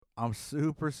I'm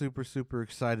super, super, super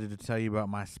excited to tell you about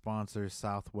my sponsor,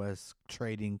 Southwest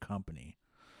Trading Company.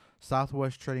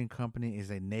 Southwest Trading Company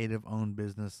is a native-owned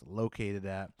business located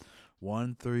at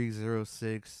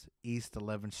 1306 East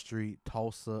 11th Street,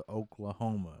 Tulsa,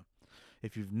 Oklahoma.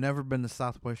 If you've never been to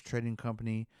Southwest Trading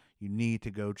Company, you need to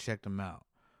go check them out.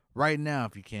 Right now,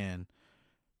 if you can,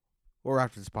 or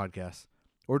after this podcast,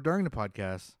 or during the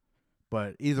podcast.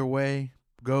 But either way,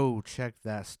 go check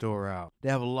that store out. They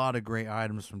have a lot of great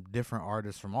items from different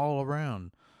artists from all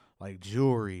around, like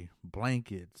jewelry,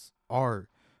 blankets, art,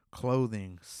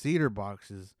 clothing, cedar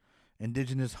boxes,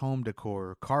 indigenous home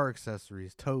decor, car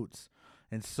accessories, totes,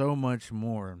 and so much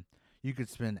more. You could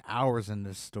spend hours in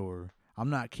this store.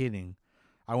 I'm not kidding.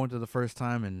 I went to the first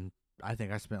time and I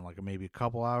think I spent like maybe a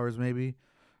couple hours maybe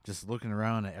just looking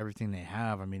around at everything they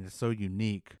have. I mean, it's so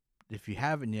unique. If you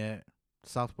haven't yet,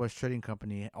 Southwest Trading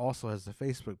Company also has a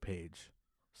Facebook page.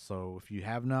 So if you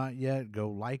have not yet, go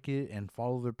like it and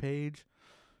follow their page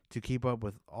to keep up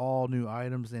with all new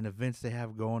items and events they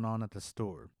have going on at the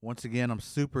store. Once again, I'm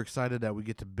super excited that we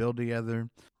get to build together.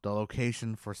 The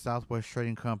location for Southwest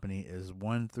Trading Company is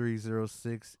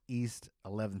 1306 East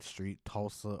 11th Street,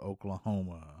 Tulsa,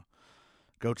 Oklahoma.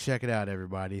 Go check it out,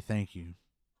 everybody. Thank you.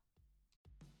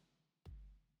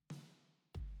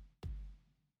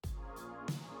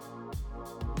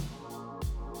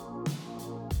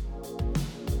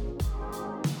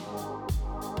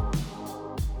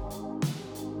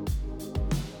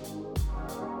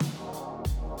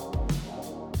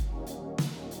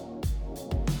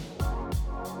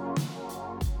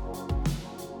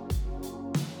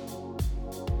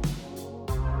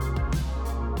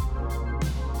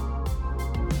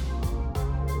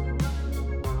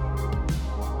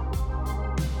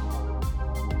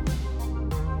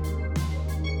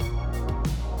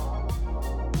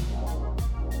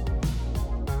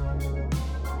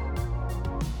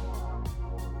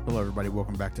 Hello, everybody.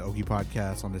 Welcome back to Okie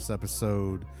Podcast. On this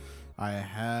episode, I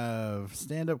have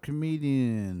stand-up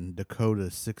comedian Dakota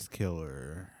Six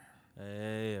Killer.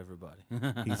 Hey, everybody.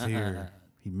 He's here.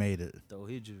 He made it.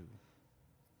 Dohiju.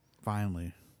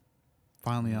 Finally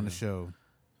on the show.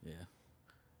 Yeah.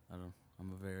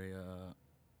 I'm a very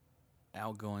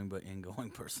outgoing but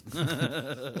ingoing person.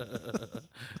 If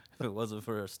it wasn't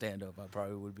for a stand-up, I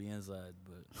probably would be inside,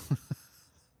 but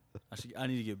I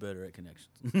need to get better at connections.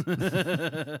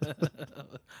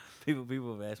 People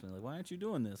have asked me, like, why aren't you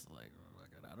doing this? Like,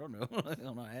 I don't know.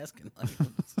 I'm not asking. I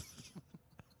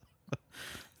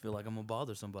feel like I'm going to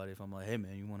bother somebody if I'm like, hey,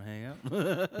 man, you want to hang out?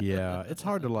 Yeah, it's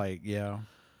hard to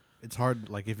it's hard,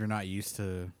 if you're not used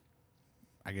to,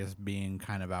 I guess, being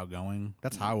kind of outgoing.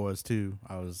 That's how I was, too.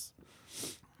 I was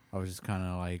just kind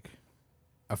of,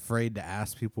 afraid to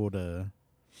ask people to,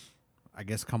 I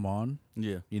guess, come on.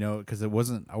 Yeah. Because I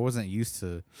wasn't used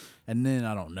to, and then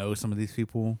I don't know some of these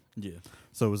people. Yeah.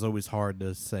 So it was always hard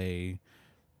to say,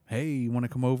 hey, you want to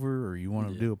come over or you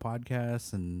want to do a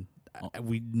podcast? And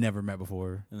we never met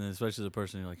before. And then especially the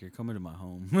person, you're you're coming to my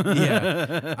home.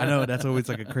 Yeah. I know. That's always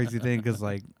a crazy thing because,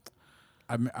 I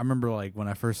remember, when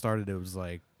I first started, it was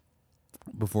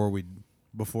before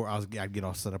I'd get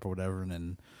all set up or whatever, and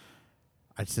then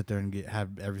I'd sit there and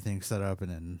have everything set up, and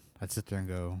then I'd sit there and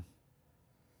go,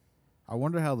 I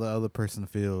wonder how the other person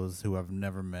feels who I've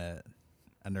never met,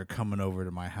 and they're coming over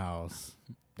to my house.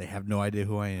 They have no idea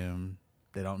who I am.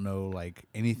 They don't know,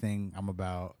 anything I'm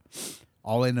about.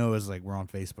 All they know is, we're on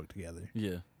Facebook together.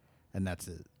 Yeah. And that's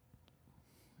it.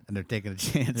 And they're taking a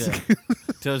chance. Yeah.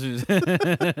 Tells you.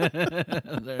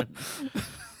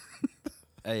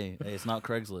 Hey, it's not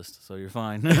Craigslist, so you're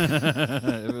fine. If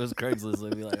it was Craigslist,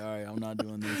 they'd be like, all right, I'm not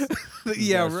doing this.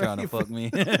 Yeah, right. Trying to fuck me.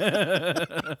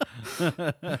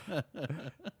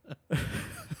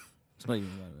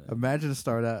 Imagine to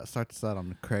start this out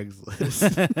on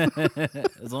Craigslist.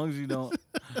 As long as you don't.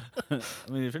 I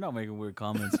mean, if you're not making weird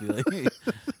comments, be like, hey,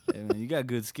 man, you got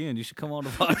good skin. You should come on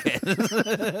the podcast.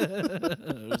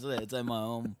 It's at my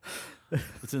home.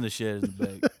 It's in the shed in the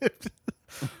back.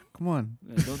 Come on.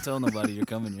 Yeah, don't tell nobody you're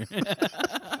coming here.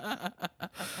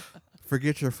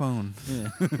 Forget your phone. Yeah.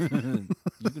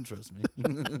 You can trust me.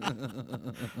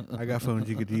 I got phones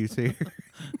you could use here.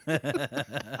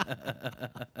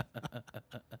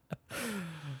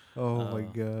 Oh, my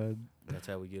God. That's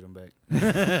how we get them back.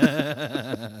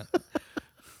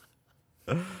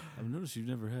 I've noticed you've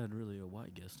never had really a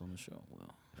white guest on the show.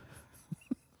 Well,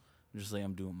 just say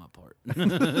I'm doing my part.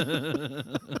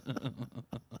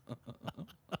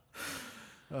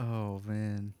 Oh,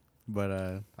 man. But,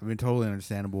 I mean, totally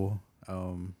understandable.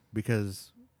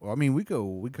 Because, we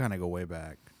kind of go way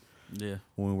back. Yeah.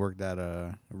 When we worked at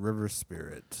River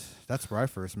Spirit. That's where I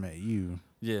first met you.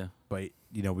 Yeah. but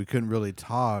we couldn't really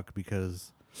talk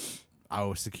because I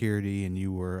was security and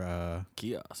you were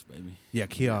Kiosk, baby.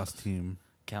 kiosk team.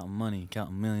 Counting money,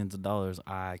 counting millions of dollars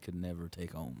I could never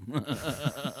take home.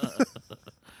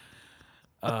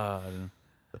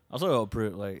 Also,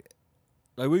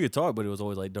 like we could talk, but it was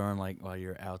always like during like while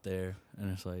you're out there,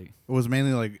 and it's like It was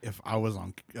mainly like if I was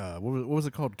on what was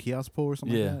it called, kiosk pool or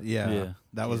something like that? yeah.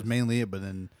 That was mainly it. But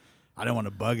then I didn't want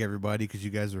to bug everybody because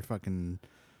you guys were fucking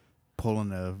pulling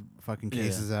the fucking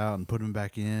cases out and putting them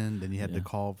back in. Then you had to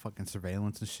call fucking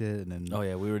surveillance and shit. And then oh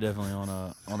yeah, we were definitely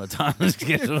on a time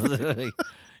schedule. Like,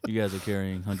 you guys are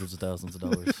carrying hundreds of thousands of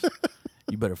dollars.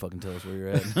 You better fucking tell us where you're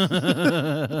at. Like,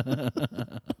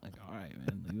 all right,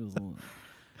 man. Like, it was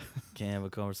can't have a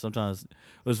conversation. Sometimes it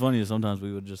was funny. Sometimes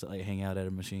we would just like hang out at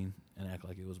a machine and act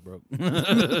like it was broke.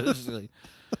 Just like,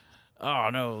 oh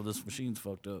no, this machine's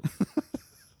fucked up.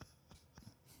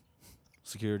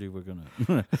 Security, we're gonna.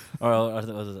 Or I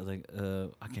think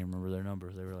I can't remember their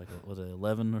numbers. They were like, was it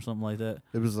 11 or something like that?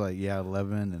 it was like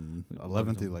 11 and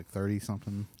 11 through like 30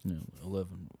 something. Yeah,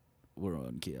 11. We're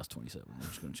on kiosk 27. We're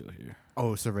just gonna chill here.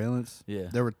 Oh, surveillance. Yeah,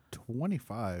 There were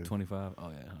 25. 25. Oh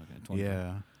yeah, okay. 25.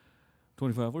 Yeah.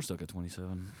 25. We're stuck at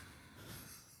 27.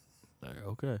 There,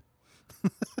 okay.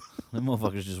 Them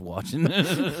motherfuckers just watching.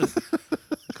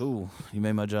 Cool. You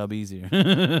made my job easier.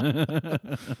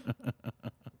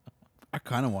 I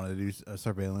kind of wanted to do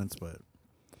surveillance, but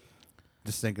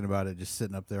just thinking about it, just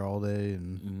sitting up there all day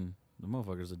and The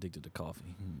motherfucker's addicted to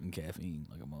coffee and caffeine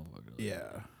like a motherfucker.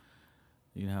 yeah,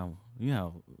 You know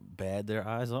how bad their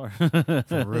eyes are.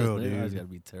 for real, Their dude. eyes gotta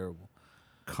be terrible.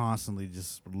 Constantly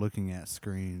just looking at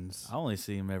screens. I only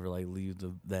see him ever like leave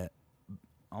that.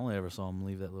 I only ever saw him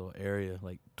leave that little area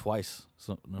like twice.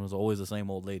 So it was always the same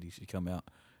old lady. She'd come out,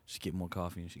 she'd get more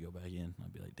coffee, and she'd go back in.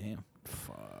 I'd be like, damn,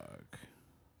 Fuck.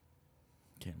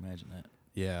 can't imagine that.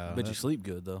 Yeah. Bet you sleep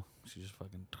good though. She just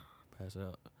fucking pass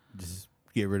out. Just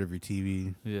get rid of your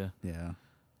TV. Yeah. Yeah.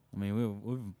 I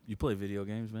mean, you play video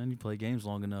games, man. You play games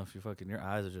long enough, your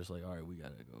eyes are just like, all right, we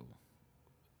gotta go.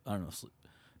 I don't know, sleep.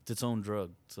 It's its own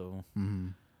drug, so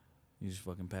you just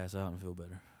fucking pass out and feel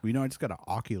better. Well, I just got an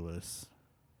Oculus,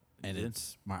 and did?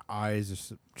 it's my eyes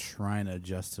are trying to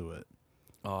adjust to it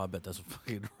Oh, I bet that's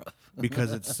fucking rough.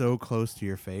 because it's so close to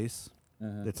your face.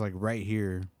 Uh-huh. It's like right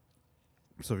here.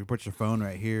 So if you put your phone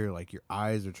right here, like your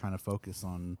eyes are trying to focus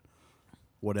on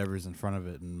whatever's in front of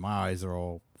it, and my eyes are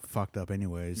all fucked up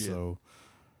anyways. Yeah. So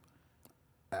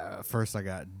at first I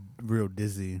got real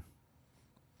dizzy,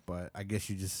 but I guess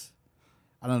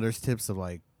I don't know. There's tips of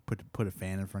like put a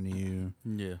fan in front of you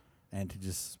Yeah. and to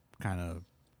just kind of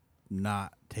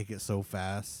not take it so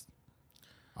fast.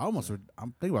 I'm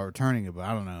thinking about returning it, but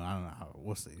I don't know. How.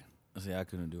 We'll see. See, I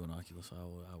couldn't do an Oculus. I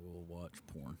will watch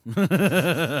porn.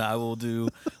 I will do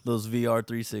those VR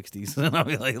 360s, and I'll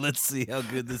be like, let's see how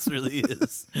good this really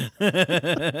is.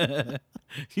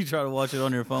 You try to watch it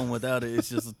on your phone without it, it's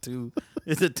just a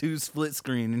two split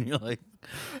screen, and you're like,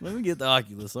 let me get the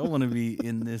Oculus. I want to be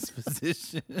in this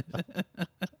position.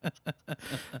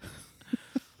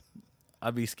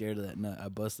 I'd be scared of that nut. I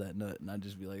bust that nut, and I'd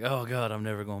just be like, oh God, I'm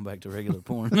never going back to regular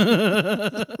porn.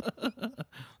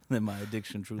 Then my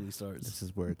addiction truly starts. This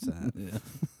is where it's at. Yeah.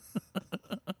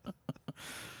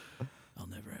 I'll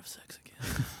never have sex again.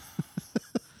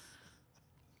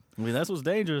 I mean, that's what's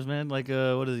dangerous, man. Like,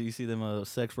 what is it? You see them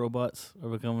sex robots are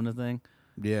becoming a thing?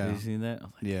 Yeah. Have you seen that? I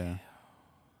was like, Yeah.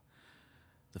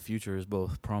 the future is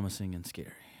both promising and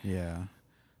scary. Yeah.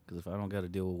 Because if I don't got to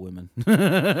deal with women. I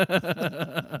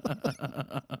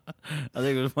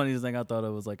think the funniest thing I thought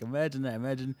of was like, imagine that.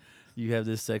 Imagine you have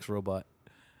this sex robot.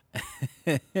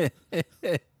 and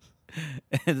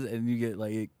you get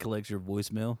like, it collects your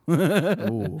voicemail.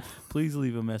 Ooh. Please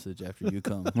leave a message after you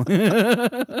come.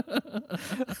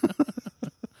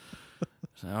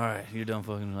 So, all right, you're done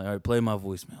fucking. All right, play my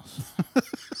voicemails.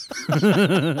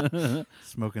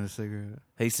 Smoking a cigarette.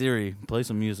 Hey Siri, play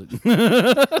some music.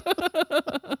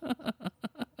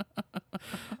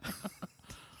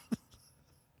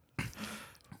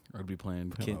 I'd be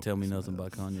playing Can't Tell Me Nothing by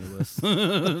Kanye West.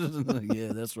 Like,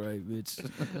 yeah, that's right, bitch.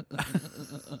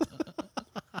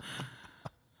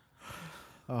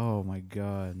 Oh my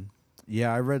God.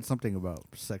 Yeah, I read something about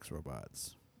sex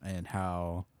robots and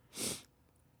how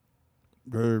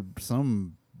they're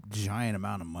some giant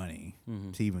amount of money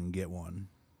to even get one.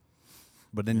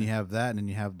 But then you have that, and then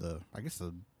you have the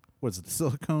the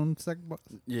silicone sex bots?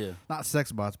 Yeah. Not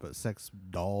sex bots, but sex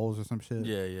dolls or some shit.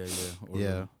 Yeah. Or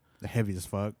Yeah. They're heavy as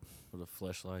fuck. or the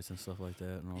fleshlights and stuff like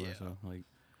that and all Yeah. that stuff. Like,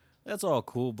 that's all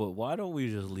cool, but why don't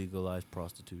we just legalize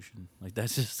prostitution? Like,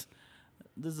 that's just,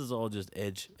 this is all just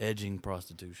edging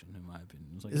prostitution, in my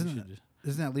opinion. It's like, Isn't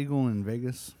Isn't that legal in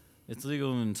Vegas? It's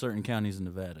legal in certain counties in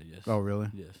Nevada. Yes. Oh, really?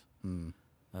 Yes. Mm.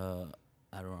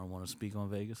 I don't want to speak on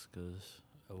Vegas because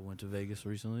I went to Vegas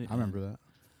recently. I remember that.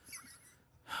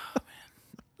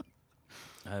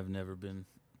 I have never been.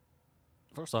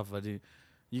 First off, if I do,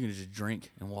 you can just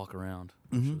drink and walk around,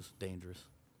 which Mhm. was dangerous.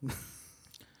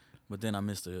 But then I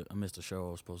missed a show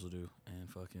I was supposed to do, and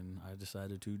I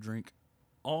decided to drink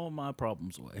all my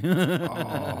problems away.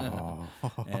 Oh.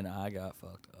 And I got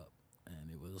fucked up,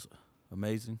 and it was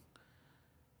amazing.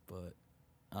 But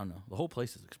I don't know. The whole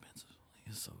place is expensive. Like,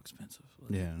 it's so expensive.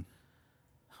 Like, Yeah.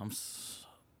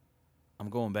 I'm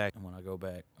going back, and when I go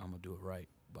back, I'm gonna do it right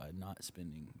by not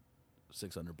spending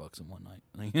 $600 in one night.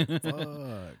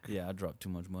 Fuck. Yeah, I dropped too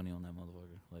much money on that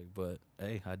motherfucker. Like, but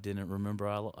hey, I didn't remember.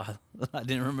 I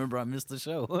didn't remember I missed the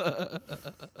show.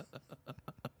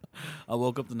 I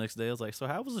woke up the next day. I was like, "So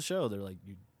how was the show?" They're like,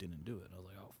 "You didn't do it." I was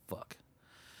like, "Oh fuck."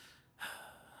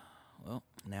 Well,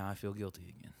 now I feel guilty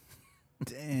again.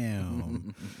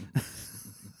 Damn.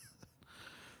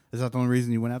 Is that the only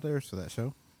reason you went out there? So that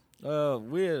show?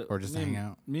 We had, Or just to hang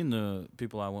out? Me and the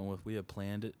people I went with, we had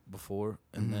planned it before,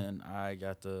 and then I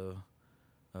got the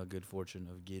good fortune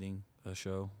of getting a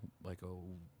show like a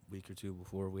week or two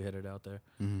before we headed out there,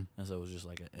 and so it was just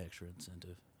like an extra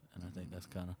incentive, and I think that's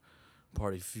kind of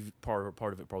part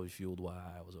of it probably fueled why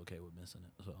I was okay with missing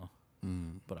it. So,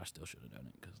 but I still should have done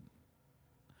it because,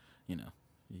 you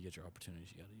get your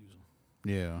opportunities, you got to use them.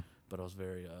 Yeah. But I was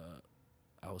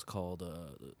I was called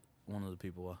one of the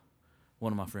people.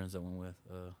 One of my friends that went with,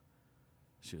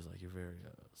 she was like, "You're very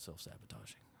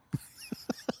self-sabotaging."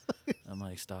 I'm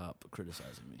like, "Stop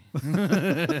criticizing me.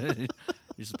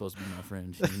 You're supposed to be my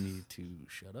friend. You need to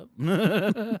shut up."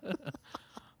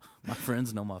 My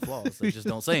friends know my flaws. They just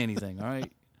don't say anything, all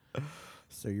right?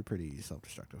 So you're pretty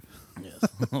self-destructive. Yes.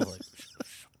 I was like,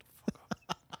 shut the fuck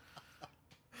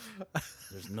up.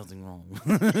 There's nothing wrong.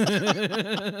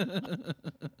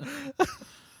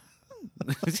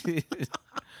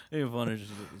 It was funny.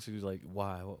 She was like,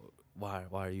 "Why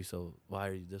are you this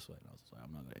way?" And I was like,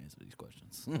 "I'm not gonna answer these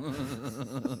questions.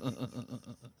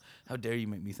 How dare you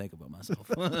make me think about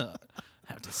myself? I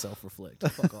have to self-reflect.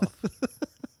 Fuck off.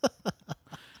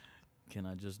 Can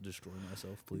I just destroy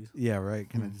myself, please?" Yeah, right.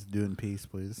 Can I just do it in peace,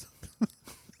 please?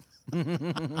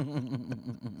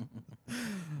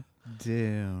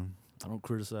 Damn. I don't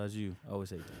criticize you. I always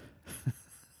hate that.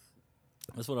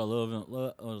 That's what I love.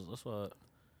 That's what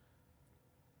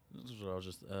I was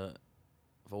just. I've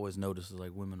always noticed is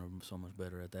like women are so much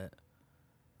better at that,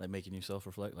 like making you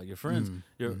self-reflect. Like your friends,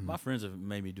 my friends have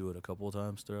made me do it a couple of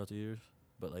times throughout the years,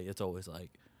 but like it's always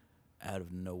like out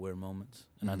of nowhere moments,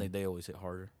 and I think they always hit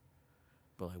harder.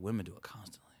 But like women do it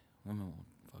constantly. Women will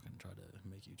fucking try to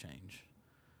make you change.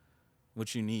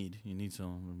 What you need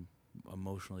someone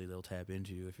emotionally they'll tap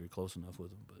into you if you're close enough with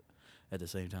them. But at the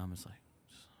same time, it's like,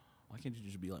 why can't you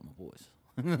just be like my boys?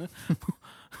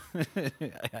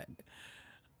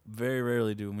 Very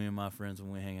rarely do me and my friends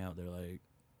when we hang out. They're like,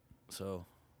 "So,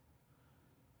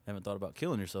 haven't thought about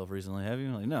killing yourself recently, have you?"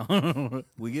 I'm like, no.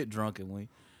 We get drunk and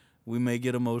we may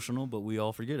get emotional, but we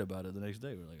all forget about it the next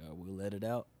day. We're like, "Oh, we let it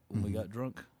out when we got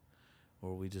drunk,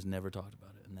 or we just never talked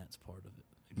about it," and that's part of it.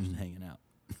 Like just hanging out.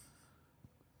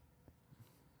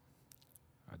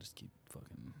 I just keep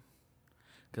fucking,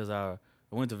 because I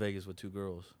went to Vegas with two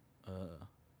girls,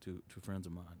 two friends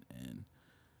of mine, and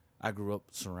I grew up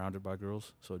surrounded by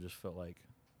girls, so it just felt like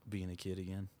being a kid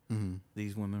again.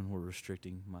 These women were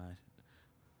restricting my.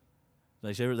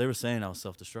 Like they were saying I was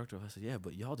self-destructive. I said, "Yeah,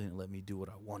 but y'all didn't let me do what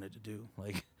I wanted to do.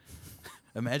 Like,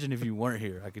 imagine if you weren't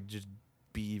here, I could just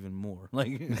be even more.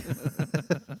 Like,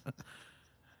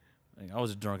 I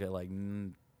was drunk at like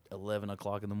 11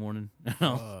 o'clock in the morning,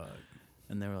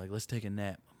 and they were like, "Let's take a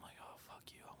nap." I'm like, "Oh fuck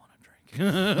you, I want to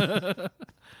drink."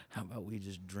 How about we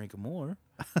just drink more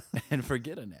and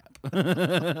forget a nap?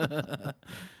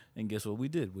 And guess what we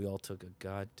did? We all took a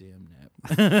goddamn nap.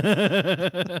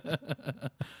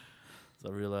 So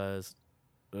I realized,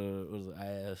 I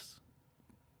asked.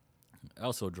 I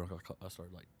was so drunk, I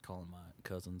started like calling my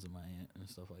cousins and my aunt and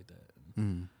stuff like that.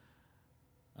 And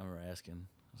I remember asking,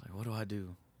 I was like, "What do I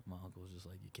do?" My uncle was just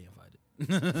like, "You can't fight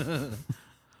it."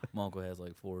 My uncle has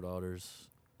like 4 daughters,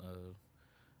 and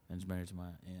he's married to my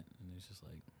aunt, and he's just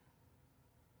like,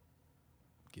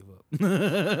 "Give up." I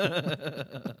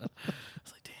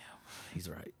was like, "Damn, he's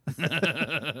right."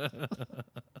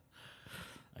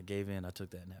 I gave in. I took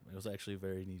that nap. It was actually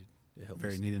very needed. It helped.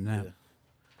 Very needed nap.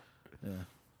 Yeah.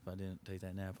 If I didn't take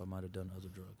that nap, I might have done other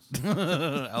drugs.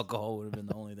 Alcohol would have been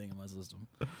the only thing in my system.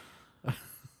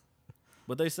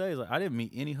 But they say, like, I didn't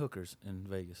meet any hookers in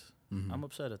Vegas. I'm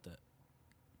upset at that.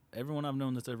 everyone I've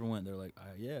known that's ever went, they're like,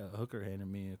 yeah, a hooker handed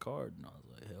me a card, and I was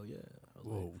like, hell yeah. I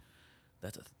was like,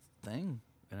 that's a thing.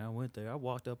 And I went there. I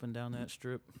walked up and down that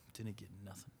strip, didn't get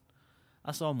nothing.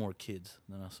 I saw more kids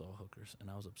than I saw hookers, and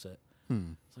I was upset.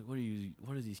 It's like,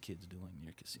 what are these kids doing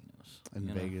near casinos in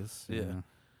Vegas? Yeah.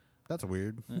 That's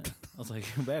weird. Yeah. I was like,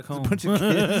 back home, a bunch of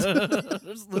kids.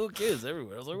 there's little kids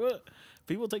everywhere. I was like, what?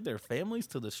 People take their families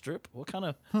to the strip? What kind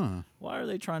of? Why are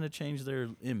they trying to change their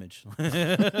image?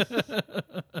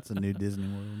 It's a new Disney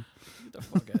World. Get the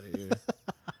fuck out of here.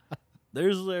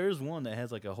 There's one that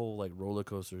has like a whole like roller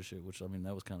coaster shit, which I mean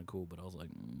that was kind of cool, but I was like,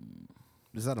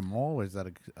 is that a mall or is that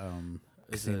a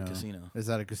it's casino? a casino. Is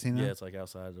that a casino? Yeah, it's like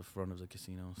outside the front of the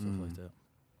casino and stuff like that.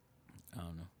 I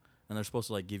don't know. And they're supposed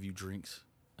to like give you drinks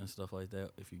and stuff like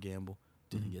that if you gamble.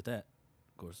 Didn't get that.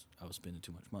 Of course, I was spending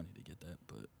too much money to get that,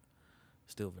 but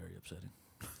still very upsetting.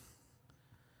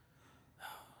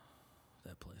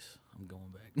 That place. I'm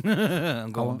going back.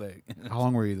 I'm going back. How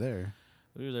long were you there?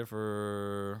 We were there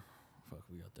for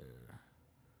we got there.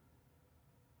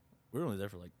 We were only there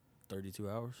for like 32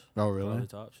 hours. Oh, really? Probably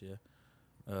tops,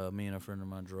 yeah. Me and a friend of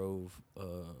mine drove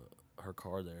her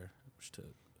car there, which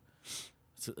took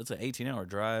it's an 18-hour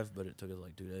drive, but it took us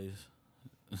like 2 days.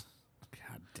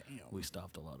 God damn. We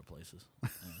stopped a lot of places. Yeah.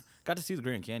 Got to see the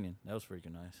Grand Canyon. That was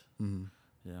freaking nice. Mm-hmm.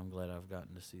 Yeah, I'm glad I've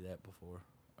gotten to see that before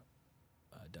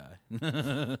I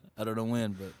die. I don't know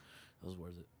when, but it was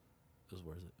worth it. It was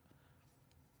worth it.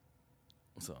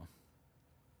 So,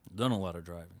 done a lot of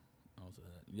driving. I'll say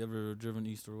that. You ever driven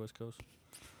east or west coast?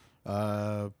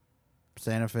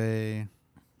 Santa Fe,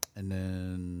 and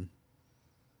then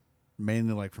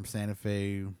mainly like from Santa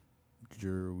Fe,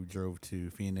 we drove to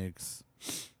Phoenix,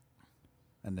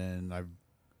 and then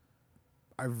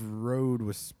I've rode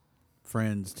with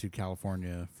friends to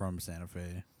California from Santa Fe,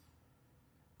 and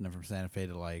then from Santa Fe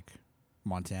to like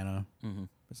Montana. Mm-hmm.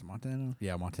 Is it Montana?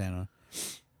 Yeah, Montana.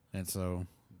 And so,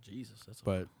 Jesus, that's.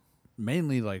 But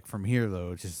mainly like from here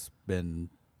though, it's just been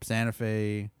Santa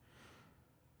Fe,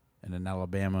 and then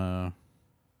Alabama,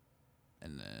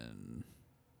 and then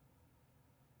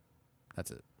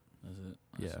that's it. That's it.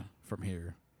 Yeah, from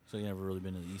here. So you never really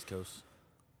been to the East Coast?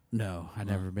 No, I've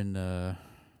No. never been to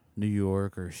New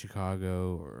York or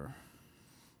Chicago or.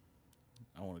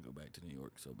 I want to go back to New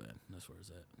York so bad. That's where it's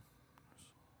at.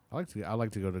 I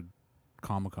like to go to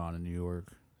Comic-Con in New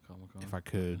York Comic-Con. if I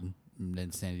could, and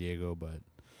then San Diego, but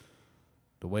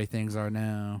the way things are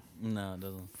now, No, it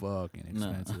doesn't. fucking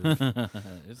No. expensive.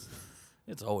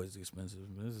 It's always expensive.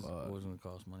 This is always going to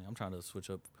cost money. I'm trying to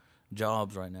switch up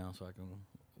jobs right now so I can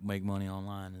make money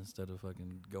online instead of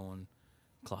fucking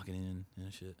clocking in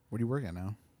and shit. What do you work at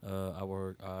now? I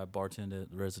bartend at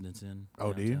the Residence Inn.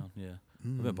 Oh, do you? downtown. Yeah.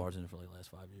 I've been bartending for like the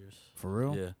last 5 years. For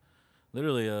real? Yeah.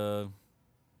 Literally,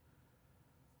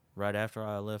 right after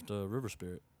I left River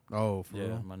Spirit. Oh, for Yeah,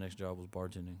 real? my next job was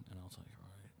bartending, and I was like, all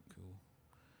right, cool.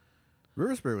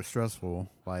 River Spirit was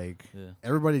stressful. Like, Yeah.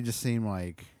 everybody just seemed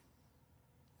like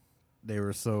they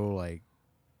were so, like,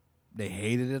 they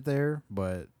hated it there,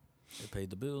 but They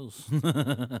paid the bills.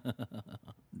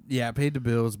 yeah, I paid the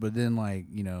bills, but then, like,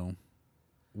 you know,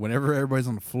 whenever everybody's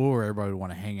on the floor, everybody would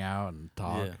want to hang out and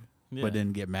talk, Yeah. but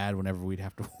then get mad whenever we'd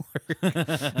have to work.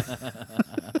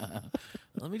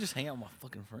 Let me just hang out with my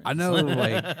fucking friends. I know,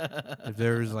 like, if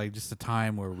there was, like, just a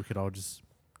time where we could all just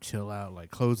chill out, like,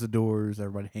 close the doors,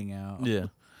 everybody hang out. Yeah.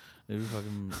 It was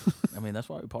fucking, I mean, that's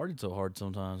why we partied so hard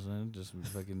sometimes, man. Just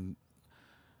fucking,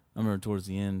 I remember towards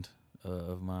the end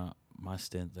of my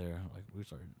stint there, like,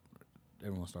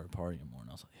 everyone started partying more, and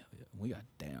I was like, hell yeah. We got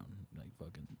down, like,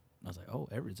 fucking, I was like, oh,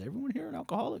 is everyone here an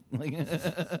alcoholic? Like,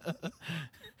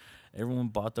 everyone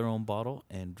bought their own bottle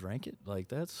and drank it. Like,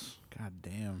 that's, God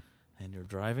damn. and you're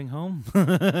driving home?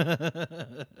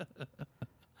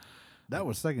 That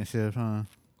was second shift, huh?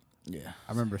 Yeah.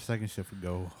 I remember second shift would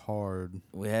go hard.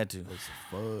 We had to.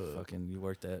 Fuck. Fucking, you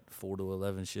worked that 4 to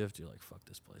 11 shift, you're like, fuck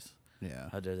this place. Yeah.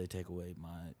 How dare they take away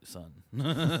my son?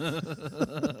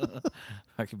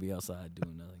 I could be outside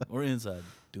doing nothing or inside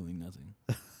doing nothing.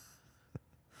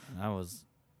 And I was,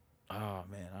 oh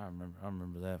man, I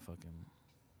remember that fucking.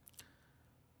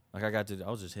 Like I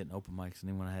was just hitting open mics, and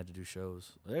then when I had to do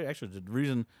shows, actually the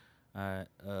reason I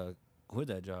quit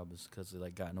that job is because they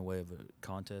like got in the way of a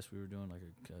contest we were doing, like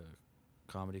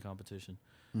a comedy competition.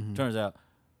 Mhm. Turns out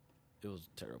it was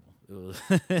terrible. It was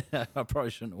I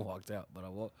probably shouldn't have walked out, but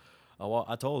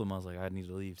I told them I was like I need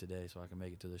to leave today so I can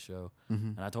make it to the show,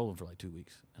 Mhm. and I told them for like 2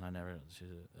 weeks, and I never.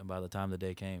 And by the time the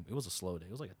day came, it was a slow day.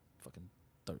 It was like a fucking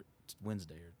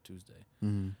Wednesday or Tuesday.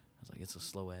 Mhm. I was like, it's a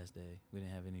slow ass day. We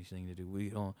didn't have anything to do. We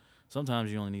don't.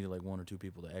 Sometimes you only needed like 1 or 2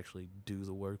 people to actually do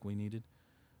the work we needed,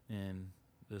 and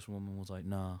this woman was like,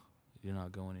 nah, you're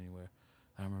not going anywhere.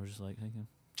 I remember just like thinking,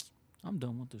 I'm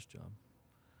done with this job.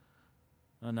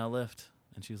 And I left,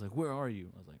 and she was like, "Where are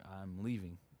you?" I was like, "I'm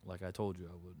leaving, like I told you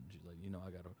I would." And she's like,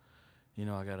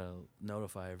 I gotta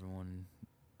notify everyone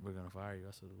we're gonna fire you."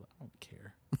 I said, "I don't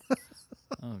care. I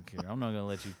don't care. I'm not gonna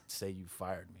let you say you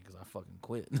fired me because I fucking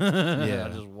quit." Yeah. I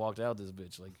just walked out this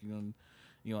bitch. Like you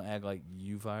gonna act like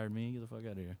you fired me? Get the fuck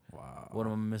out of here. Wow. What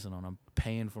am I missing on? I'm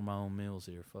paying for my own meals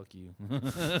here. Fuck you.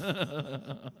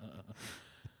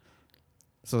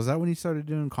 So is that when you started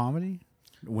doing comedy?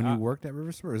 When I- you worked at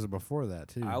River Spur, or is it before that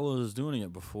too? I was doing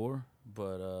it before,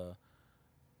 but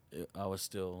I was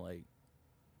still like,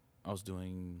 I was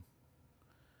doing,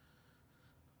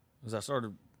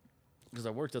 because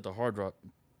I worked at the Hard Rock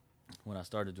when I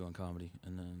started doing comedy,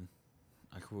 and then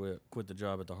I quit the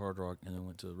job at the Hard Rock and then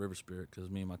went to River Spirit because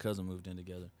me and my cousin moved in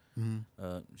together.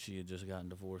 Mm-hmm. She had just gotten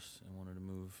divorced and wanted to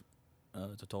move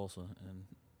to Tulsa, and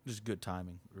just good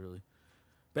timing, really.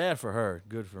 Bad for her,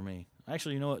 good for me.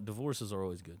 Actually, you know what? Divorces are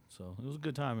always good, so it was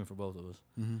good timing for both of us.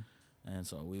 Mm-hmm. And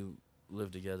so we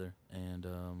lived together, and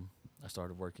I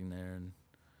started working there, and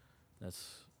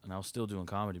I was still doing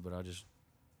comedy, but I just,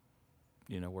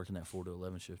 working that 4 to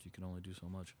 11 shift, you can only do so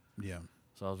much. Yeah.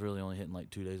 So I was really only hitting like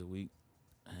 2 days a week,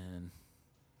 and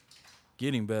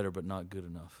getting better, but not good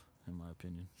enough, in my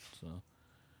opinion. So,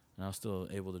 and I was still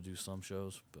able to do some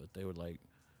shows, but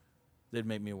they'd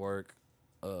make me work.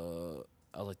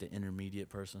 I was like the intermediate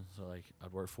person, so like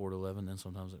I'd work 4 to 11, then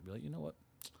sometimes I'd be like, you know what,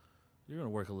 you're gonna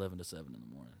work 11 to 7 in the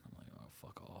morning. I'm like, oh,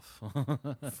 fuck off.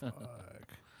 Fuck.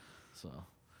 So,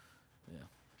 yeah,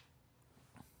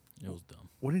 it was dumb.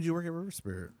 When did you work at River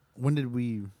Spirit? When did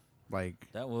we like?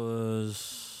 That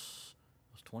was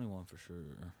 21 for sure.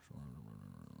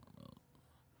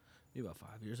 Maybe about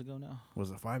 5 years ago now.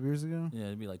 Was it 5 years ago? Yeah,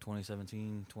 it'd be like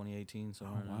 2017, 2018,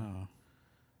 somewhere. Oh wow.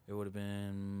 It would have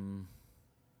been,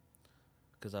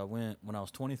 because when I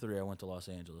was 23, I went to Los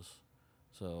Angeles.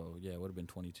 So, yeah, it would have been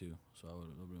 22. So, it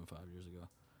would have been 5 years ago.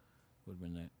 Would have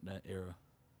been that era.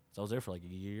 So, I was there for like a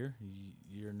year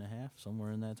and a half,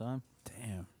 somewhere in that time.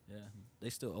 Damn. Yeah. They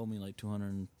still owe me like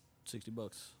 $260.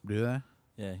 Do they?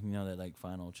 Yeah, you know that like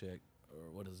final check,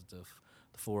 or what is it, the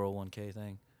 401k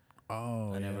thing?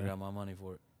 Oh, I yeah. never got my money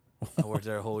for it. I worked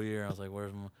there a whole year. I was like,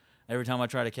 where's my... Every time I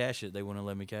try to cash it, they wouldn't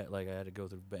let me like, I had to go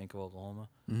through Bank of Oklahoma.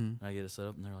 Mm-hmm. And I get it set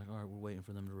up, and they're like, all right, we're waiting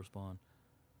for them to respond.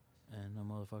 And the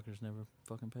motherfuckers never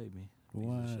fucking paid me. Piece of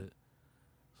What? shit.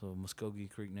 So, Muskogee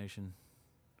Creek Nation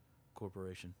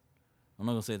Corporation. I'm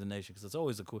not going to say the nation, because it's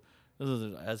always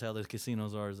that's how the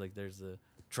casinos are. Is like, there's the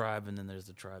tribe, and then there's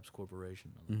the tribe's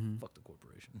corporation. I'm like, Mm-hmm. fuck the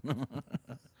corporation.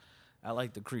 I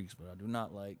like the creeks, but I do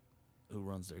not like who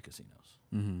runs their casinos.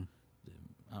 Mm-hmm.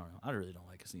 I don't know. I really don't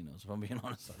like casinos. If I'm being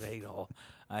honest, I hate all.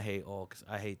 I hate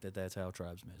that. That's how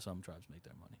tribes make. Some tribes make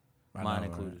their money, mine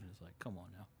included. Right? It's like, come on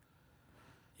now.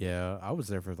 Yeah, I was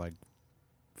there for like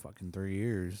fucking 3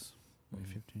 years. Like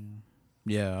Mhm. 15.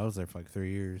 Yeah, I was there for like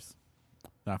 3 years.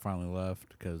 And I finally left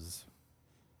because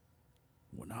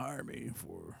wouldn't hire me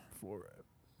for floor rep.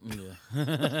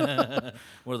 Yeah.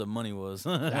 Where the money was.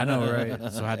 I know,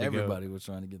 right? So I had to Everybody was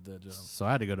trying to get that job. So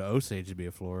I had to go to Osage to be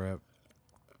a floor rep.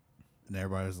 And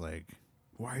everybody was like,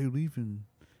 why are you leaving?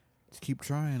 Just keep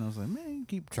trying. I was like, man,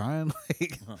 keep trying.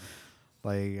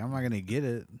 Like I'm not going to get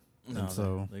it. No, and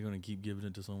so they're going to keep giving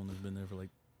it to someone that's been there for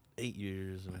like 8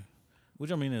 years. Which,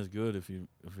 I mean, is good if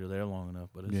you're there long enough.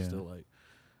 But it's still like,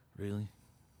 really?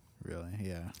 Really?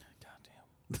 Yeah.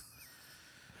 Goddamn.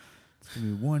 It's going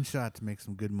to be one shot to make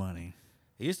some good money.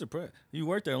 You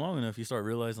work there long enough, you start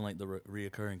realizing like the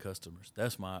reoccurring customers.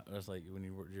 That's like when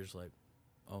you're just like,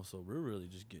 oh, so we're really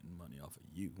just getting money off of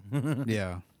you.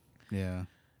 Yeah. Yeah.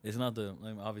 It's not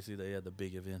obviously they had the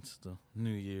big events, the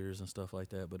New Year's and stuff like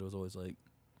that, but it was always like,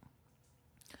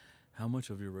 how much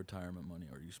of your retirement money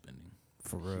are you spending?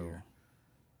 For real. Here?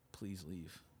 Please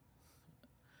leave.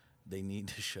 They need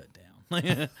to shut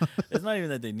down. It's not even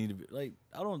that they need to be like,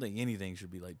 I don't think anything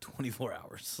should be like 24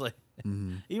 hours. Like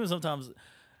even sometimes,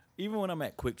 even when I'm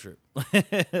at Quick Trip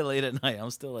late at night,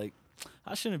 I'm still like,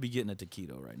 I shouldn't be getting a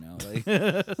taquito right now. Like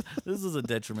this is a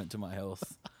detriment to my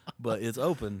health. But it's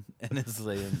open and it's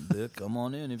saying, come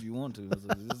on in if you want to. It's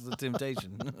like, this is a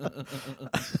temptation.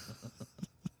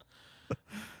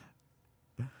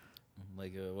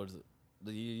 Like what is it?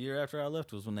 The year after I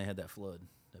left was when they had that flood.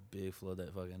 That big flood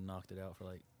that fucking knocked it out for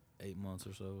like 8 months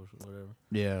or so or whatever.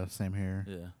 Yeah, same here.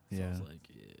 Yeah. So Yeah. I was like,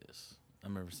 yes. I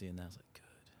remember seeing that. I was like,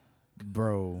 good.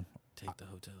 Bro, Take the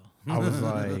hotel. I was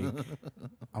like,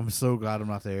 I'm so glad I'm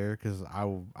not there because I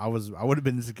would have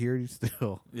been in security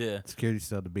still. Yeah. Security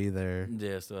still to be there.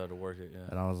 Yeah, still had to work it, yeah.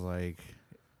 And I was like,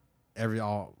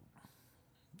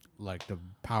 like the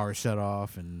power shut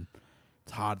off and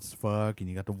it's hot as fuck, and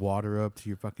you got the water up to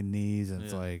your fucking knees, and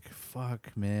it's Yeah. like,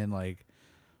 fuck, man, like,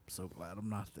 I'm so glad I'm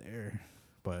not there.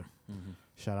 But Mm-hmm.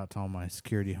 shout out to all my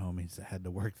security homies that had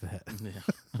to work that.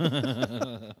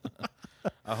 Yeah.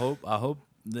 I hope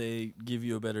they give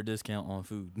you a better discount on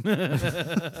food.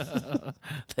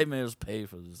 They made us pay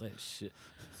for this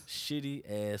shitty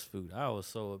ass food. I was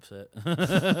so upset.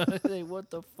 Like, what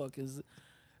the fuck is it?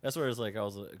 That's where it's like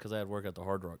because I had work at the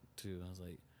Hard Rock too. I was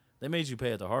like, they made you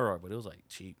pay at the Hard Rock, but it was like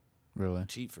Really?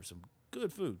 cheap for some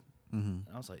good food. Mm-hmm. And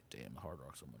I was like, damn, the Hard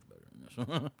Rock's so much better than this.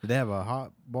 Did they have a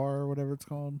hot bar or whatever it's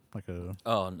called, like a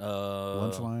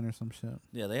lunch line or some shit?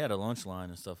 Yeah, they had a lunch line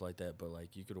and stuff like that, but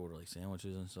like you could order like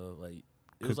sandwiches and stuff. Like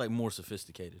it was like more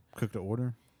sophisticated, Cook to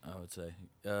order. I would say.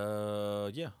 Yeah,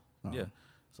 Oh. yeah.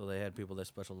 So they had people that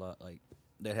specialize, like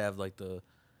they have like the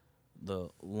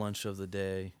lunch of the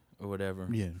day or whatever.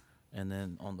 Yeah. And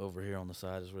then over here on the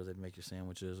side is where they'd make your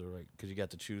sandwiches, or like because you got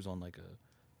to choose on like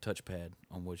a touchpad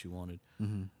on what you wanted,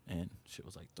 Mm-hmm. and shit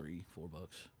was like $3-4.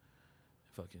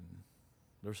 Fucking,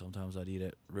 there were sometimes I'd eat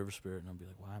at River Spirit and I'd be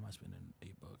like, why am I spending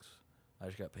 $8? I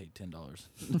just got paid $10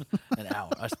 an hour.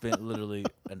 I spent literally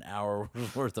an hour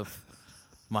worth of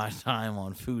my time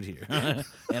on food here,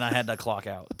 and I had to clock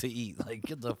out to eat. Like,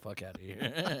 get the fuck out of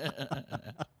here.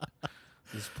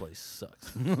 This place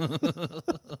sucks.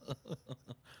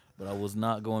 But I was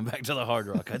not going back to the Hard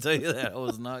Rock. I tell you that. I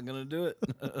was not going to do it.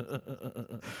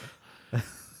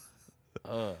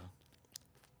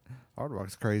 Hard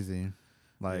Rock's crazy.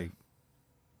 Like,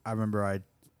 I remember I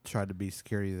tried to be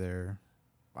security there.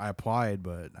 I applied,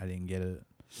 but I didn't get it.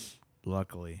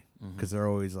 Luckily, because they're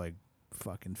always like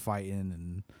fucking fighting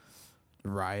and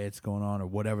riots going on or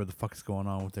whatever the fuck's going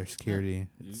on with their security.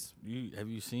 Have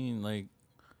you seen like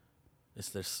it's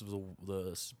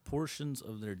the portions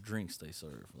of their drinks they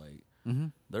serve? Like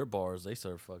their bars, they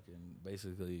serve fucking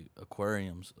basically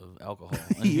aquariums of alcohol,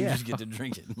 and you just get to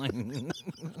drink it. Like,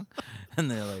 and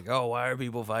they're like, "Oh, why are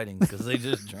people fighting? Because they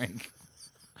just drank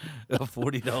a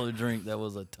 $40 drink that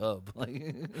was a tub."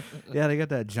 Like, Yeah, they got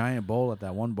that giant bowl at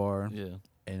that one bar, yeah,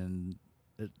 and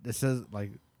it says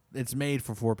like it's made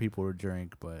for 4 people to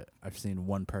drink, but I've seen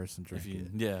one person drink it.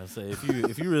 yeah. So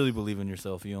if you really believe in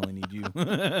yourself, you only need you.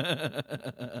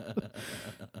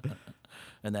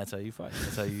 And that's how you fight.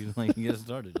 That's how you like get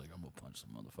started. Like, I'm gonna punch some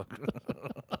motherfucker.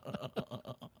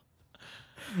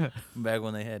 Back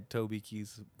when they had Toby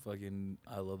Keith's fucking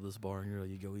I love this bar, and you're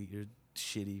like, you go eat your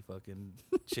shitty fucking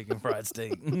chicken fried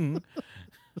steak. You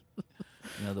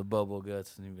know, the bubble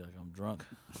guts, and you'd be like, I'm drunk.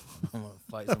 I'm gonna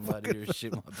fight somebody or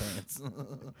shit my pants.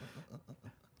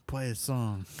 Play a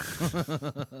song. We'll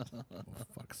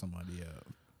fuck somebody up.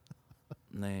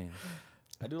 Man,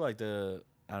 I do like I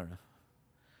don't know.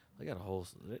 They got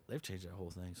they've changed that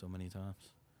whole thing so many times.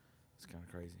 It's kind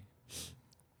of crazy.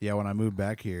 Yeah, when I moved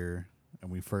back here and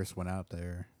we first went out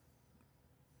there,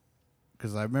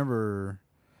 because I remember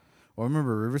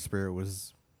River Spirit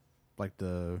was like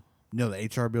the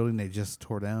HR building they just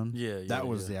tore down. Yeah, that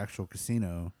was the actual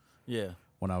casino. Yeah,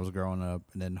 when I was growing up,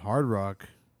 and then Hard Rock.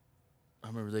 I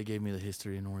remember they gave me the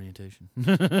history and orientation.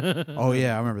 Oh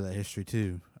yeah, I remember that history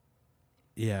too.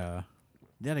 Yeah,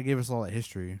 they gave us all that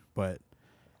history, but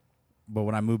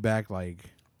when I moved back, like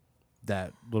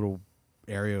that little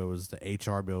area was the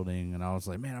HR building, and I was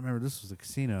like, man, I remember this was a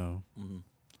casino. Mm-hmm.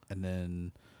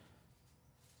 And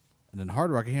then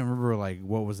Hard Rock, I can't remember like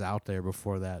what was out there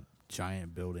before that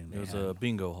giant building. It was a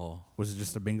bingo hall. Was it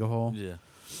just a bingo hall? Yeah,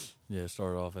 yeah. It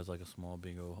started off as like a small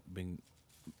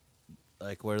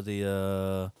like where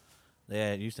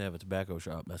they used to have a tobacco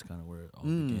shop. That's kind of where it all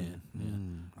began.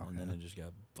 Yeah, okay. And then it just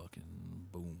got fucking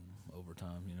boom over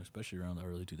time. You know, especially around the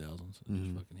early 2000s, it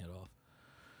just fucking hit off.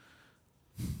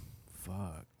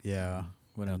 Fuck yeah.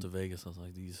 Went out to Vegas. I was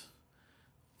like, these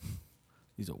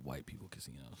are white people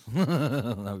casinos.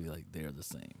 And I'd be like, they're the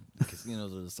same. The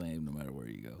casinos are the same no matter where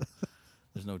you go.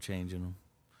 There's no change in them.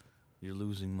 You're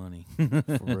losing money.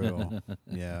 For real.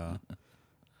 Yeah.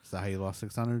 Is that how you lost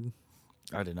 600?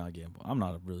 I did not gamble. I'm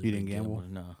not a really. You big didn't gamble?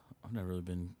 gambler. No, I've never really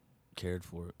been cared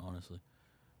for it, honestly.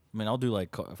 I mean, I'll do like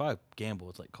if I gamble,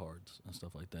 it's like cards and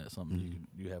stuff like that. Something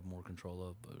you have more control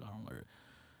of, but I don't learn.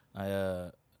 I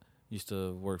used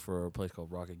to work for a place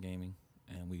called Rocket Gaming,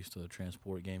 and we used to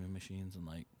transport gaming machines and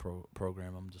like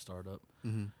program them to start up.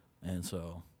 Mm-hmm. And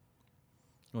so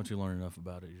once you learn enough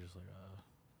about it, you're just like,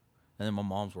 And then my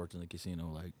mom's worked in the casino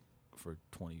like for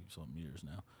 20-something years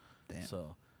now. Damn.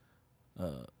 So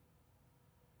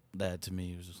that to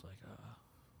me was just like,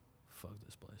 fuck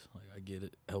this place. Like, I get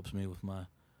it. Helps me with my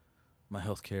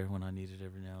health care when I need it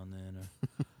every now and then.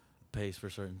 pace for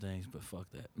certain things, but fuck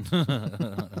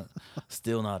that.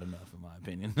 Still not enough, in my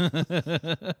opinion.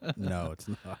 No, it's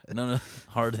not. None of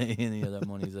hardly any of that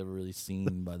money is ever really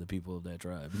seen by the people of that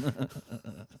tribe.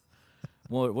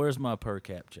 Well, where's my per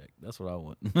cap check? That's what I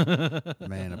want.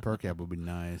 Man, a per cap would be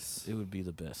nice. It would be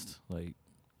the best. Like,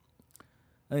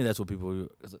 I think that's what people.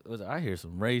 I hear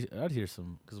some race. I'd hear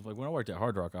some because like when I worked at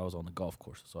Hard Rock, I was on the golf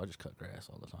course, so I just cut grass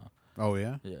all the time. Oh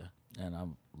yeah. Yeah, and I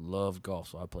loved golf,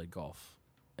 so I played golf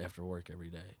after work every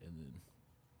day. And then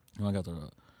when I got the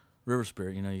River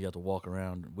Spirit, you know, you got to walk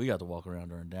around. We got to walk around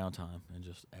during downtime and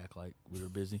just act like we were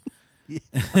busy.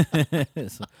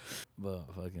 So,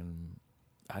 but fucking,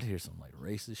 I'd hear some like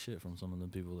racist shit from some of the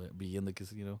people that be in the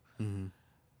casino. Mm-hmm.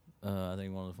 I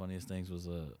think one of the funniest things was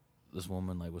this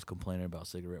woman like was complaining about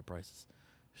cigarette prices.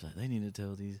 She's like, they need to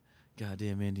tell these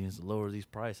goddamn Indians to lower these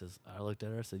prices. I looked at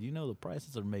her and said, you know, the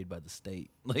prices are made by the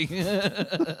state. Like,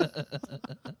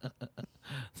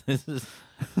 this is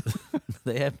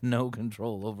they have no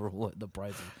control over what the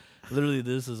price is. Literally,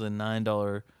 this is a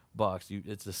 $9 box.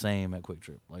 It's the same at Quick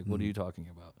Trip. Like, what are you talking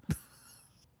about?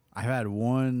 I had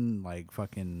one like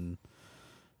fucking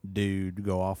dude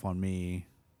go off on me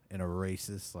in a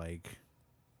racist like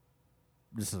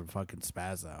just a fucking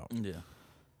spaz out. Yeah.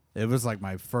 It was like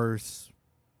my first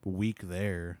week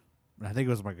there. I think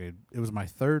it was my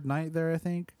third night there, I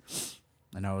think.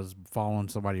 And I was following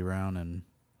somebody around and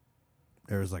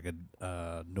there was like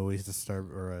a noise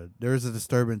there was a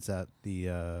disturbance at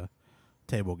the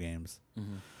table games.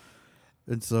 Mm-hmm.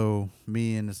 And so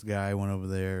me and this guy went over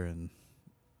there and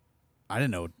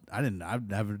I've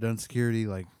never done security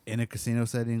like in a casino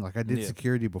setting. Like I did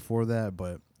security before that,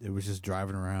 but it was just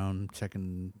driving around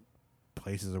checking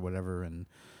places or whatever.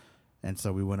 And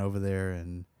so we went over there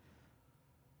and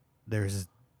there's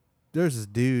this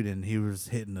dude and he was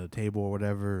hitting the table or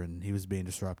whatever and he was being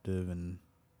disruptive and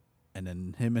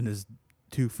then him and his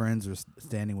two friends were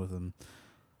standing with him.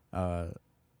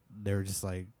 They were just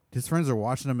like his friends are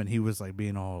watching him and he was like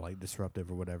being all like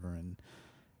disruptive or whatever and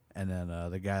then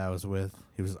the guy I was with,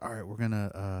 he was, all right, we're going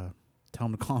to tell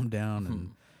him to calm down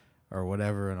and or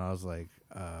whatever. And I was like,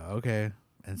 okay.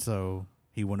 And so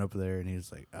he went up there and he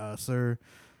was like, sir,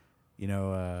 you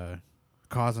know,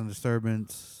 causing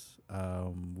disturbance.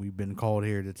 We've been called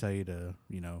here to tell you to,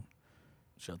 you know,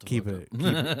 keep it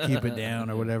down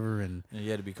or whatever. And you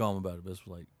had to be calm about it. But it's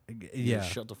like, yeah,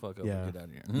 shut the fuck up and get out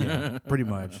of here. Yeah, pretty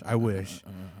much. I wish.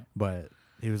 But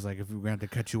he was like, if we're going to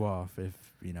cut you off, if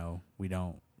you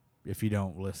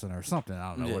don't listen or something,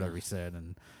 I don't know, whatever he said.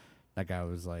 And that guy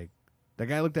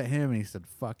looked at him and he said,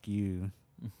 fuck you.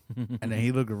 And then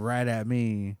he looked right at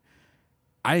me.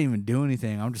 I didn't even do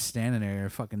anything. I'm just standing there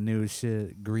fucking new as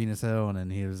shit, green as hell. And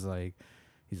then he's like,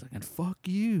 and fuck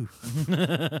you.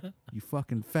 You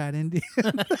fucking fat Indian.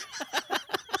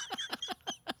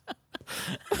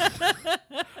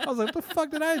 I was like, what the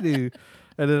fuck did I do?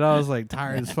 And then I was like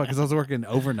tired as fuck because I was working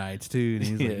overnights too. And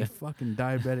he's like, you fucking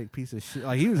diabetic piece of shit.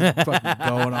 Like he was fucking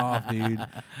going off, dude.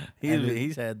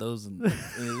 He's had those.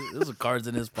 Those are cards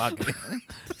in his pocket.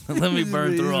 Let me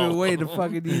burn through all. He's been waiting to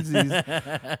fucking use these.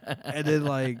 And then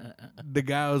like the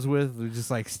guy I was with was just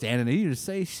like standing there. He didn't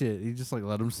say shit. He just like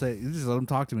let him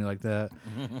talk to me like that.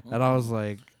 And I was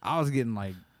like, I was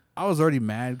already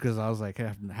mad because I was like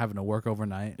having to work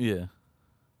overnight. Yeah.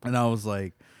 And I was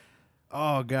like,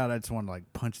 oh God, I just wanted to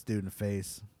like punch the dude in the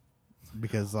face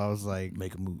because I was like,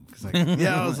 make a move. Like,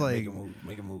 yeah, I was like,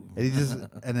 make a move.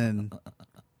 And then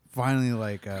finally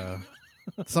like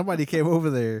somebody came over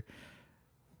there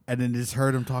and then just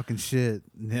heard him talking shit.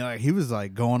 And he was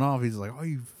like going off. He's like, oh,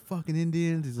 you fucking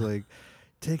Indians. He's like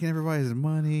taking everybody's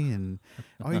money and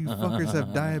all you fuckers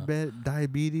have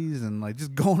diabetes and like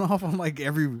just going off on like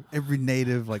every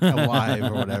native like alive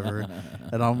or whatever.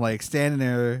 And I'm like standing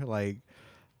there like,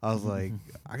 I was like,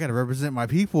 I gotta represent my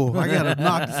people. I gotta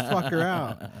knock this fucker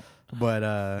out. But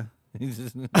I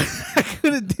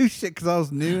couldn't do shit because I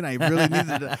was new and I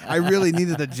really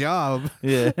needed a job.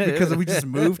 Yeah, because we just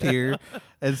moved here,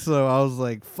 and so I was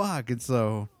like, fuck. And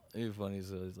so it's funny.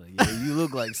 So it's like, yeah, you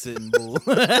look like Sitting Bull.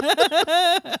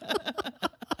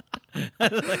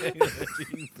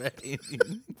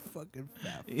 Fucking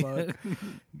fat fuck.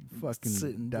 Fucking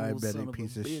Sitting diabetic Bull,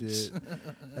 piece son of a bitch. shit.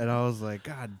 And I was like,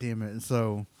 God damn it. And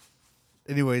so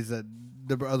anyways, the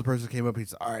other person came up, he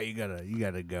said, all right, you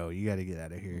gotta go. You gotta get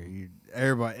out of here.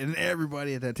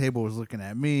 Everybody at that table was looking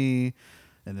at me,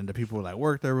 and then the people that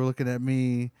worked there were looking at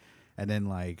me, and then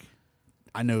like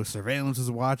I know surveillance was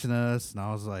watching us, and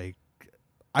I was like,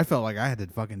 I felt like I had to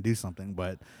fucking do something,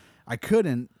 but I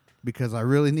couldn't because I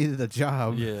really needed a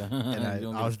job. Yeah. And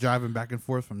I was driving back and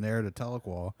forth from there to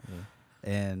Tahlequah. Yeah.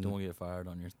 And Don't get fired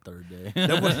on your third day.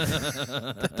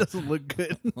 that doesn't look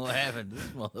good. What happened to this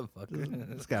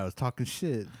motherfucker? This guy was talking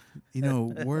shit. You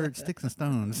know, word sticks and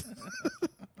stones.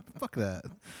 Fuck that.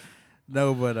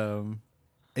 No, but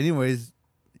anyways,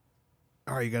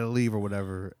 all right, you gotta leave or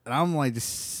whatever. And I'm like just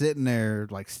sitting there,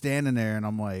 like standing there, and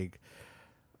I'm like,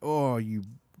 oh, you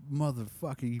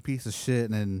motherfucker, you piece of shit.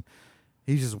 And then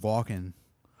he's just walking.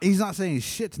 He's not saying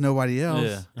shit to nobody else,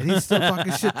 Yeah. and he's still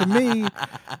talking shit to me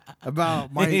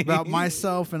about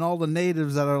myself and all the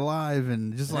natives that are alive,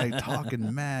 and just like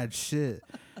talking mad shit.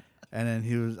 And then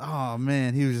he was, oh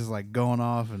man, he was just like going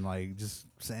off and like just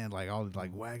saying like all the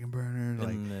like wagon burners,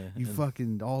 like you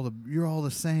fucking you're all the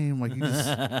same, like you just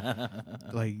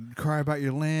like cry about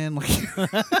your land, like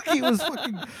he was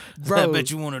fucking bro. I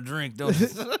bet you want to drink, don't you?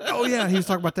 Oh yeah, he was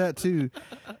talking about that too.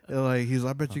 Like he's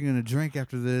like, I bet you're gonna drink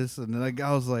after this, and then like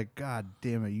I was like, God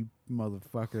damn it, you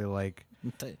motherfucker, like.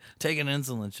 Take an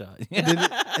insulin shot.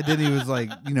 And then he was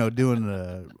like, you know, doing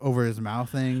the over his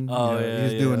mouth thing. Oh, you know, yeah, he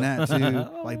was doing that too.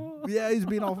 Oh. Like, yeah, he's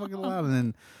being all fucking loud.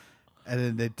 And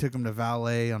then they took him to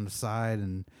valet on the side,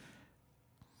 and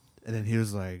then he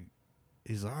was like,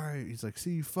 he's all right. He's like,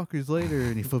 see you fuckers later.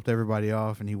 And he flipped everybody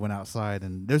off, and he went outside.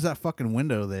 And there's that fucking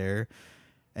window there.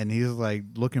 And he was like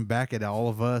looking back at all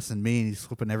of us and me, and he's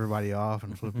flipping everybody off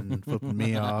and flipping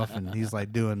me off, and he's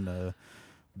like doing the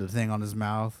thing on his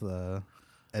mouth,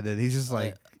 and then he's just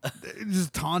like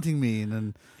just taunting me, and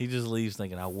then He just leaves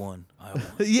thinking, I won.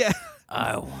 yeah,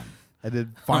 I won. and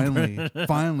then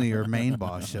finally your main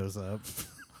boss shows up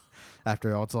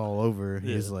after it's all over.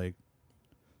 He's Yeah. like,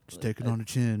 just take it on the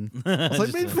chin. I was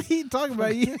like, man, he ain't talking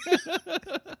about you.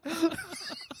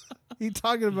 He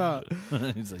talking about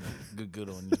He's like, good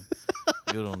on you.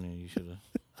 Good on you. You should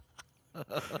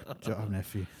have. job,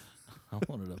 nephew. I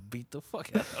wanted to beat the fuck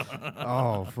out of him.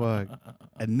 Oh fuck.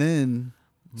 And then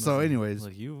so anyways,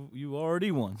 Like, you already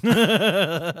won. and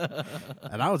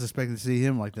I was expecting to see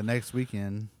him like the next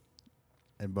weekend,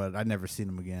 but I never seen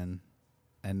him again.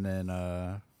 And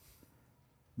then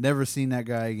never seen that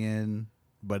guy again.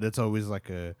 But it's always like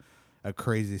a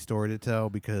crazy story to tell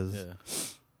because Yeah.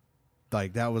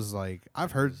 like that was like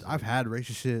I've had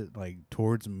racist shit like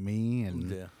towards me and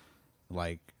Yeah.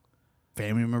 like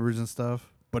family members and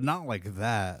stuff, but not like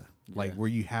that. Like Yeah. where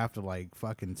you have to like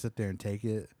fucking sit there and take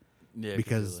it. Yeah,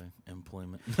 Because- like,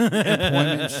 employment.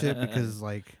 Employment shit because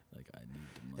like Like, I need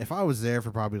the money. if I was there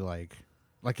for probably like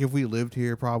if we lived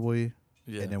here probably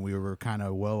Yeah. and then we were kind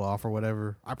of well off or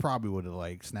whatever, I probably would have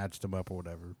like snatched him up or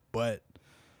whatever. But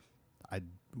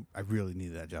I really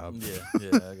needed that job. Yeah,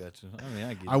 I got you. I mean,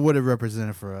 I get I it. would have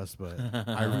represented for us, but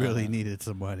I really needed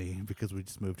some money because we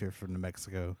just moved here from New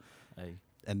Mexico. Hey,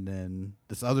 And then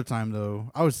this other time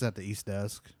though, I was at the East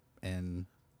Desk and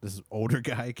this older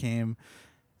guy came,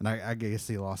 and I guess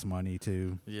he lost money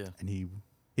too. yeah. And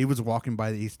he was walking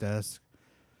by the East Desk,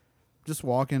 just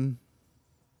walking.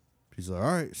 He's like,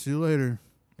 all right, see you later.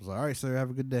 I was like, all right, sir, have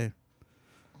a good day.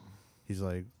 He's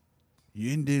like,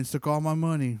 you Indians took all my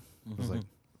money. I was like,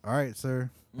 all right,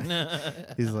 sir.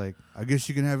 He's like, I guess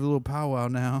you can have a little powwow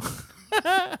now.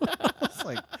 I was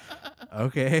like,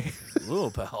 okay. Little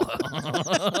pal.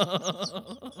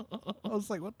 I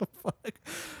was like, what the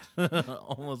fuck?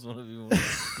 Almost want to be more.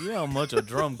 You know how much a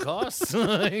drum costs?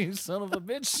 You son of a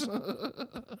bitch.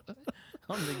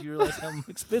 I don't think you realize how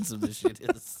expensive this shit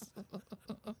is.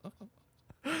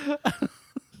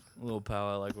 Little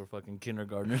powwow like we're fucking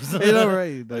kindergartners. You know,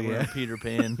 right? Like Like, we're yeah. in Peter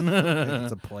Pan.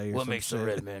 It's a play or What some makes shit. the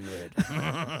red man red?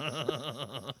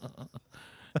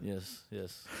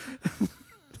 Yes.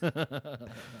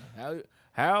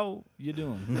 How you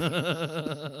doing?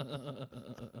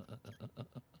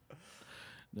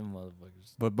 Them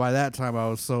motherfuckers. But by that time, I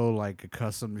was so like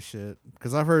accustomed to shit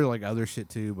because I've heard like other shit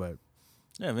too. But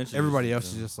Yeah, eventually. everybody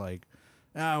else is just like,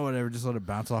 whatever, just let it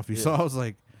bounce off you. So Yeah. I was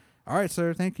like, all right,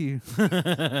 sir, thank you.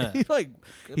 He like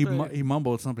he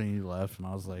mumbled something and he left, and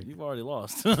I was like, You've already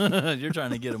lost. You're trying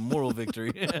to get a moral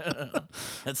victory.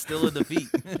 That's still a defeat.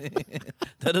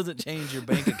 That doesn't change your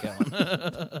bank account.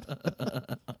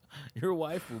 Your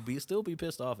wife will still be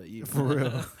pissed off at you. For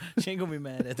real. She ain't gonna be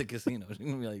mad at the casino. She's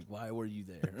gonna be like, "Why were you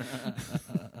there?"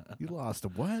 you lost a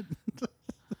what? I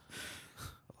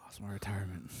lost my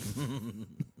retirement.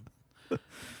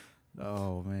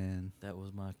 Oh man, That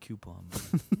was my coupon.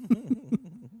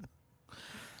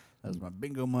 that was my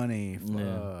bingo money. Fuck.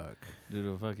 Yeah.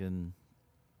 Dude,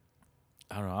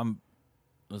 I don't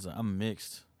know. I'm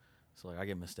mixed, so like I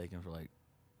get mistaken for like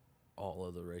all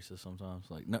other races sometimes.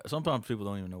 Like sometimes people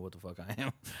don't even know what the fuck I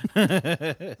am.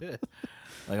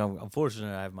 Like I'm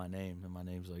fortunate I have my name, and my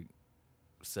name's like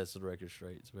sets the record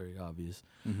straight. It's very obvious.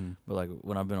 Mm-hmm. But like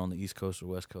when I've been on the East Coast or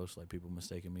West Coast, like people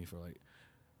mistaken me for like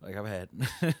Like I've had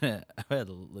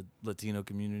the Latino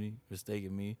community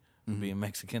mistaking me for being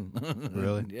Mexican.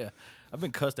 Really? Yeah, I've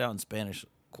been cussed out in Spanish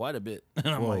quite a bit, and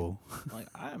I'm Whoa. like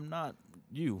I am not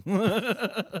you.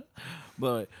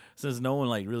 But since no one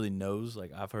like really knows,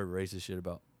 like I've heard racist shit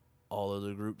about all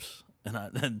other groups,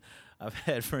 and I've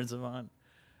had friends of mine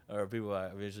or people I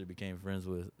eventually became friends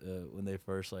with when they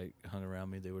first like hung around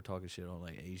me. They were talking shit on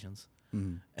like Asians.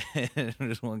 And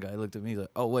this one guy looked at me. He's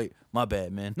like, "Oh wait, my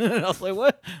bad, man." I was like,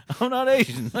 "What? I'm not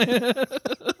Asian.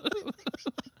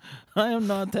 I am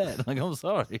not that. Like, I'm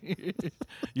sorry.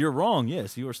 You're wrong.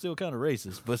 Yes, you are still kind of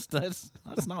racist, but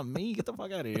that's not me. Get the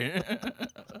fuck out of here."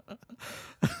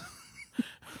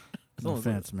 No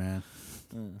offense, man.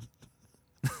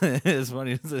 It's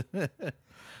funny.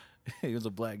 He was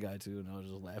a black guy too, and I was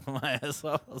just laughing my ass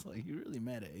off. I was like, "You really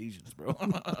mad at Asians, bro?"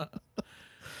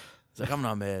 It's like, I'm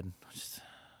not mad.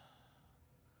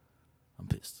 I'm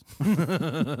pissed.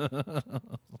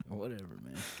 Whatever,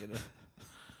 man. Get up.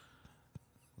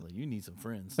 Like, you need some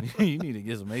friends. You need to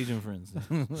get some Asian friends.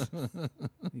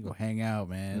 You go hang out,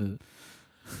 man.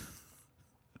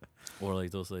 Or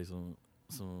like they'll say some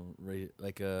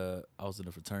like I was in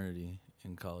a fraternity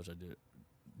in college. I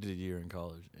did a year in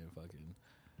college, and fucking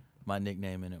my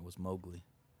nickname in it was Mowgli.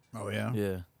 Oh yeah.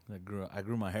 Yeah, I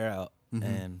grew my hair out,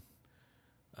 and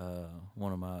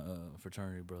one of my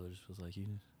fraternity brothers was like,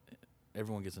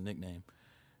 everyone gets a nickname,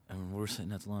 and we were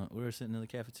sitting in the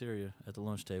cafeteria at the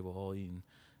lunch table all eating,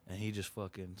 and he just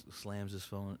fucking slams his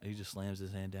phone. He just slams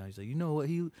his hand down. He's like, you know what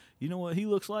he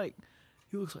looks like?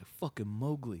 He looks like fucking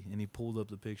Mowgli. And he pulled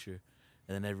up the picture,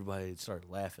 and then everybody started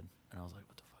laughing, and I was like,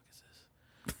 what the fuck is this?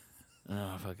 And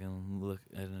I fucking look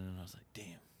at it, and I was like,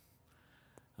 damn.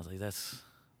 I was like, that's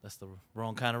the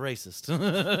wrong kind of racist.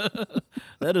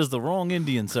 That is the wrong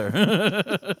Indian, sir.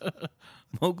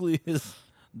 Mowgli is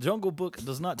Jungle Book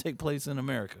does not take place in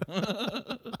America.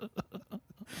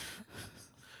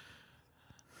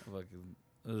 Fucking,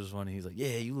 it was funny. He's like,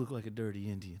 "Yeah, you look like a dirty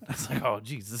Indian." I was like, "Oh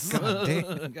Jesus, God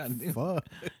damn. God damn. Fuck.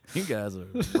 You guys are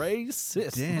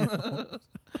racist." Damn.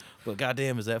 But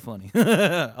goddamn, is that funny?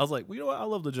 I was like, well, you know what? I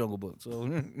love the Jungle Book. So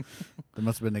That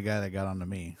must have been the guy that got onto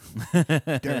me.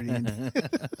 Dirty Indian.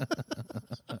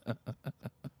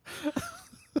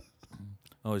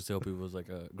 I always tell people, it was like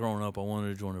growing up, I wanted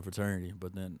to join a fraternity,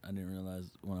 but then I didn't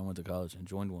realize when I went to college and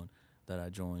joined one that I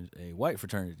joined a white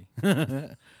fraternity.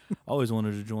 I always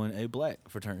wanted to join a black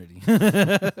fraternity.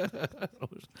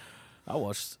 I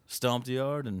watched Stomp the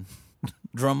Yard and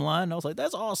Drumline, and I was like,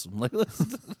 that's awesome. Like,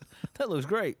 that looks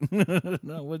great. And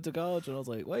I went to college, and I was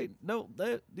like, wait, no,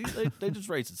 they just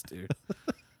racist here.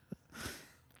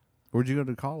 Where'd you go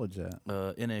to college at?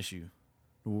 NSU.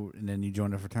 And then you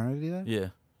joined a fraternity then? Yeah.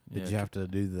 Did you have to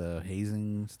do the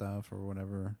hazing stuff or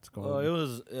whatever it's called? Well, it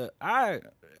was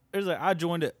I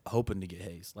joined it hoping to get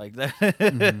hazed like that.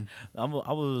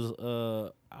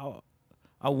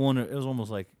 I wanted. It was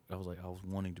almost like I was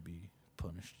wanting to be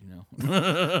punished.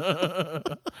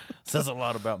 Says a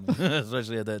lot about me,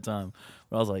 especially at that time.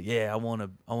 But I was like, yeah, I want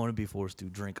to be forced to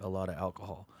drink a lot of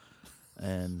alcohol,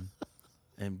 and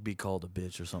be called a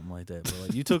bitch or something like that. But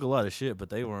like, you took a lot of shit, but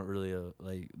they weren't really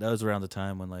that was around the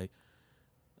time when like.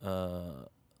 A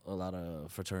lot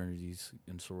of fraternities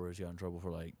and sororities got in trouble for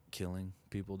like killing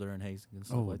people during hazing and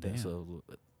stuff like that. So,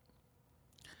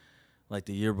 like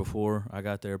the year before I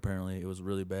got there, apparently it was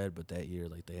really bad. But that year,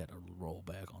 like they had to roll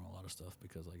back on a lot of stuff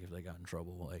because like if they got in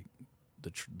trouble, like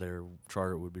their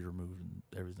charter would be removed and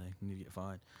everything. You need to get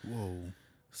fined. Whoa.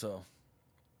 So,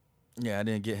 yeah, I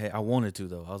didn't get. I wanted to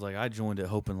though. I was like, I joined it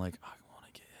hoping like I want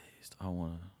to get hazed.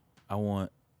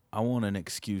 I want an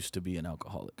excuse to be an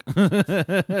alcoholic.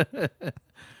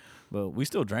 But we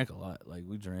still drank a lot. Like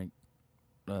we drank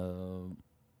probably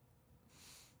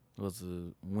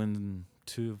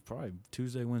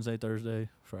Tuesday, Wednesday, Thursday,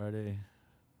 Friday.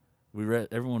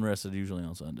 Everyone rested usually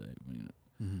on Sunday.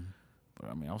 But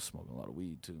I mean I was smoking a lot of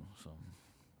weed too. So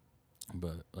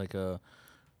but like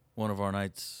one of our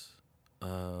nights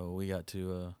we got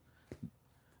to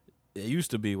it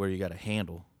used to be where you got a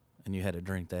handle and you had to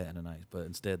drink that in a night, but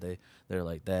instead they're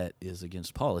like, that is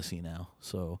against policy now,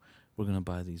 so we're gonna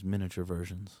buy these miniature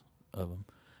versions of them.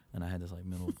 And I had this like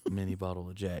mini bottle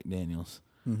of Jack Daniels,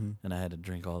 and I had to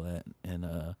drink all that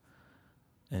and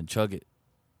chug it.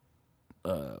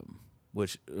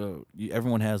 Which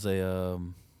everyone has a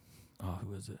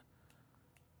who is it?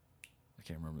 I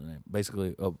can't remember the name.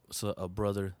 Basically, a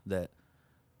brother that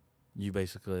you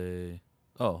basically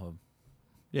big.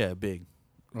 Yeah,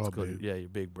 your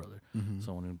big brother.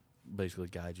 Someone who basically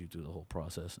guides you through the whole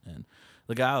process. And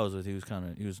the guy I was with, he was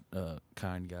a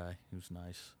kind guy. He was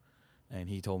nice. And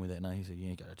he told me that night, he said, you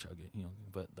ain't got to chug it.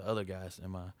 But the other guys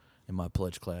in in my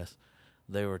pledge class,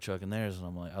 they were chucking theirs, and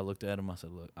I'm like, I looked at him, I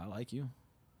said, look, I like you,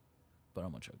 but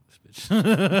I'm gonna chuck this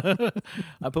bitch.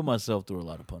 I put myself through a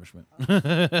lot of punishment.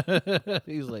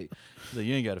 He's like,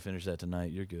 you ain't got to finish that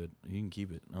tonight. You're good. You can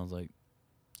keep it. And I was like,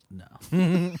 no.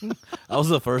 I was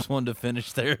the first one to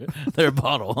finish their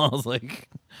bottle. I was like,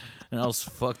 and I was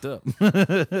fucked up.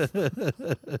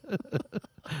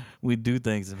 We'd do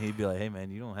things, and he'd be like, hey, man,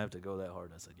 you don't have to go that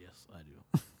hard. I said, yes, I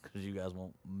do. Because you guys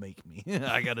won't make me.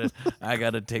 I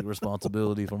gotta take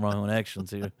responsibility for my own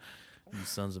actions here. You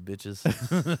sons of bitches.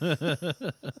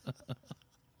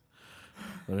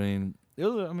 But I mean, it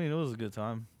was a good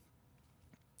time.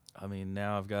 I mean,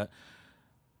 now I've got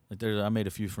I made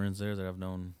a few friends there that I've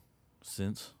known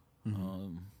since.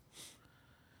 Mm-hmm.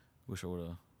 Wish I would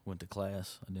have went to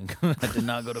class. I did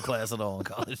not go to class at all in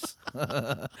college.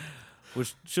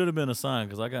 Which should have been a sign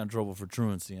because I got in trouble for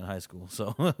truancy in high school.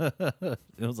 So it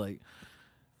was like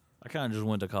I kind of just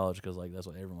went to college because like that's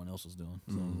what everyone else was doing.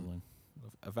 So like,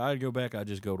 if I'd go back, I'd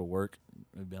just go to work.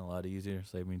 It'd been a lot easier,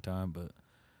 save me time. But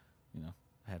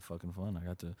I had fucking fun. I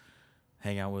got to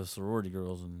hang out with sorority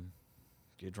girls and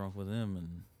get drunk with them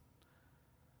and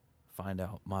find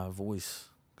out my voice.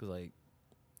 Cause like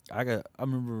I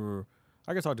remember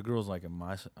I could talk to girls like in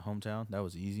my hometown. That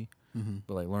was easy. Mm-hmm.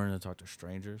 But like learning to talk to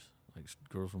strangers, like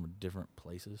girls from different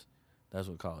places, that's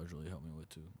what college really helped me with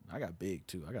too. I got big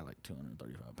too. I got like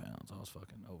 235 pounds. I was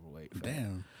fucking overweight.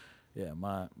 Damn. Yeah,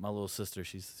 my little sister,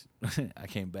 she's I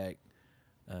came back.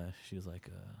 She was like,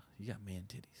 "You got man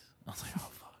titties." I was like, "Oh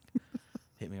fuck!"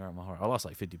 Hit me right in my heart. I lost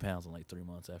like 50 pounds in like 3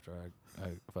 months after I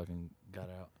fucking got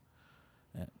out,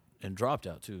 and dropped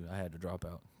out too. I had to drop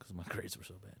out because my grades were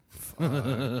so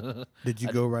bad. Did you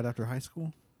go right after high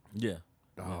school? Yeah.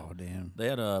 Oh, damn. They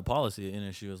had a policy at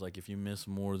NSU. It was like if you miss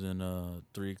more than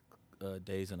 3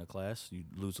 days in a class, you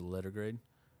lose a letter grade.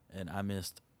 And I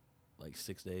missed like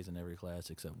 6 days in every class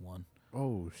except one.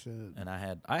 Oh, shit. And I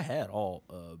had all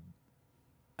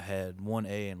I had 1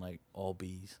 A and like all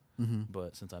B's. Mm-hmm.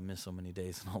 But since I missed so many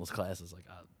days in all those classes, like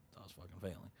I was fucking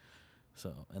failing.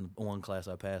 So, and one class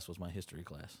I passed was my history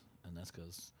class, and that's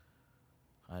because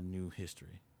I knew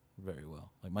history very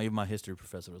well. Like my history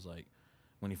professor was like,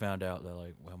 when he found out that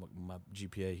like my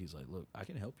GPA, he's like, look, I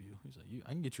can help you. He's like,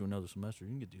 I can get you another semester. You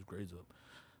can get these grades up.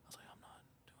 I was like, I'm not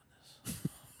doing this.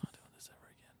 I'm not doing this ever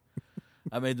again.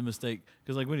 I made the mistake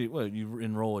because like when you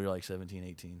enroll, you're like 17,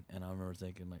 18, and I remember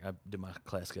thinking like I did my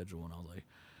class schedule and I was like,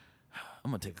 I'm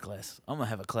gonna take a class. I'm gonna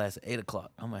have a class at 8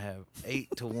 o'clock. I'm gonna have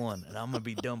 8 to 1, and I'm gonna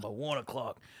be done by 1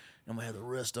 o'clock. I'm gonna have the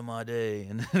rest of my day.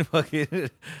 And then fucking,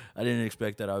 I didn't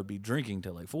expect that I would be drinking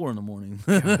till like 4 in the morning.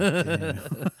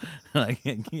 I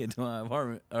can't get to my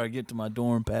apartment or get to my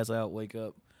dorm, pass out, wake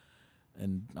up,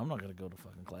 and I'm not gonna go to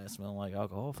fucking class smelling like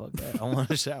alcohol. Fuck that. I want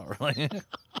to shower. Like,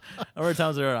 how many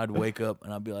times there I'd wake up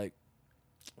and I'd be like,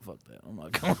 fuck that. I'm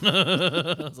not going.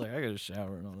 I was like, I gotta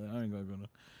shower and all that. I ain't gonna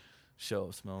show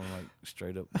up smelling like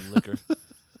straight up liquor.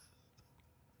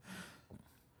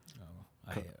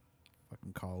 I had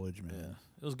Fucking college, man. Yeah,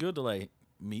 it was good to like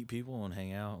meet people and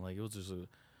hang out. Like it was just I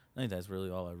think that's really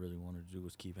all I really wanted to do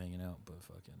was keep hanging out. But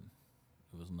fucking,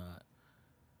 it was not.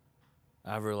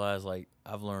 I realized like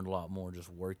I've learned a lot more just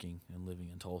working and living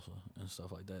in Tulsa and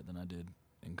stuff like that than I did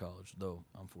in college. Though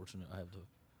I'm fortunate I have to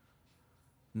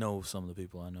know some of the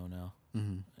people I know now,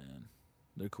 and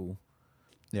they're cool.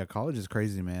 Yeah, college is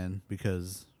crazy, man,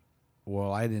 because,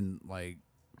 well, I don't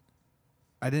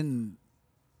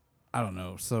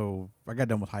know. So I got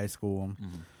done with high school,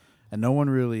 and no one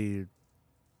really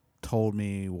told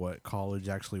me what college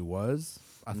actually was.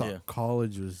 I thought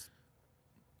college was.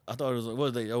 I thought it was like,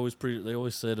 what they always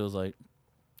said it was like,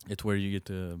 it's where you get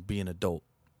to be an adult.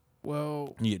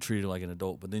 Well, you get treated like an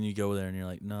adult, but then you go there and you're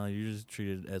like, no, you're just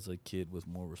treated as a kid with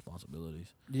more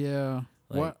responsibilities. Yeah.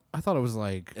 Like, what I thought it was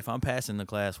like, if I'm passing the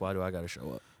class, why do I got to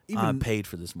show up? I paid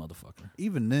for this motherfucker.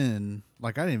 Even then,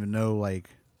 like I didn't even know.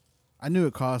 Like, I knew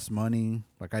it cost money.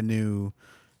 Like I knew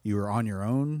you were on your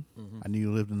own. I knew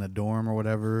you lived in a dorm or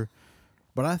whatever.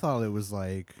 But I thought it was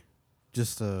like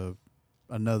just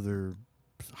another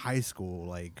high school.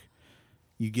 Like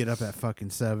you get up at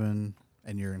fucking 7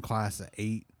 and you're in class at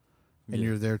 8 and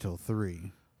you're there till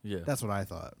 3. Yeah, that's what I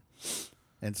thought.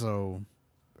 And so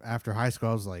after high school,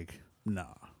 I was like, nah,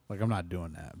 like I'm not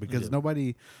doing that because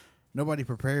nobody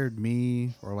prepared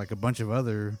me or like a bunch of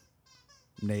other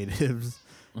natives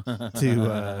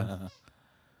to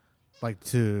like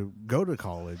to go to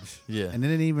college. Yeah, and they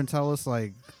didn't even tell us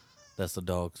like that's the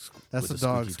dog's. That's the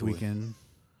dog squeaking.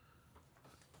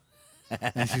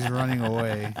 And she's running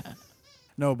away.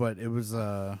 No, but it was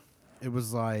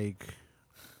like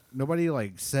nobody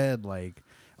like said like,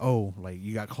 oh, like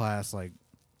you got class like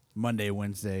Monday,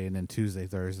 Wednesday, and then Tuesday,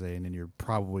 Thursday, and then you're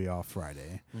probably off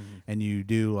Friday. Mm-hmm. And you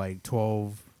do like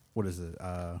 12, what is it?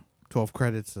 12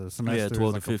 credits a semester. Yeah,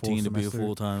 12 like to 15 to be a semester.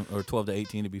 full time, or 12 to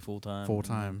 18 to be full time. Full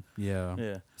time. Yeah.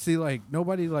 Yeah. See, like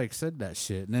nobody like said that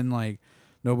shit, and then like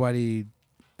nobody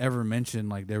ever mentioned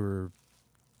like they were.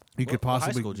 You could What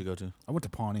possibly. high school did you go to? I went to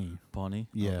Pawnee. Pawnee.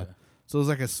 Yeah. Okay. So it was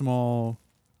like a small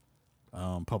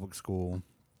public school.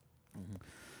 Mm-hmm.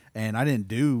 And I didn't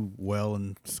do well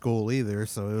in school either,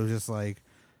 so it was just like,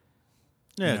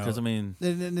 Yeah, you know, because I mean,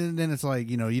 then it's like,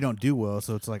 you know, you don't do well,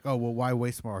 so it's like, oh well, why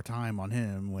waste more time on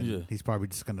him when Yeah. he's probably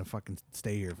just gonna fucking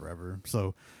stay here forever.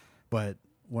 So, but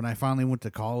when I finally went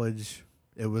to college,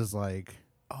 it was like,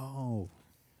 oh,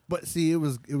 but see, it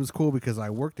was cool because I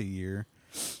worked a year,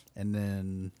 and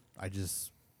then I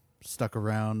just stuck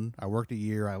around. I worked a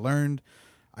year. I learned.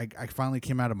 I finally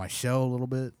came out of my shell a little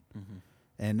bit. mm-hmm.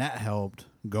 And that helped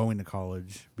going to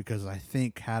college because I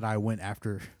think had I went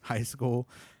after high school,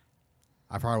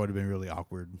 I probably would have been really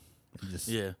awkward. And just,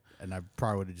 Yeah. And I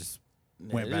probably would have just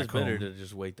Yeah, went it back is better home. to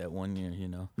just wait that 1 year, you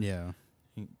know. Yeah.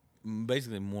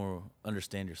 Basically, more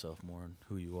understand yourself more and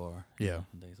who you are. you Yeah. know,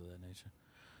 and things of that nature.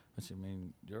 But I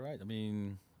mean, you're right. I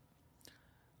mean,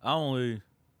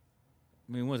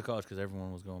 went to college because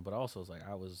everyone was going, but also was like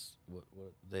I was what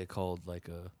they called like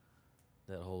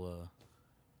that whole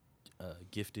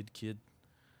gifted kid.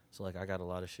 So like I got a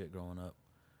lot of shit growing up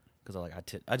because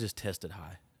I just tested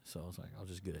high, so I was like I was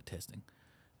just good at testing,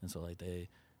 and so like they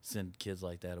send kids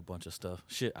like that a bunch of stuff.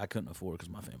 Shit I couldn't afford because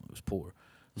my family was poor,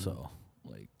 so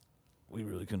like we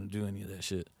really couldn't do any of that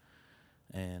shit,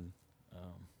 and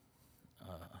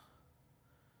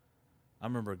I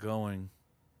remember going,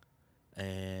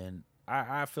 and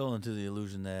I fell into the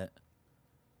illusion that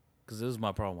because this was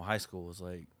my problem with high school was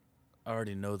like I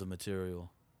already know the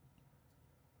material.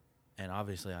 And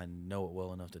obviously, I know it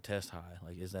well enough to test high.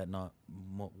 Like, is that not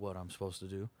what I'm supposed to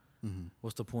do? Mm-hmm.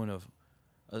 What's the point of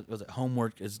was it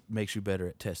homework? Makes you better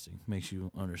at testing, makes you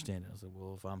understand it. I was like,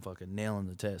 well, if I'm fucking nailing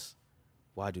the test,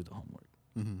 why do the homework?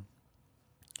 Mm-hmm.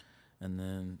 And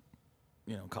then,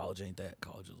 you know, college ain't that.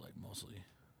 College is like mostly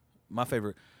my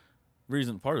favorite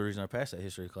reason. Part of the reason I passed that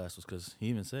history class was because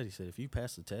he said if you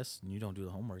pass the test and you don't do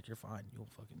the homework, you're fine.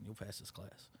 You'll pass this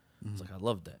class. Mm-hmm. It's like I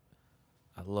love that.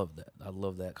 I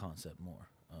love that concept more.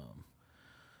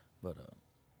 But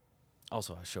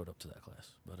also I showed up to that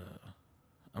class. But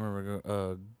I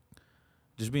remember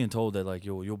just being told that like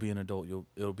you'll be an adult,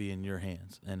 it'll be in your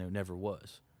hands, and it never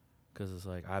was, because it's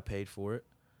like I paid for it.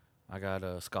 I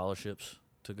got scholarships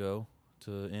to go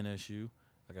to NSU.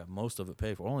 I got most of it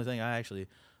paid for. Only thing I actually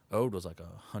owed was like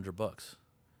 $100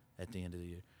 at the end of the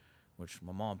year, which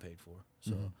my mom paid for.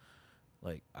 So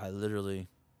like I literally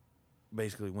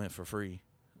basically went for free,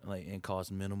 like, and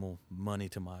cost minimal money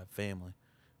to my family.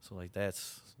 So like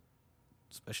that's,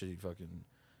 especially fucking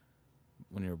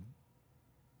when you're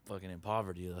fucking in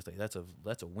poverty, that's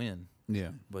a win.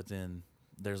 Yeah. But then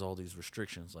there's all these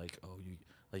restrictions, like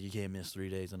you can't miss 3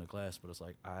 days in a class. But it's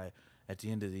like at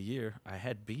the end of the year I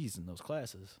had B's in those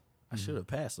classes. I should have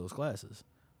passed those classes.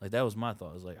 Like that was my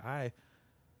thought. It was like I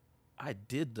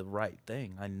did the right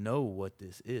thing. I know what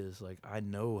this is. Like I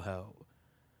know how.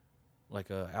 Like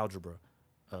algebra,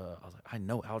 I was like, I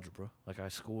know algebra. Like I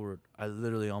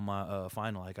literally on my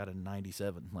final, I got a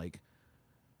 97. Like,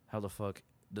 how the fuck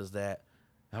does that?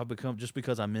 Just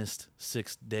because I missed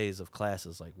 6 days of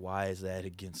classes? Like, why is that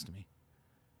against me?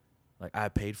 Like, I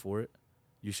paid for it.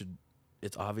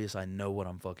 It's obvious I know what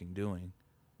I'm fucking doing.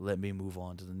 Let me move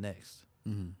on to the next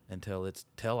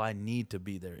until I need to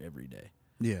be there every day.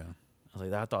 Yeah. I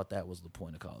was like, I thought that was the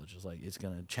point of college. It's like it's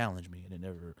gonna challenge me, and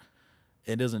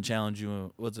it doesn't challenge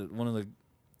you. What's it? One of the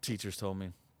teachers told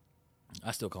me.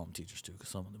 I still call them teachers too, because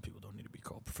some of the people don't need to be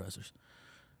called professors.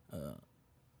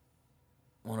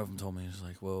 One of them told me, it's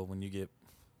like, well, when you get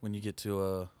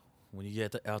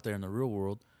out there in the real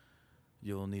world,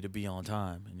 you'll need to be on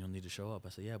time and you'll need to show up. I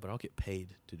said, yeah, but I'll get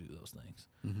paid to do those things.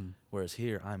 Mm-hmm. Whereas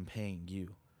here, I'm paying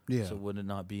you. Yeah. So would it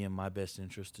not be in my best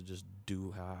interest to just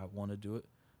do how I want to do it?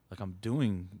 Like I'm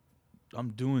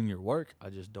doing your work. I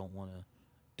just don't want to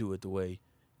do it the way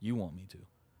you want me to.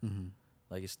 Mm-hmm.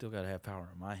 Like it's still got to have power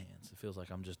in my hands. It feels like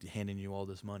I'm just handing you all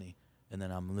this money and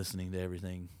then I'm listening to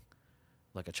everything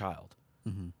like a child.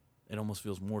 Mm-hmm. It almost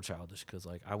feels more childish because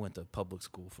like I went to public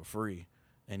school for free,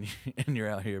 and you're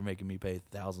out here making me pay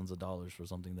thousands of dollars for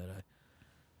something that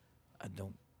I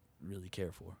don't really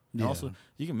care for. And also,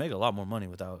 you can make a lot more money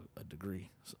without a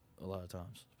degree a lot of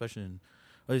times, especially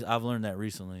at least I've learned that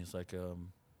recently. It's like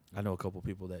I know a couple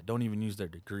people that don't even use their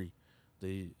degree.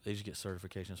 They just get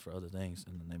certifications for other things,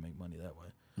 and then they make money that way.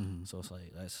 Mm-hmm. So it's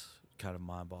like that's kind of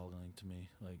mind-boggling to me.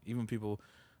 Like even people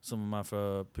some of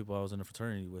my people I was in a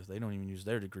fraternity with, they don't even use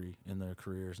their degree in their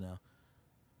careers now.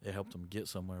 It helped them get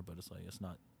somewhere, but it's like it's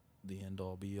not the end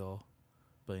all be all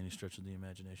by any stretch of the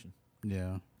imagination.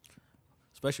 Yeah.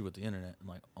 Especially with the internet and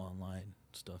like online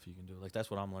stuff you can do. Like that's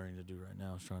what I'm learning to do right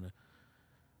now is trying to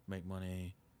make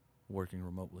money working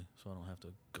remotely, so I don't have to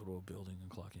go to a building and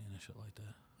clock in and shit like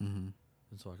that. Mm-hmm.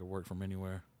 And so I could work from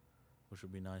anywhere, which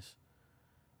would be nice.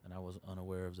 And I was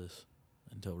unaware of this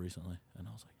until recently, and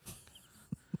I was like, fuck.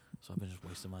 So I've been just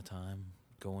wasting my time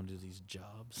going to these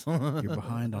jobs. You're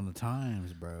behind on the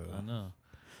times, bro. I know.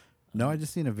 No, I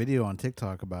just seen a video on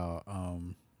TikTok about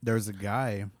there's a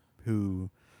guy who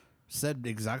said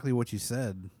exactly what you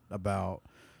said about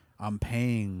I'm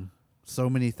paying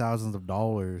so many thousands of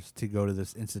dollars to go to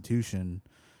this institution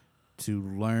to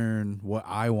learn what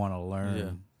I want to learn.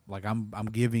 Yeah. Like I'm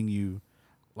giving you,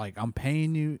 like I'm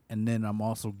paying you, and then I'm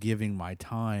also giving my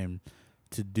time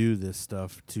to do this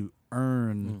stuff to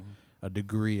earn a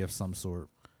degree of some sort.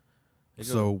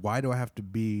 So why does it have to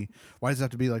be like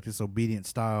this obedient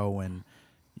style when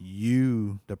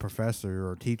you, the professor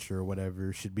or teacher or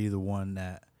whatever, should be the one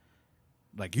that,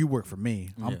 like, you work for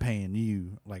me. I'm paying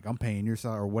you. Like, I'm paying your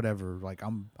salary or whatever. Like,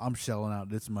 I'm shelling out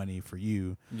this money for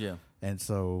you. Yeah. And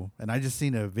so, and I just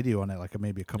seen a video on that, like,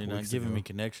 maybe a couple You're not weeks giving ago. me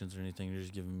connections or anything. You're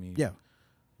just giving me Yeah.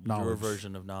 your Knowledge.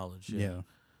 version of knowledge. Yeah.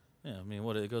 Yeah, I mean,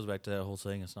 it goes back to that whole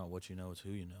saying, it's not what you know, it's who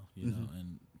you know. You know,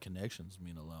 and connections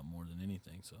mean a lot more than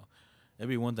anything. So it'd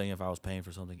be one thing if I was paying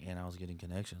for something and I was getting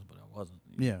connections, but I wasn't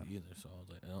either. So I was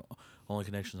like, only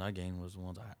connections I gained was the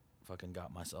ones I fucking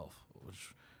got myself,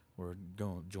 which were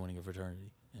joining a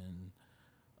fraternity and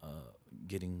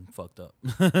getting fucked up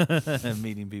and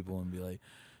meeting people and be like,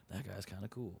 that guy's kind of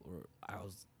cool. Or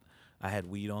I had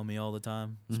weed on me all the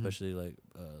time, especially like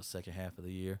second half of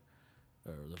the year.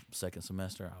 Or the second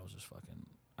semester, I was just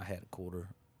I had a quarter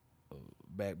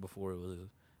back before it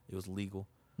was legal.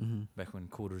 Back when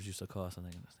quarters used to cost, I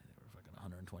think they were fucking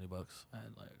 $120. I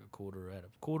had like a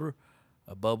quarter,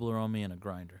 a bubbler on me, and a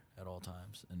grinder at all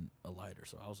times, and a lighter.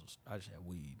 So I just had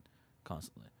weed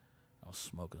constantly. I was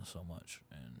smoking so much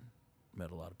and met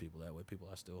a lot of people that way. People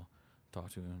I still talk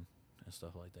to and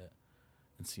stuff like that,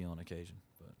 and see on occasion.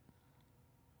 But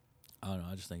I don't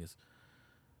know. I just think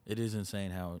it is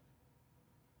insane how.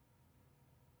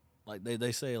 Like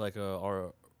they say, like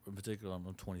our in particular,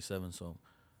 I'm 27, so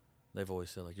they've always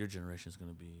said like your generation is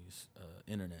gonna be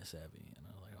internet savvy and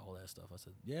like all that stuff. I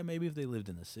said, yeah, maybe if they lived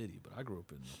in the city, but I grew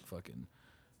up in fucking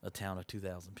a town of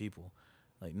 2,000 people.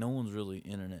 Like no one's really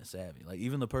internet savvy. Like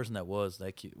even the person that was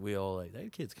that kid, we all like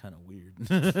that kid's kind of weird.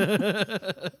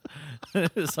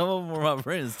 Some of them were my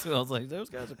friends too. I was like, those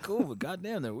guys are cool, but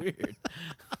goddamn, they're weird.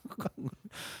 What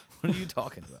are you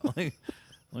talking about? Like.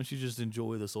 Why don't you just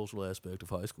enjoy the social aspect of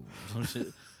high school or some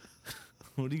shit?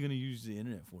 What are you going to use the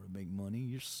internet for? To make money?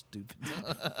 You're stupid.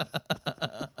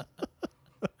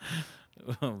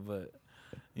 But,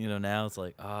 now it's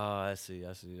like, I see.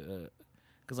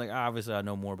 Because, like, obviously I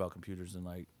know more about computers than,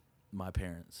 like, my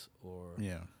parents or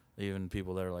even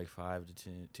people that are, like, 5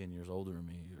 to 10 years older than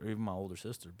me or even my older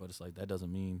sister. But it's like that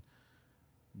doesn't mean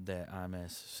that I'm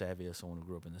as savvy as someone who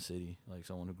grew up in the city. Like,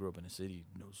 someone who grew up in the city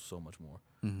knows so much more.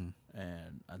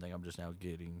 And I think I'm just now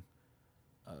getting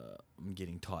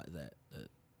taught that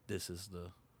this is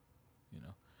the,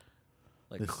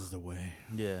 like this is the way.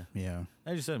 Yeah. Yeah.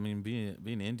 As you said, I mean,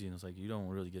 being Indian, it's like you don't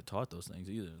really get taught those things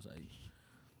either. It's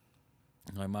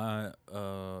like my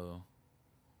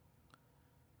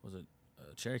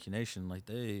Cherokee Nation, like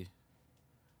they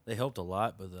helped a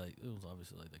lot, but like it was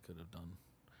obviously like they could have done.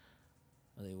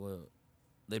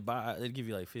 They'd give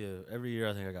you like every year.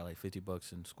 I think I got like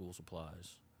 $50 in school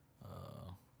supplies.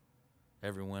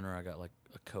 Every winter I got like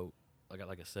a coat. I got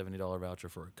like a $70 voucher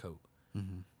for a coat,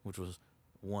 which was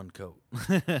one coat.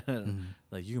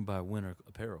 Like you can buy winter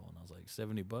apparel, and I was like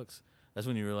 $70. That's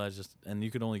when you realize and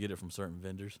you could only get it from certain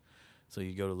vendors. So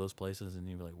you go to those places and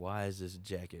you're like, why is this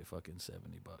jacket fucking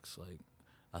 $70? Like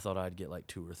I thought I'd get like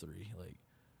 2 or 3. Like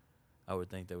I would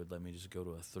think they would let me just go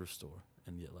to a thrift store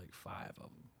and get like 5 of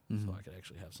them. So I could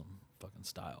actually have some fucking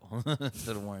style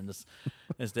instead of wearing this.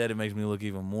 Instead, it makes me look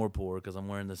even more poor because I'm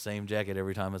wearing the same jacket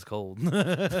every time it's cold. And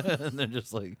they're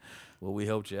just like, well, we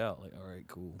helped you out. Like, all right,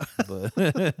 cool.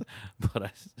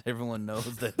 But everyone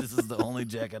knows that this is the only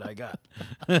jacket I got.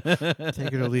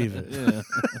 Take it or leave it. Yeah.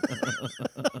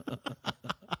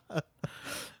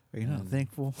 Are you not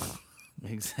thankful?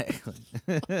 Exactly.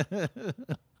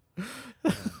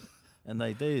 And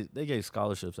like they gave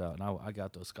scholarships out, and I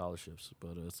got those scholarships,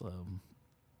 but it's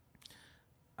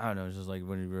I don't know, it's just like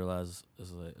when you realize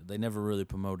it's like they never really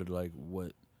promoted like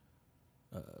what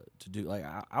to do. Like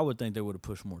I would think they would have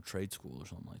pushed more trade school or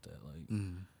something like that. Like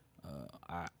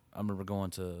I remember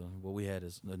going to what we had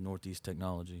is the Northeast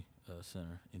Technology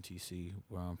Center, NTC,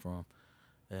 where I'm from,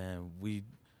 and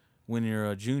when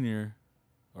you're a junior,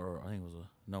 or I think it was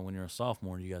when you're a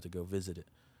sophomore, you got to go visit it.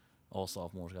 All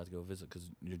sophomores got to go visit because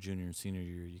your junior and senior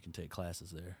year you can take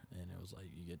classes there, and it was like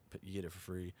you get it for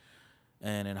free.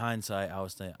 And in hindsight,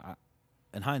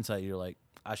 you're like,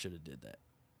 I should have did that.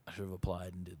 I should have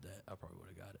applied and did that. I probably would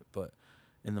have got it. But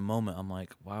in the moment, I'm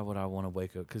like, why would I want to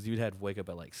wake up? Because you'd have to wake up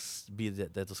at be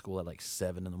at the school at like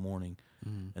 7 in the morning,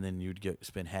 and then you'd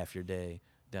spend half your day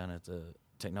down at the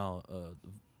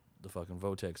the fucking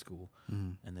Votech school,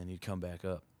 and then you'd come back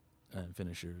up and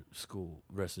finish your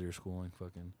rest of your schooling,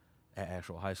 fucking at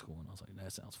actual high school. And I was like,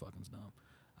 that sounds fucking dumb.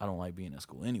 I don't like being at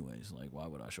school anyways. Like, why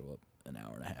would I show up an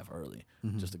hour and a half early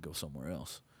just to go somewhere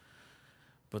else?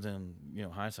 But then,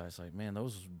 hindsight's like, man,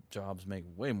 those jobs make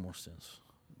way more sense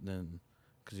than,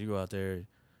 because you go out there,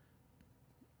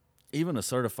 even a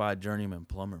certified journeyman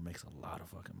plumber makes a lot of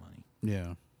fucking money.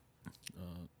 Yeah.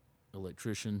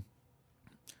 Electrician,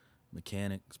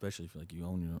 mechanic, especially if like you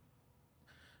own your,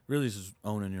 really just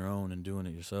owning your own and doing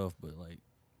it yourself. But like,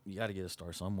 you got to get a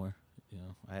start somewhere.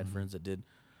 I had friends that did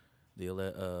the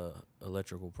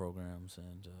electrical programs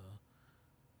and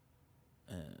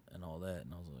all that,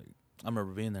 and I was like, I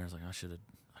remember being there. I was like, I should have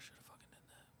fucking did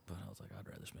that, but I was like, I'd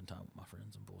rather spend time with my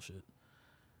friends and bullshit.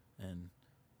 And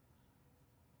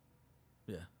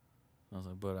yeah, I was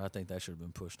like, but I think that should have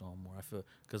been pushed on more. I feel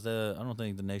because I don't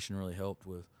think the nation really helped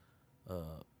with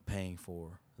paying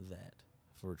for that,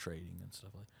 for trading and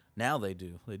stuff like. Now they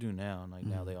do now, and like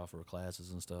now they offer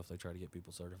classes and stuff. They try to get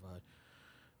people certified,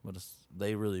 but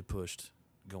they really pushed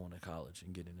going to college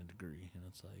and getting a degree, and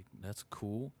it's like that's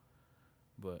cool.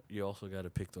 But you also got to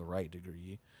pick the right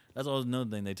degree. That's always another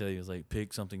thing they tell you is like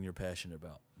pick something you're passionate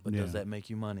about. But does that make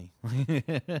you money?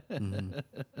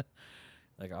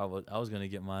 Like I was gonna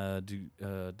get my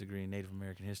degree in Native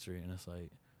American history, and it's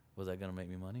like, was that gonna make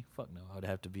me money? Fuck no. I would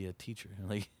have to be a teacher.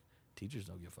 Like teachers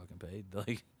don't get fucking paid.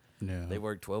 Like they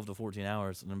work 12 to 14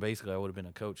 hours, and then basically I would have been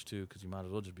a coach too, because you might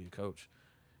as well just be a coach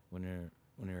when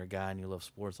you're a guy and you love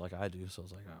sports like I do. So I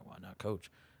was like, why not coach?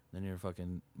 Then you're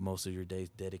fucking most of your days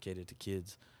dedicated to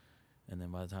kids. And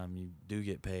then by the time you do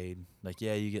get paid, like,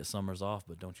 yeah, you get summers off,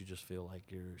 but don't you just feel like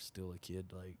you're still a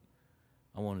kid? Like,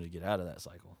 I wanted to get out of that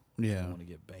cycle. Yeah. I want to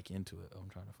get back into it. I'm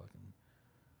trying to fucking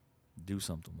do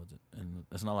something with it. And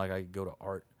it's not like I could go to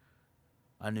art.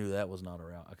 I knew that was not a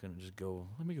route. I couldn't just go,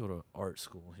 let me go to art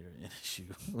school here at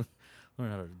NSU. Learn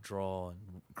how to draw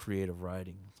and creative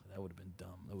writing. That would have been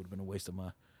dumb. That would have been a waste of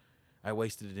I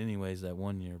wasted it anyways that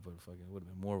 1 year, but fucking it would have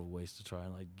been more of a waste to try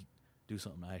and like do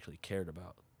something I actually cared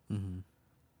about. So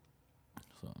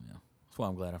yeah, that's why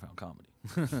I'm glad I found comedy.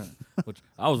 Which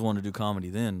I was wanting to do comedy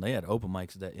then. They had open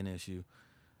mics at NSU.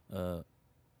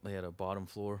 They had a bottom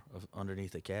floor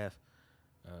underneath the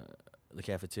the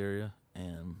cafeteria,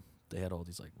 and they had all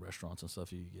these like restaurants and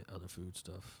stuff. You could get other food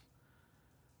stuff.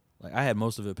 Like I had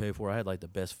most of it paid for. I had like the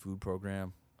best food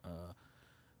program.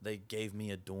 They gave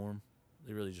me a dorm.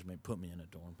 They really just put me in a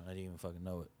dorm. I didn't even fucking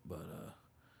know it, but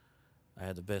I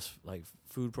had the best like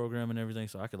food program and everything,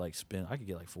 so I could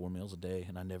get like 4 meals a day,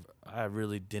 and I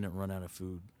really didn't run out of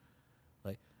food.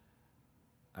 Like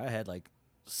I had like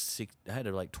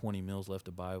 20 meals left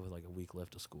to buy with like a week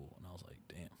left of school, and I was like,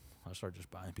 damn. I started just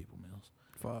buying people meals.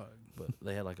 Fuck. But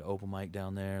they had like an open mic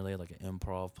down there. They had like an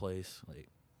improv place. Like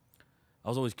I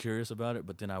was always curious about it,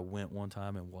 but then I went one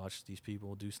time and watched these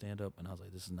people do stand up, and I was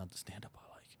like, this is not the stand up I like.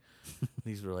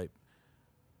 These were like,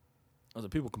 other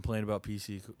people complain about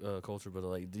PC culture, but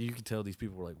like you could tell these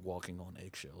people were like walking on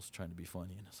eggshells trying to be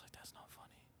funny, and it's like that's not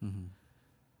funny.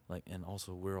 Like, and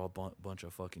also we're all bunch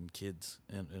of fucking kids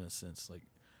in a sense. Like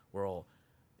we're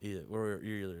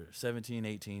either 17,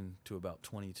 18 to about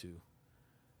 22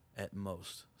 at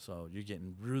most. So you're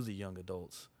getting really young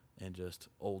adults and just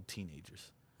old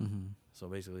teenagers. So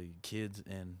basically kids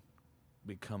and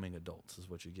becoming adults is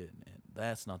what you're getting, and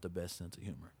that's not the best sense of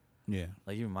humor. Yeah.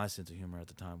 Like even my sense of humor at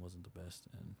the time wasn't the best,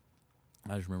 and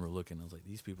I just remember looking, I was like,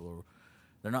 these people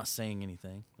they're not saying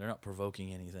anything, they're not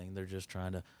provoking anything, they're just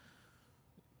trying to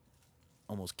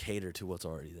almost cater to what's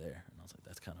already there. And I was like,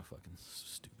 that's kind of fucking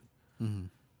stupid.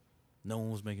 No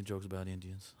one was making jokes about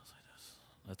Indians. I was like,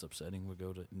 that's upsetting. We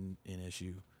go to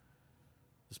NSU.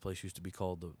 This place used to be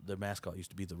called their mascot used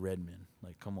to be the Red Men.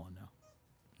 Like, come on now.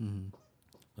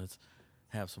 Let's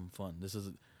have some fun.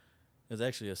 It's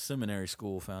actually a seminary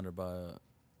school founded by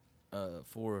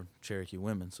 4 Cherokee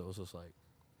women. So it's just like,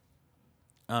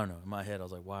 I don't know. In my head, I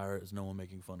was like, why is no one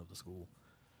making fun of the school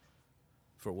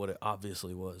for what it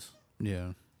obviously was?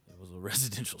 Yeah. It was a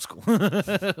residential school.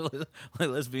 Like,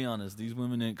 let's be honest. These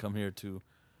women didn't come here to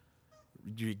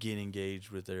you get engaged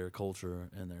with their culture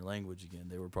and their language again,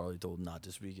 they were probably told not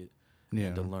to speak it Yeah.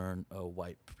 and to learn a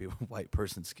white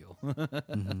person skill.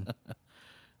 Mm-hmm.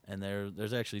 And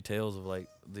there's actually tales of like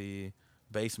the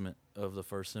basement of the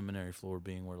first seminary floor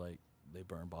being where like they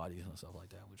burn bodies and stuff like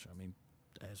that, which I mean,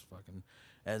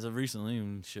 as of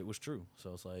recently, shit was true.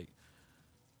 So it's like,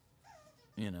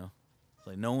 you know, it's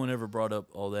like no one ever brought up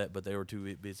all that, but they were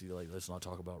too busy like, let's not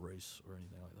talk about race or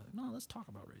anything like that. No, let's talk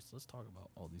about race. Let's talk about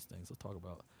all these things. Let's talk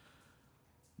about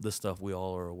the stuff we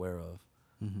all are aware of.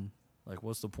 Mm-hmm. Like,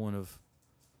 what's the point of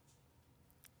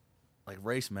like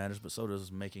race matters, but so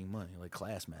does making money. Like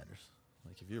class matters.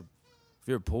 Like if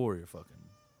you're poor, you're fucking.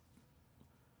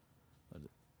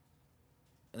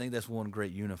 I think that's one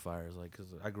great unifier. Is like because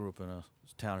I grew up in a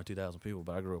town of 2,000 people,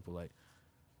 but I grew up with a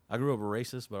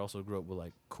racist, but also grew up with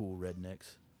like cool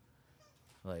rednecks.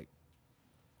 Like,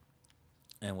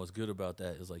 and what's good about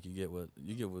that is like you get with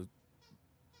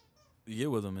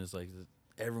them is like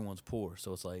everyone's poor,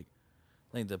 so it's like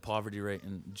I think the poverty rate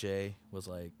in J was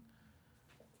like.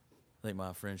 I think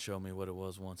my friend showed me what it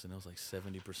was once, and it was like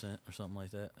 70% or something like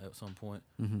that at some point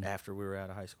after we were out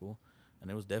of high school.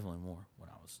 And it was definitely more when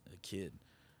I was a kid.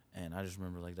 And I just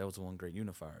remember, like, that was the one great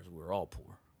unifier is we were all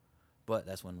poor. But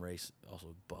that's when race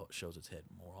also shows its head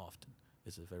more often,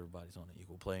 is if everybody's on an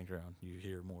equal playing ground. You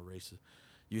hear more racist.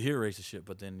 You hear racist shit,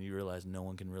 but then you realize no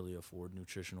one can really afford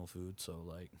nutritional food. So,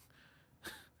 like,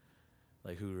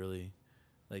 like who really,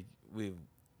 like,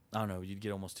 I don't know. You'd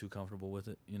get almost too comfortable with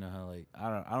it. You know how like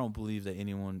I don't believe that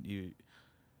anyone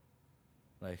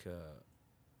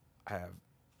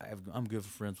I'm good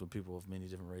friends with people of many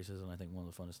different races, and I think one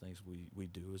of the funnest things we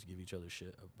do is give each other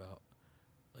shit about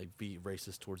like be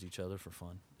racist towards each other for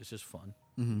fun. It's just fun.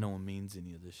 Mm-hmm. No one means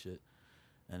any of this shit,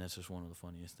 and it's just one of the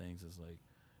funniest things. Is like,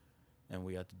 and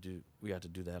we got to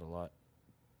do that a lot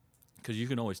because you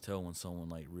can always tell when someone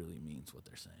like really means what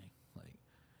they're saying. Like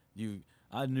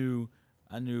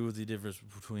I knew the difference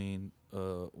between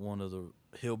one of the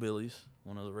racist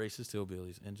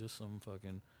hillbillies, and just some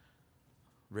fucking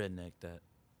redneck that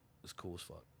is cool as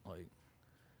fuck. Like,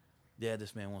 yeah,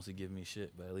 this man wants to give me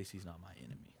shit, but at least he's not my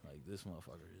enemy. Like, this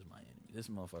motherfucker is my enemy. This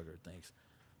motherfucker thinks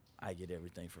I get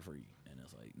everything for free. And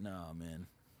it's like, nah, man.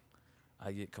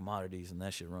 I get commodities, and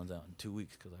that shit runs out in 2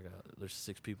 weeks because there's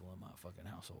 6 people in my fucking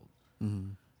household.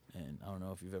 Mm-hmm. And I don't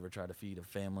know if you've ever tried to feed a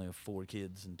family of 4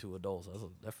 kids and 2 adults.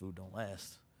 That food don't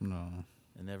last. No.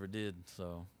 It never did.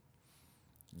 So,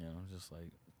 you know, just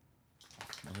like,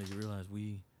 I think you realize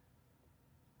we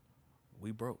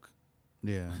broke.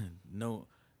 Yeah. No,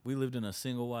 we lived in a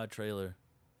single wide trailer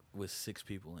with 6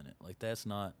 people in it. Like, that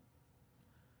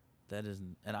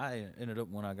isn't, and I ended up,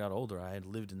 when I got older, I had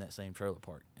lived in that same trailer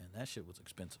park, and that shit was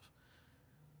expensive.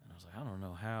 And I was like, I don't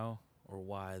know how or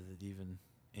why that even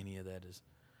any of that is.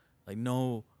 Like,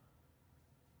 no,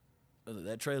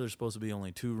 that trailer's supposed to be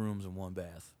only 2 rooms and 1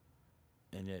 bath,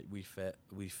 and yet we fit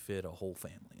a whole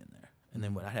family in there. And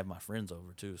then when I had my friends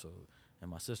over too, so, and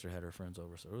my sister had her friends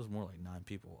over, so it was more like 9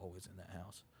 people always in that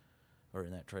house or in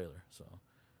that trailer. So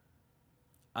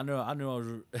I knew I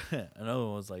was another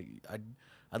one was like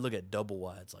I'd look at double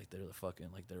wides like they're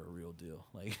a real deal.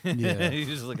 Like Yeah. you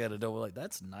just look at a double like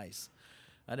that's nice.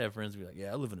 I'd have friends be like,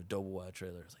 yeah, I live in a double wide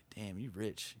trailer. It's like, damn, you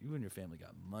rich. You and your family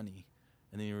got money.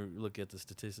 And then you look at the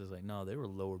statistics like, no, they were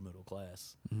lower middle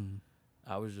class. Mm-hmm.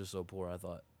 I was just so poor. I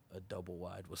thought a double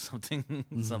wide was something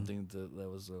that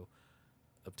was so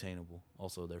obtainable.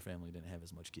 Also, their family didn't have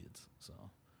as much kids, so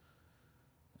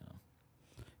you know.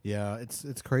 Yeah,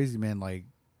 it's crazy, man. Like,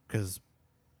 because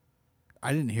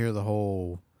I didn't hear the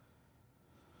whole,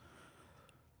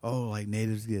 like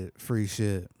natives get free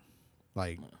shit,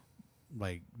 like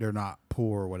they're not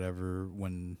poor or whatever.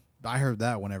 When I heard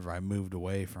that, whenever I moved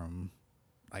away from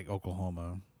like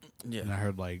Oklahoma, Yeah, and I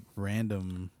heard like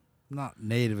random, not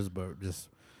natives, but just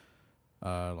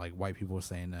like white people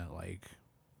saying that like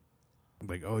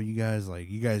oh, you guys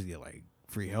get like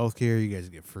free healthcare, you guys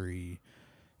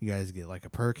get like a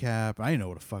per cap. I didn't know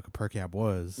what the fuck a per cap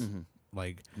was. Mm-hmm.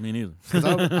 Like, me neither.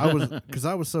 Because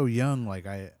I was so young. Like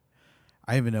I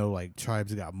even know like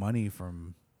tribes got money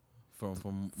from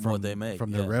what they make, from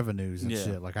their revenues and Yeah.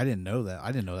 shit. Like I didn't know that.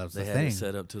 I didn't know that was they the had thing. it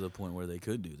set up to the point where they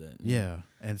could do that. Yeah,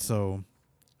 and so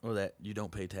Or that you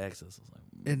don't pay taxes. It's like,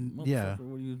 And, yeah. motherfucker,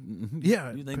 what do you?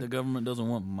 Yeah, you think the government doesn't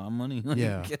want my money? Like,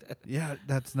 yeah, yeah.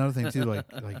 That's another thing too. Like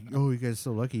oh, you guys are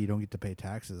so lucky you don't get to pay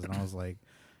taxes. And I was like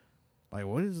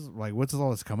what's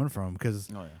all this coming from? Because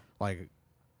oh yeah. like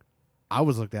I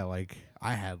was looked at like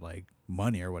I had like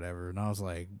money or whatever, and I was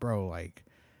like, bro, like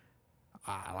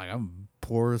I'm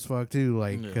poor as fuck too,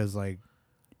 like Yeah. because like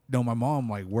no, my mom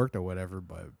like worked or whatever,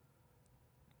 but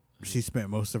she spent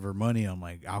most of her money on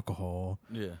like alcohol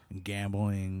Yeah. and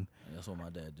gambling, Yeah, that's what my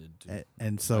dad did too.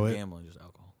 and so Not it gambling, just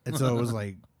alcohol. and so it was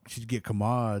like she'd get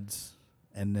commods,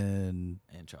 and then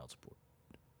And child support.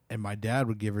 and my dad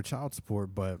would give her child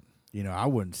support, but you know I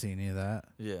wouldn't see any of that.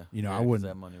 Yeah. You know, yeah, I 'cause wouldn't-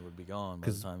 that money would be gone by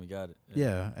the 'cause- time you got it.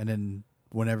 Yeah, and then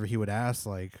whenever he would ask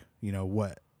like, you know,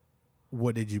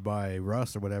 what did you buy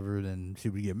Russ or whatever, then she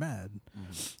would get mad.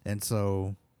 Mhm. And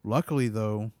so luckily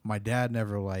though, my dad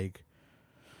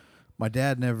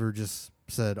never just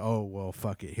said, "Oh, well,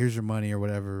 fuck it. Here's your money," or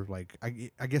whatever. Like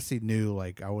I guess he knew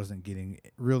like I wasn't getting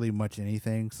really much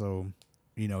anything, so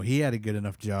you know, he had a good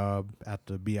enough job at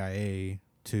the BIA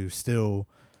to still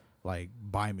like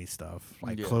buy me stuff,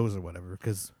 like Yeah. clothes or whatever,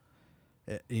 cuz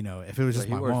you know, if it was just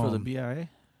he my worked mom, for the BIA?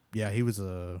 yeah, he was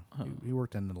Huh. he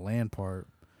worked in the land part.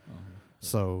 Uh-huh.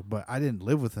 So, but I didn't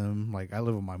live with him. Like I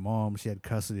lived with my mom. She had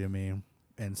custody of me,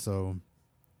 and so,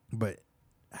 but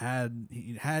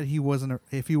if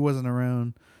he wasn't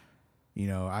around, you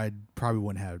know, I probably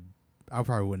wouldn't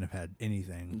have had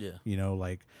anything. Yeah. You know,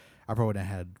 like I probably wouldn't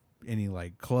have had any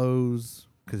like clothes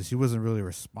because she wasn't really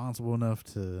responsible enough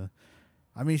to.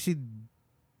 I mean, she'd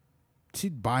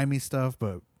buy me stuff,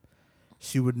 but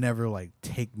she would never like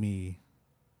take me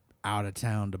out of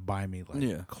town to buy me like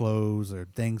Yeah. clothes or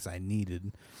things I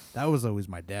needed. That was always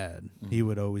my dad. He Mhm.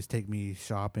 would always take me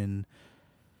shopping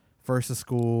first of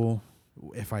school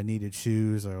if I needed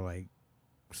shoes or like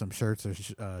some shirts or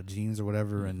jeans or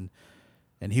whatever, and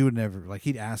he would never like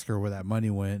he'd ask her where that money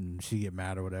went and she'd get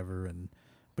mad or whatever,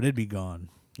 but it'd be gone,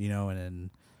 you know, and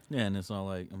then Yeah, and it's not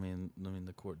like I mean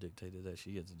the court dictated that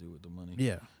she had to do with the money.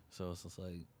 yeah. So it's just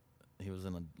like he was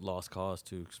in a lost cause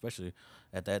too, especially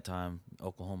at that time.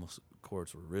 Oklahoma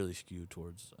courts were really skewed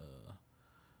towards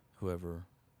whoever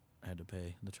had to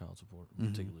pay the child support, Mhm.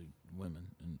 particularly women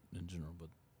in general. But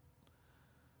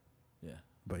yeah,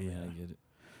 But yeah. I get it.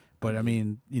 But I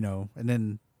mean, you know, and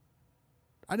then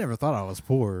I never thought I was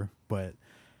poor, but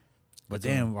But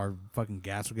damn, our fucking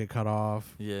gas would get cut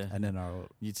off, Yeah, and then our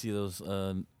you'd see those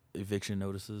eviction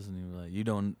notices, and you were like, you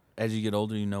don't. As you get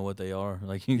older, you know what they are.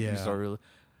 Like you Yeah. start really.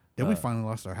 then we Uh, finally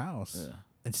lost our house. Yeah.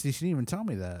 And she didn't even tell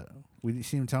me that. She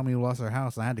didn't even tell me we lost our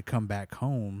house. I had to come back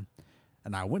home,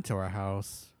 and I went to our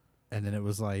house, and then it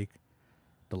was like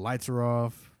the lights were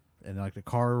off, and like the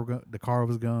car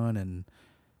was gone, and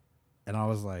I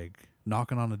was like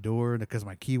knocking on the door because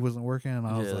my key wasn't working, and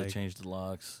I was they like, changed the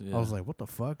locks. Yeah. I was like, what the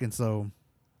fuck? And so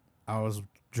I was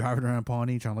driving around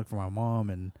Pawnee trying to look for my mom,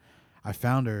 and I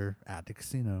found her at the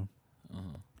casino,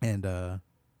 Uh-huh. and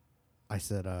I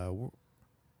said, I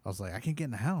was like, I can't get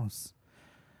in the house.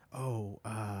 Oh,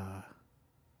 I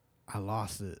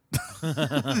lost it.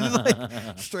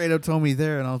 Like, straight up told me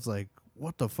there, and I was like,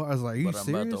 what the fuck? I was like, are you But I'm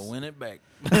serious? about to win it back.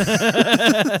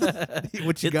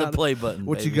 What you Hit got? the play button.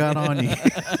 What you baby. got on you?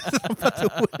 I'm about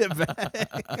to win it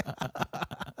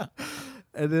back.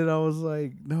 And then I was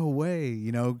like, no way,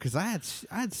 you know, because I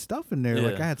had stuff in there.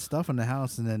 Like Yeah. I had stuff in the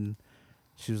house, and then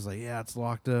she was like, yeah, it's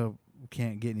locked up.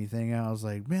 Can't get anything out. I was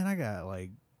like, man, I got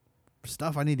like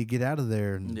stuff I need to get out of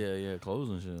there. And, Yeah, clothes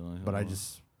and shit. Like, But oh,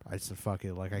 I said, fuck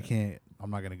it. Like, I can't,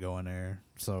 I'm not going to go in there.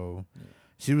 So Yeah.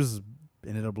 she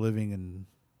ended up living in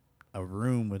a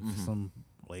room with Mhm. some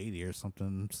lady or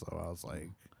something. So I was like,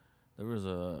 there was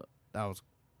a. that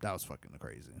was fucking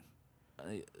crazy.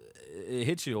 It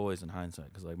hits you always in hindsight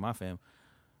because like my fam,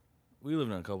 we lived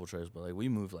in a couple trailers, but like we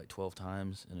moved like 12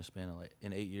 times in a span of like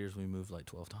in 8 years we moved like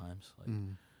 12 times. Like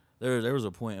there was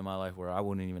a point in my life where I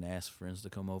wouldn't even ask friends to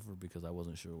come over because I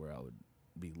wasn't sure where I would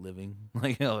be living.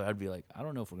 Like you know, I'd be like, I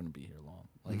don't know if we're gonna be here long.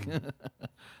 Like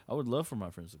I would love for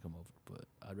my friends to come over, but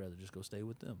I'd rather just go stay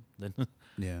with them than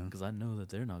Yeah. because I know that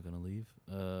they're not gonna leave.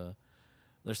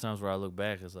 There's times where I look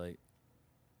back, it's like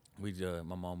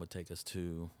my mom would take us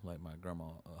to like my grandma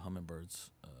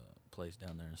Hummingbird's place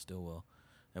down there in Stillwell,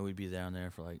 and we'd be down there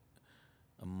for like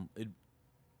it'd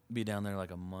be down there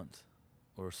like a month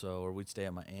or so, or we'd stay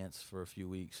at my aunt's for a few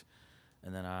weeks,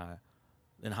 and then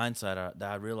in hindsight,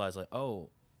 I realized like, oh,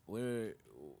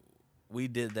 we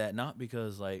did that not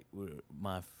because like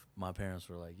my parents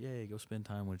were like, yeah, go spend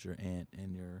time with your aunt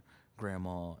and your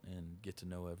grandma and get to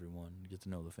know everyone, get to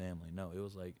know the family. No, it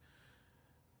was like,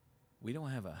 we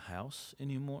don't have a house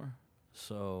anymore,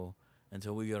 so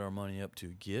until we get our money up to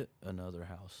get another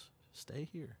house, stay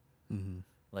here. Mm-hmm.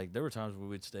 Like there were times where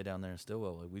we'd stay down there in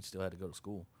Stillwell, like we'd still had to go to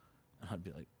school, and I'd be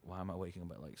like, why am I waking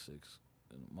up at like 6?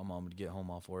 And my mom would get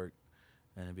home off work,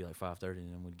 and it'd be like 5:30,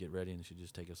 and then we'd get ready, and she'd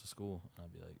just take us to school. And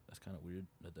I'd be like, that's kind of weird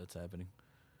that that's happening.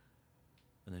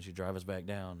 And then she'd drive us back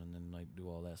down, and then like do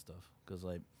all that stuff, because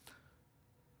like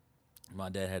my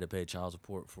dad had to pay child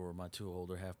support for my 2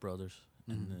 older half brothers,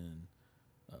 and then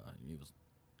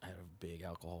had a big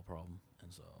alcohol problem,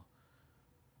 and so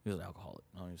he was an alcoholic.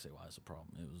 I don't even say why it's a problem.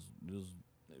 It was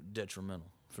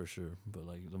detrimental for sure. But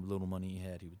like the little money he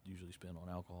had, he would usually spend on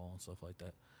alcohol and stuff like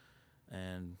that.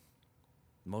 And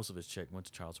most of his check went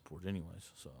to child support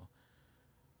anyways. So,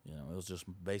 you know, it was just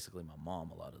basically my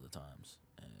mom a lot of the times.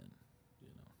 And, you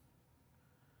know,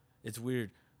 it's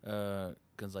weird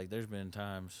because like there's been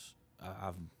times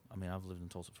I've lived in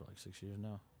Tulsa for like 6 years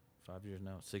now, 5 years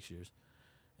now, 6 years.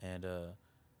 And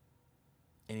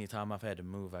anytime I've had to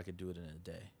move, I could do it in a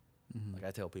day. Mm-hmm. Like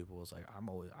I tell people, it's like I'm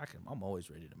always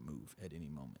ready to move at any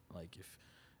moment. Like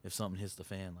if something hits the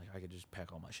fan, like I could just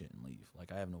pack all my shit and leave.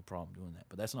 Like I have no problem doing that.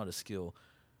 But that's not a skill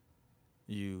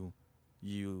you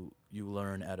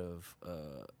learn out of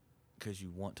because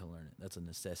you want to learn it. That's a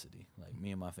necessity. Like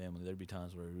me and my family, there'd be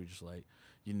times where we just like,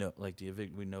 you know, like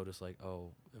we notice like,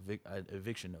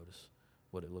 eviction notice,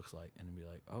 what it looks like, and it'd be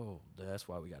like, oh, that's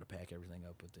why we got to pack everything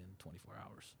up within 24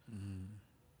 hours.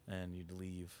 Mm-hmm. And you'd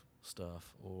leave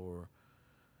stuff. Or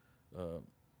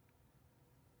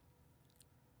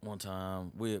one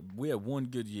time we had one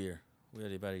good year. We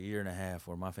had about a year and a half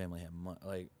where my family had money.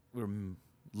 Like we were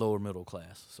lower middle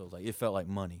class, so like it felt like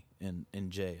money. In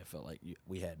Jay, it felt like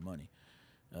we had money.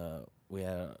 My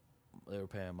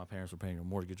parents were paying a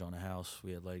mortgage on a house.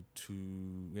 We had like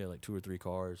two or three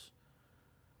cars.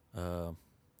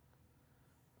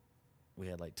 We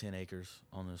had like 10 acres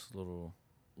on this little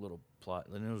plot,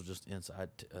 and it was just inside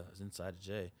of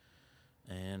Jay.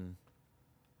 And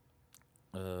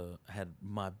I had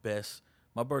my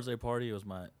birthday party was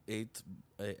my 8th.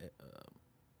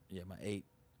 My 8th.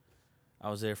 I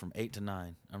was there from 8 to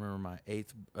 9. I remember my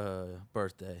 8th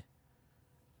birthday.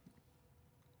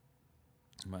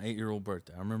 My 8-year-old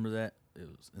birthday. I remember that. It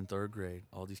was in 3rd grade.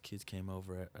 All these kids came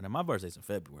over. And my birthday's in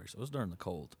February, so it was during the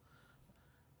cold.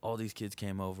 All these kids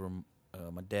came over.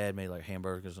 My dad made like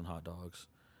hamburgers and hot dogs.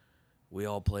 We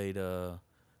all played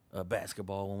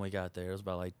basketball when we got there. It was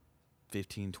about like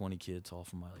 15, 20 kids, all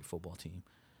from my like football team.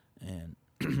 And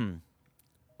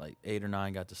like 8 or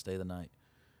 9 got to stay the night.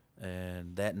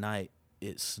 And that night,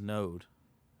 it snowed.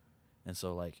 And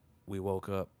so like we woke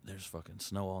up, there's fucking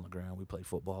snow on the ground. We played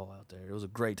football out there. It was a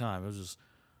great time. It was just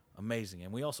amazing.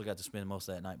 And we also got to spend most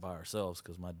of that night by ourselves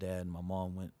because my dad and my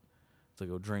mom went to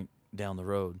go drink down the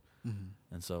road. Mm-hmm.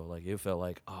 And so like it felt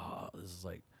like, this is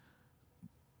like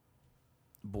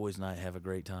boys' night, have a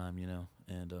great time, you know.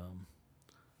 And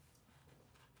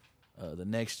the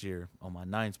next year on my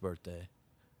 9th birthday,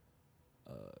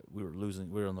 we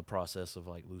were in the process of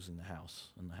like losing the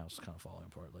house, and the house was kind of falling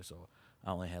apart. Like, so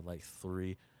I only had like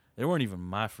 3. They weren't even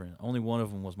my friend. Only one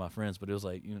of them was my friends, but it was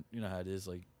like, you know how it is,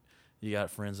 like you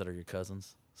got friends that are your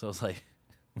cousins. So it's like,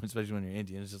 especially when you're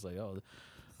Indian, it's just like,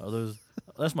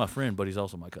 that's my friend, but he's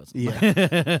also my cousin.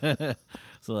 Yeah.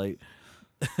 So like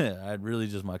I had really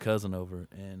just my cousin over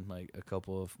and like a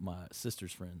couple of my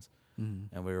sister's friends.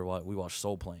 Mm-hmm. And we watched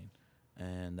Soul Plane,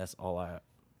 and that's all I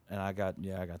got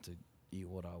to eat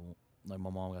what I want. Like my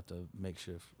mom got to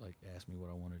ask me what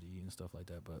I wanted to eat and stuff like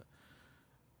that. But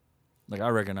like I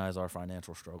recognize our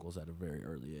financial struggles at a very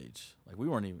early age. Like we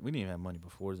didn't even have money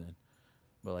before then.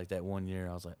 But like that one year,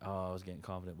 I was like, I was getting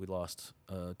confident. We lost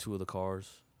 2 of the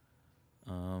cars.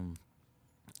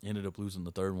 Ended up losing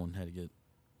the 3rd one. Had to get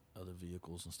other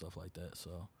vehicles and stuff like that.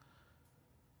 So,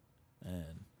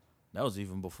 and that was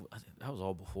even before. That was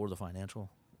all before the financial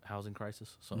housing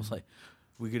crisis. So it's like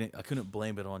I couldn't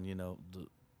blame it on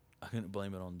I couldn't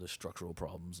blame it on the structural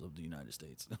problems of the United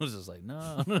States. It was just like,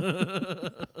 no.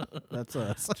 That's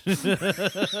us.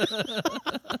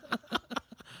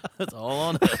 That's all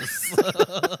on us.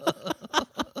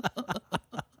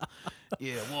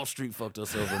 Yeah, Wall Street fucked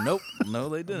us over. Nope. No,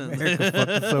 they didn't. America fucked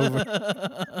us over.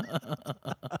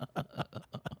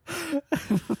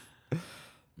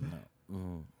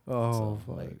 No. Oh, So,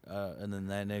 fuck. like, and then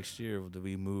that next year,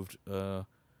 we moved to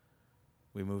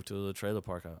the trailer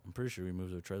park. I'm pretty sure we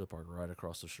moved to a trailer park right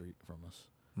across the street from us.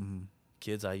 Mm-hmm.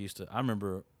 Kids, I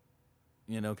remember,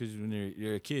 you know, because when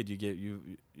you're a kid,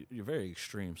 you're very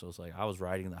extreme. So it's like I was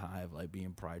riding the high of like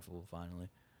being prideful finally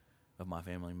of my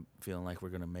family, feeling like we're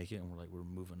gonna make it, and we're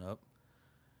moving up.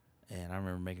 And I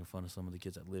remember making fun of some of the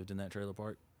kids that lived in that trailer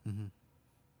park Mm-hmm.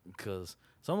 because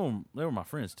some of them, they were my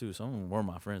friends too. Some of them were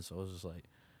my friends, so it was just like,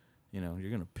 you know,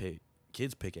 you're gonna pick.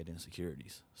 Kids pick at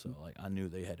insecurities, so like I knew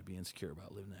they had to be insecure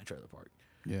about living in that trailer park.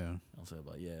 Yeah. I was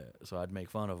like, yeah. So I'd make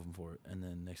fun of them for it, and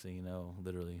then next thing you know,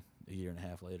 literally a year and a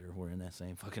half later, we're in that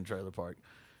same fucking trailer park,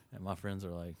 and my friends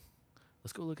are like,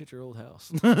 "Let's go look at your old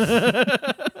house."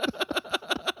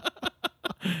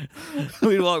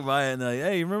 We'd walk by and like,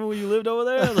 "Hey, you remember when you lived over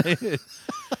there?" Like,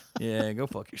 yeah, go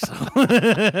fuck yourself.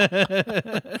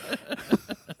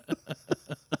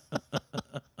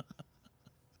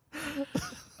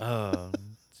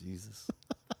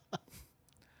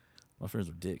 friends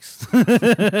were dicks.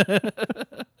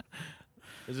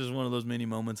 It's just one of those many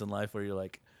moments in life where you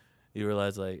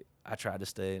realize like I try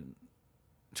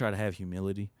to have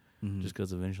humility, just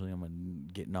because eventually I'm gonna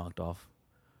get knocked off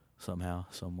somehow,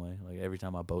 some way. Like every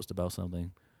time I boast about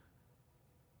something,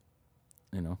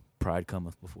 pride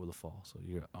cometh before the fall. So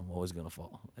I'm always gonna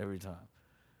fall every time.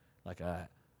 Like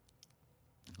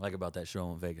about that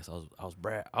show in Vegas, I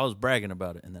was bragging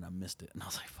about it, and then I missed it, and I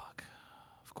was like, "Fuck!"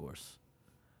 Of course,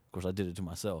 I did it to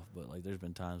myself. But like, there's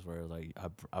been times where like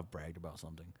I've bragged about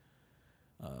something,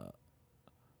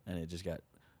 and it just got.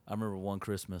 I remember one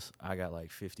Christmas I got like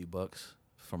 $50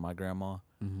 from my grandma,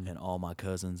 and all my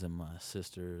cousins and my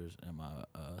sisters and my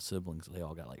siblings, they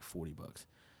all got like $40,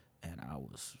 and I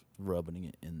was rubbing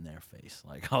it in their face.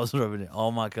 Like I was rubbing it.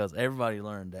 All my cousins, everybody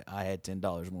learned that I had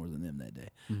 $10 more than them that day.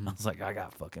 I was like, I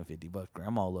got fucking $50.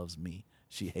 Grandma loves me.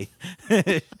 She hates.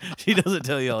 She doesn't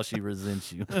tell y'all she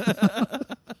resents you,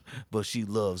 but she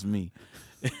loves me.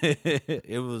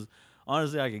 It was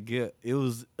honestly, it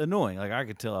was annoying. Like I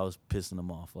could tell I was pissing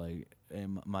them off. Like,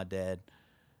 and my dad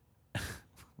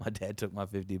took my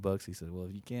 $50. He said, "Well,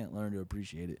 if you can't learn to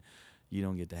appreciate it, you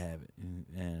don't get to have it."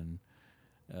 And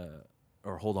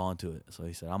or hold on to it. So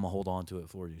he said, "I'm gonna hold on to it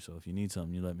for you. So if you need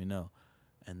something, you let me know."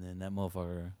 And then that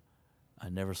motherfucker, I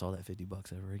never saw that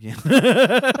 $50 ever again.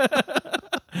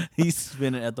 He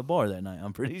spent it at the bar that night,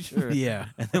 I'm pretty sure. Yeah.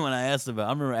 And then when I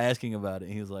remember asking about it,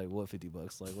 he was like, "What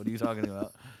 $50? Like, what are you talking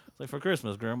about?" It's like, "For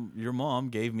Christmas, your mom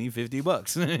gave me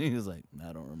 $50. He was like,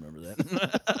 "I don't remember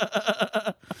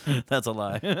that." That's a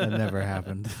lie. That never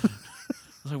happened.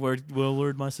 I was like,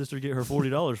 where'd my sister get her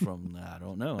 $40 from? I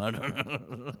don't know.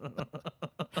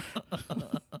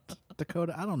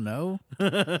 Dakota, I don't know.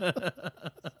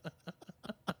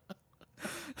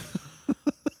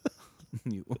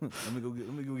 Let me go get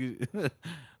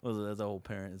what was it? That's the whole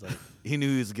parent. It's like he knew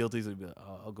he was guilty, so he'd be like,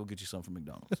 I'll go get you something from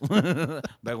McDonald's.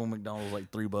 Back when McDonald's was like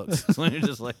 $3. So you're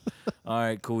just like, all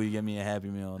right, cool, you get me a Happy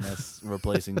Meal, and that's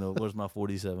replacing where's my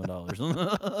 $47?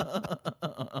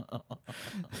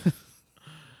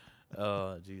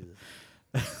 Oh, Jesus.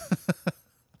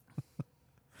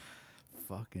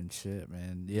 Fucking shit,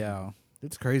 man. Yeah.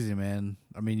 It's crazy, man.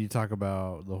 I mean, you talk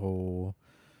about the whole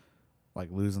like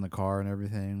losing the car and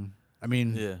everything. I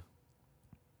mean, Yeah.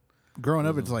 Growing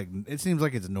up, it's like it seems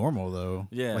like it's normal though.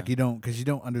 Yeah. Like you don't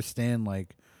understand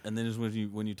like. And then it's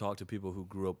when you talk to people who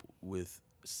grew up with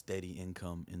steady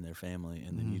income in their family,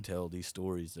 and then you tell these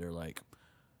stories, they're like,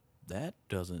 that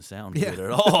doesn't sound good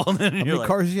at all. And then How many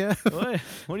cars you have?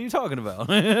 What are you talking about?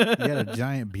 You had a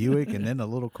giant Buick and then a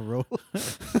little Corolla.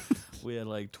 We had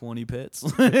like 20 pets.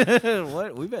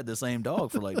 What? We've had the same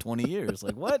dog for like 20 years.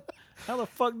 Like, what? How the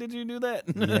fuck did you do that?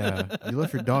 Yeah. You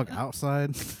left your dog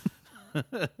outside?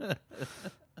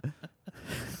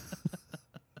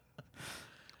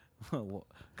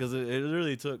 Because it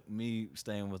really took me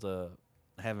staying with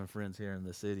having friends here in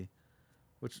the city,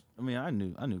 which I mean I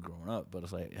knew growing up, but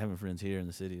it's like having friends here in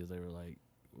the city is they were like,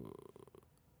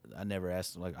 I never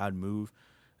asked them, like I'd move,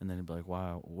 and then they'd be like,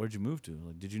 "Wow, where'd you move to?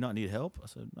 Like, did you not need help?" I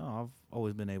said, "No, I've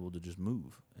always been able to just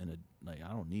move, and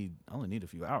I only need a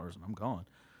few hours and I'm gone."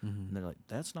 And they're like,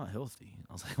 "That's not healthy."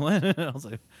 I was like, "What?" I was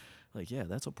like, "Yeah,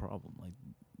 that's a problem. Like,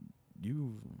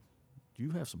 you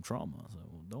have some trauma." I was like,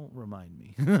 "Well, don't remind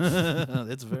me."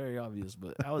 It's very obvious,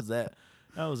 but how is that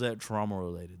trauma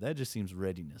related? That just seems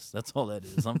readiness. That's all that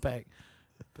is. I'm packed.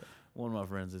 One of my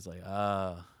friends is like,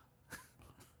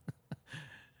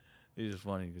 he's just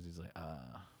funny because he's like,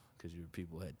 because your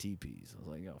people had teepees. I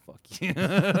was like, "Oh, fuck you."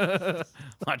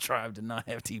 My tribe did not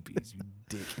have teepees, you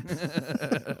dick.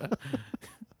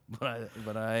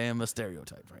 But I am a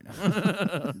stereotype right now.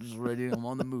 I'm just ready. I'm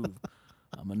on the move.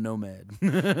 I'm a nomad.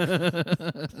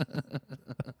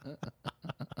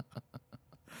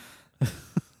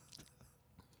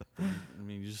 I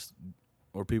mean,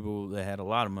 or people that had a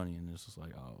lot of money, and it's just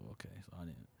like, oh, okay. So I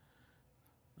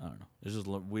don't know. It's just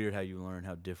weird how you learn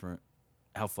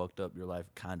how fucked up your life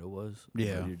kind of was.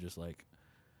 Yeah. You're just like,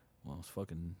 well,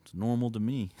 it's normal to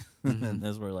me. And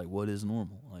that's where, like, what is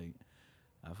normal? Like,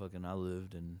 I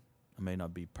lived, and I may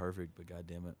not be perfect, but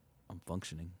goddamn it, I'm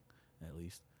functioning, at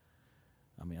least.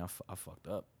 I mean, I fucked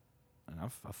up, and I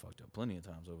fucked up plenty of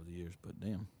times over the years, but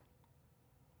damn,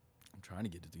 I'm trying to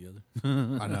get it together.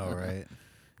 I know, right?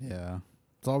 Yeah.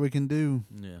 It's all we can do.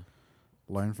 Yeah.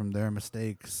 Learn from their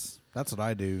mistakes. That's what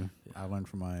I do. Yeah. I learned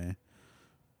from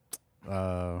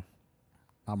how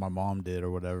my mom did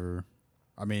or whatever.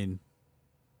 I mean,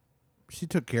 she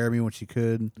took care of me when she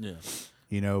could. Yeah.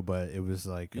 But it was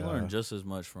like you learn just as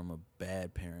much from a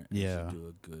bad parent as you do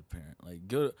a good parent. Like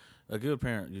a good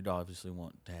parent, you'd obviously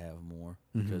want to have more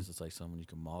because it's like someone you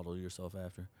can model yourself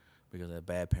after. because as a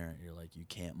bad parent, you're like you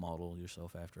can't model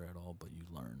yourself after at all, but you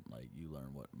learn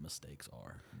what mistakes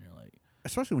are, and you're like,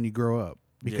 especially when you grow up,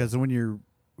 because when you're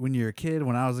a kid,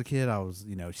 when I was a kid, I was,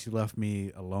 she left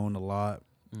me alone a lot,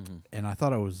 and I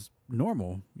thought it was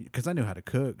normal because I knew how to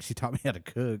cook. She taught me how to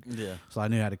cook, so I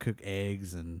knew how to cook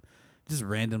eggs and just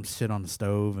random shit on the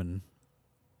stove, and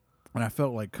I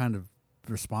felt like kind of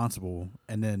responsible.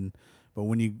 And then, but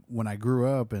when I grew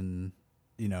up, and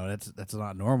that's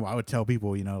not normal. I would tell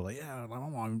people, like, yeah, my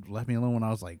mom left me alone when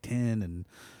I was like 10, and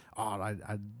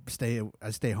I'd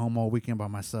stay home all weekend by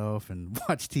myself and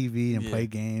watch TV and play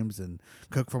games and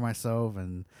cook for myself.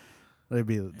 And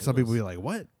some people be like,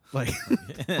 what? Like,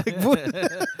 like what?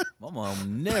 My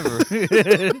mom never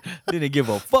didn't give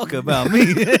a fuck about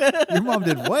me. Your mom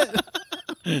did what?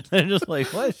 They're just like,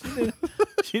 what?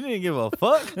 She didn't give a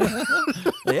fuck.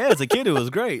 Yeah, as a kid, it was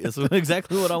great. It's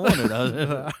exactly what I wanted.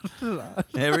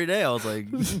 Every day, I was like,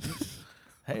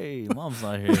 hey, mom's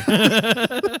not here.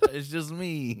 It's just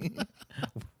me.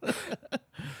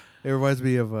 It reminds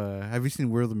me of, have you seen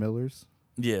We're the Millers?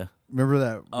 Yeah. Remember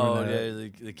that? Oh, yeah,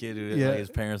 the kid who like, his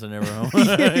parents are never home.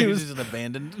 He was just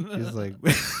abandoned. He was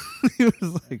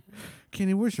like,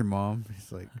 Kenny, where's your mom?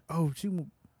 He's like, oh, she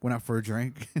went out for a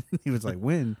drink. He was like,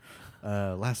 when?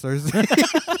 Last Thursday.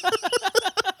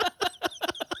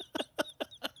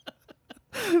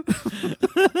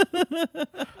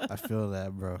 I feel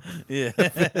that, bro. Yeah.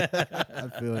 I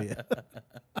feel you.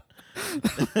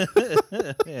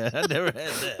 Yeah, I never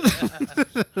had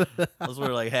that. That's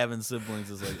where like having siblings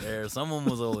is like there. Someone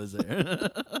was always there.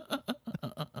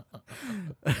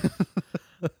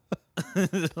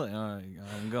 Like, all right,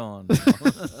 I'm gone.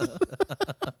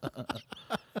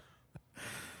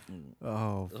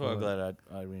 Oh, that's why I'm glad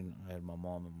I had my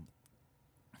mom, and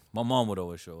my mom would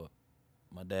always show up.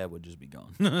 My dad would just be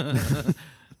gone.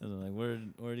 And I'm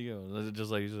like, where'd he go? Just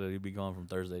like you said, he'd be gone from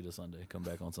Thursday to Sunday. Come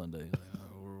back on Sunday.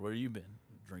 Like, where you been?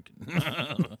 Drinking.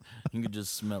 You could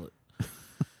just smell it.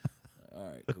 All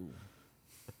right, cool.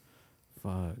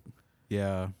 Fuck.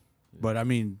 Yeah. But I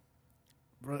mean,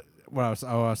 what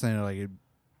I was saying, like,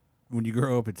 when you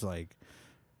grow up, it's like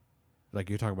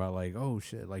you're talking about, like, oh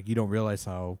shit, like you don't realize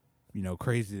how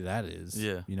crazy that is.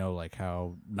 Yeah. Like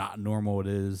how not normal it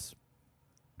is.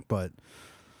 But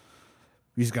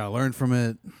you just gotta learn from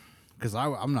it, because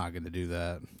I'm not gonna do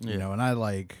that. Yeah. And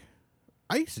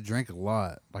I used to drink a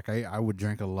lot. Like I would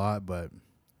drink a lot, but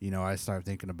I started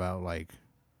thinking about, like,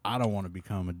 I don't want to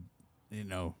become a you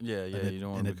don't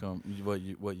want to become what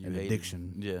you an hated.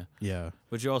 Addiction. Yeah.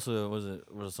 But you also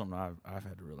was something I've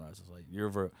had to realize is like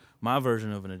my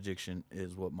version of an addiction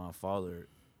is what my father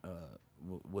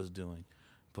was doing,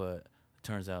 but it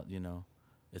turns out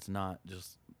it's not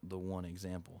just the one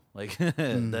example. Like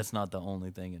that's not the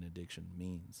only thing an addiction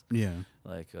means. Yeah.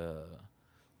 Like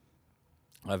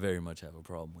I very much have a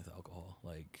problem with alcohol.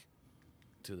 Like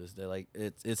to this day, like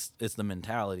it's the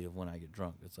mentality of when I get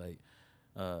drunk. It's like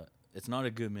it's not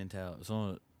a good mentality. It's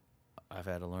something I've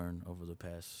had to learn over the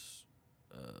past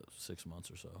 6 months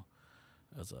or so.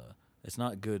 It's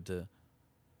not good to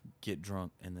get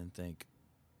drunk and then think,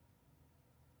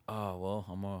 oh well,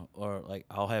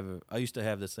 I used to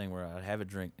have this thing where I'd have a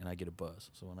drink and I get a buzz.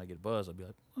 So when I get a buzz, I'd be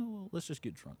like, oh well, let's just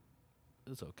get drunk.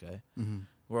 It's okay. Mm-hmm.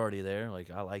 We're already there.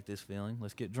 Like, I like this feeling.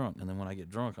 Let's get drunk. And then when I get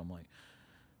drunk, I'm like,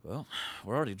 well,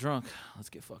 we're already drunk. Let's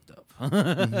get fucked up.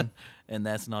 Mm-hmm. And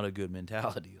that's not a good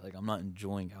mentality. Like, I'm not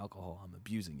enjoying alcohol. I'm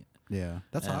abusing it. Yeah,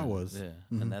 that's how I was. Yeah,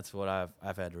 mm-hmm. And that's what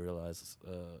I've had to realize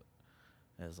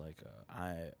as like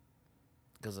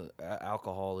because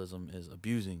alcoholism is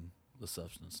abusing the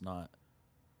substance, not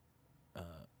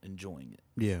enjoying it.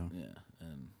 Yeah. Yeah,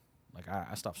 and like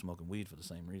I stopped smoking weed for the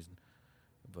same reason,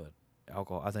 but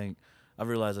alcohol, I think I've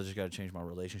realized I just got to change my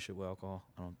relationship with alcohol.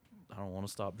 I don't want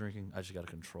to stop drinking. I just got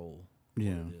to control what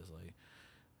it is, like,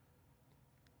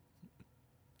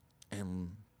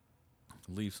 and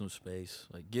leave some space.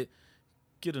 Like get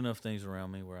enough things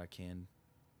around me where I can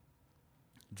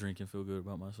drink and feel good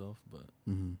about myself. But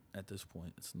at this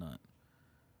point, it's not.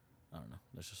 I don't know.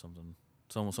 That's just something.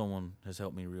 Someone has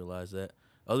helped me realize that.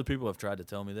 Other people have tried to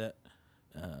tell me that,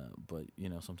 but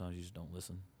sometimes you just don't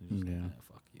listen. You just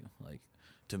fuck you. Like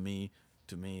to me,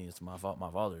 it's my fault. My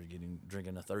father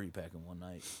drinking a 30-pack in one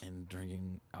night and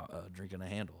drinking a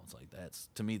handle. It's like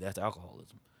to me that's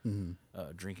alcoholism.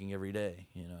 Mm-hmm. Drinking every day.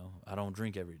 I don't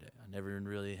drink every day. I never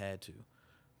really had to,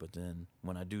 but then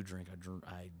when I do drink, I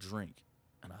drink,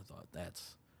 and I thought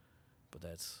that's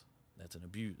an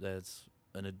abuse.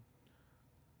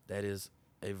 That is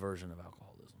a version of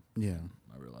alcoholism. Yeah.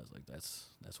 I realized like that's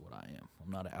what I am. I'm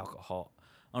not an alcohol.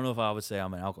 I don't know if I would say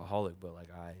I'm an alcoholic, but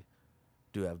like I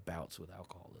do have bouts with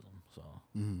alcoholism. So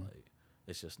like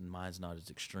It's just mine's not as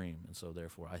extreme, and so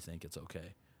therefore I think it's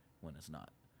okay when it's not.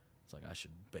 It's like I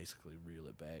should basically reel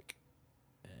it back,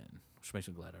 and which makes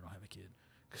me glad I don't have a kid,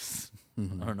 because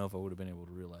I don't know if I would have been able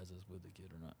to realize this with a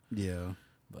kid or not. Yeah.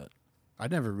 But I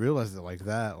never realized it like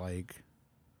that. Like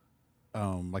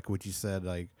what you said,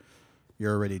 like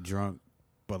you're already drunk,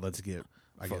 but let's get,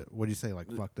 what do you say,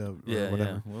 like fucked up or yeah,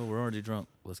 whatever? yeah. Well, we're already drunk.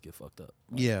 Let's get fucked up.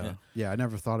 Like, Yeah. I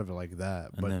never thought of it like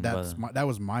that, And but then that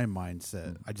was my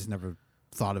mindset. I just never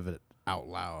thought of it out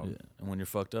loud. Yeah. And when you're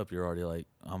fucked up, you're already like,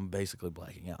 I'm basically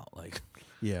blacking out. Like,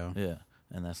 Yeah. yeah,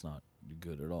 and that's not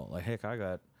good at all. Like, heck, I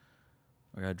got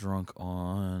drunk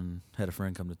on, had a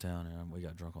friend come to town, and we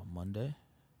got drunk on Monday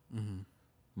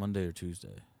or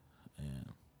Tuesday,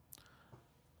 and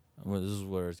this is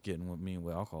where it's getting with me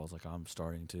with alcohol. It's like I'm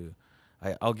starting to,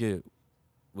 I'll get,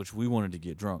 which we wanted to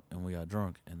get drunk, and we got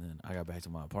drunk, and then I got back to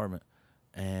my apartment,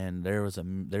 and there's a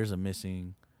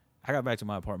missing. I got back to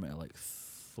my apartment at like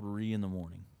 3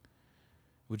 a.m,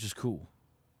 which is cool.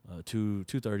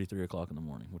 2:30, 3 o'clock in the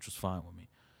morning, which was fine with me.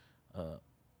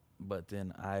 But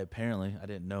then I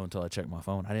didn't know until I checked my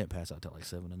phone. I didn't pass out till like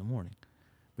 7 a.m,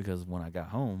 because when I got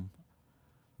home,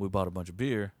 we bought a bunch of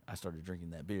beer. I started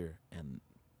drinking that beer, and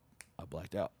I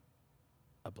blacked out.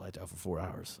 I blacked out for 4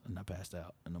 hours, and I passed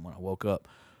out. And then when I woke up,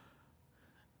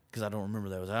 because I don't remember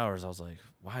those hours, I was like,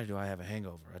 why do I have a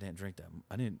hangover? I didn't drink that.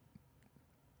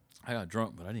 I got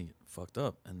drunk, but I didn't get fucked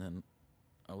up. And then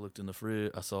I looked in the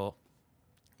fridge. I saw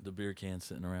the beer can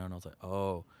sitting around. I was like,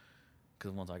 oh.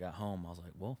 Because once I got home, I was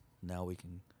like, well, now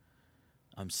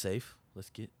I'm safe. Let's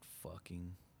get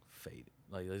fucking faded.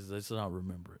 Like, let's not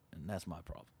remember it. And that's my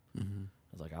problem. Mm-hmm.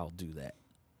 I was like, I'll do that.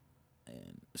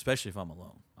 And especially if I'm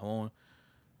alone.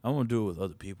 I won't do it with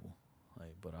other people.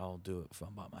 Like, but I'll do it if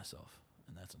I'm by myself.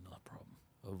 And that's another problem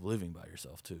of living by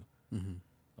yourself, too. Mm-hmm.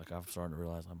 Like, I'm starting to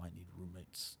realize I might need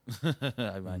roommates.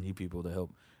 I might need people to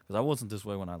help. Because I wasn't this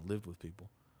way when I lived with people.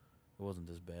 It wasn't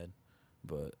this bad.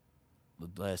 But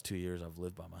the last 2 years I've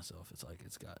lived by myself, it's like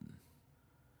it's gotten,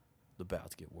 the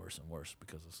bouts get worse and worse,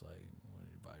 because it's like, when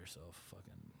you're by yourself,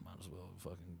 fucking might as well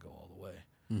fucking go all the way.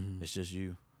 Mm-hmm. It's just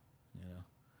you know.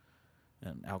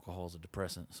 And alcohol's a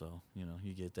depressant, so,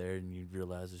 you get there and you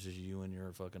realize it's just you in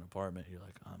your fucking apartment. You're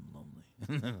like, I'm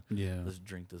lonely. Yeah. Let's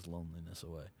drink this loneliness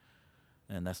away.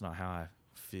 And that's not how I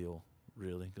feel,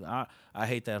 really. 'Cause I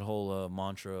hate that whole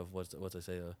mantra of what they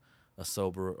say, a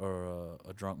sober or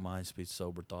a drunk mind speaks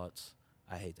sober thoughts.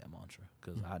 I hate that mantra,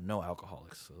 because I know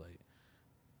alcoholics. So, like,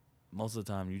 most of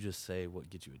the time you just say what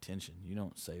gets you attention. You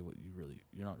don't say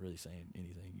you're not really saying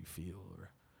anything you feel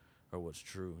or what's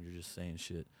true. You're just saying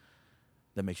shit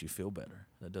that makes you feel better.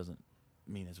 That doesn't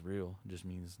mean it's real. It just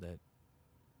means that,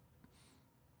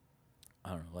 I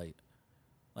don't know,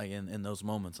 like in those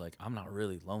moments, like, I'm not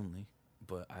really lonely,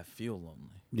 but I feel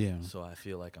lonely. Yeah. So I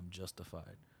feel like I'm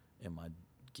justified in my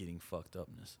getting fucked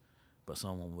upness. But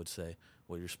someone would say,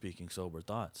 well, you're speaking sober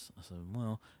thoughts. I said,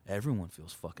 well, everyone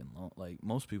feels fucking lonely. Like,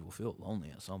 most people feel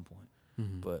lonely at some point.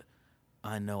 Mm-hmm. But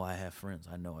I know I have friends.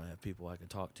 I know I have people I can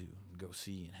talk to and go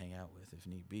see and hang out with if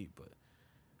need be. But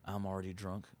I'm already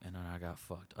drunk, and then I got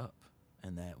fucked up.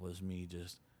 And that was me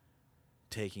just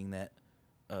taking that.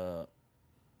 I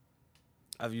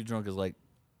view drunk as like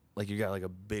you got like a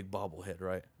big bobblehead,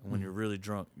 right? And when you're really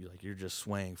drunk, you're just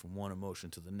swaying from one emotion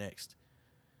to the next.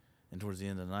 And towards the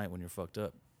end of the night, when you're fucked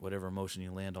up, whatever emotion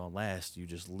you land on last, you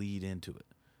just lead into it.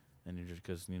 And you're just,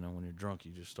 because, when you're drunk,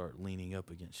 you just start leaning up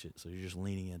against shit. So you're just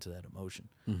leaning into that emotion.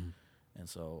 Mm-hmm. And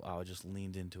so I just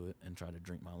leaned into it and tried to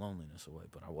drink my loneliness away.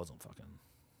 But I wasn't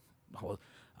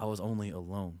I was only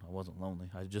alone. I wasn't lonely.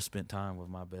 I just spent time with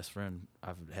my best friend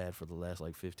I've had for the last,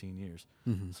 15 years.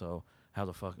 Mm-hmm. So how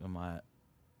the fuck am I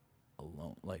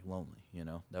alone,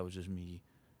 lonely, That was just me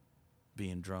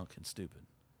being drunk and stupid.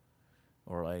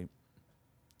 Or,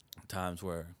 times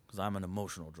where, because I'm an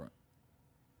emotional drunk,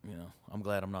 I'm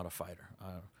glad I'm not a fighter.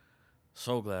 I'm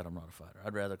so glad I'm not a fighter.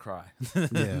 I'd rather cry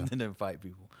than fight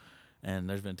people. And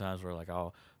there's been times where,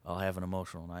 I'll have an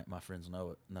emotional night. My friends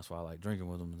know it, and that's why I like drinking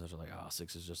with them. And they're like,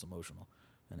 Six is just emotional,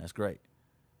 and that's great.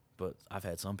 But I've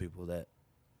had some people that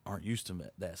aren't used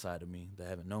to that side of me, that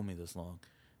haven't known me this long,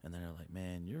 and they're like,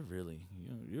 man, you're really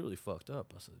fucked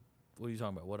up. I said, what are you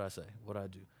talking about? What'd I say? What'd I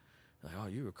do? They're like, oh,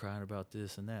 you were crying about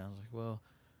this and that. I was like, well,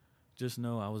 just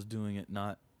know I was doing it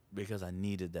not because I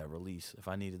needed that release. If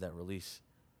I needed that release,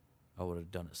 I would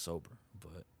have done it sober.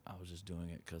 But I was just doing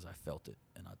it because I felt it,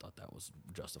 and I thought that was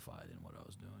justified in what I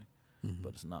was doing. Mm-hmm.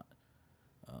 But it's not.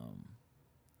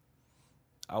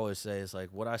 I always say, it's like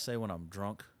what I say when I'm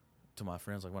drunk to my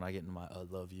friends, like when I get into my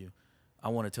love you. I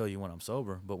want to tell you when I'm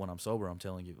sober, but when I'm sober, I'm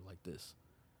telling you like this.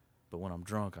 But when I'm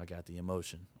drunk, I got the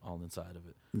emotion all inside of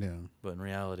it. Yeah. But in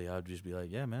reality, I'd just be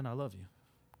like, yeah, man, I love you.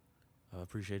 I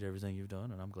appreciate everything you've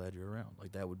done, and I'm glad you're around.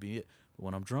 Like, that would be it. But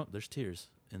when I'm drunk, there's tears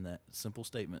in that simple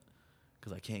statement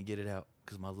because I can't get it out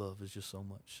because my love is just so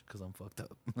much because I'm fucked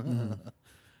up. Mm-hmm.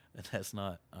 And that's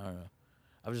not, I don't know.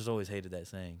 I've just always hated that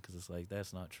saying because it's like,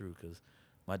 that's not true because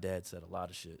my dad said a lot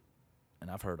of shit. And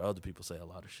I've heard other people say a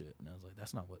lot of shit. And I was like,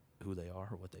 that's not who they are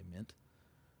or what they meant.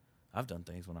 I've done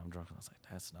things when I'm drunk, and I was like,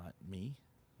 that's not me.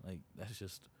 Like, that's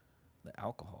just the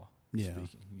alcohol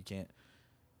speaking. You can't,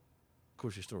 of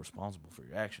course, you're still responsible for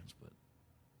your actions, but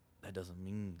that doesn't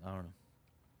mean, I don't know.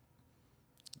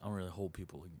 I don't really hold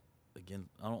people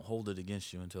I don't hold it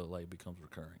against you until it, like, becomes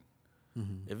recurring.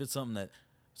 Mm-hmm. If it's something that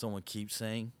someone keeps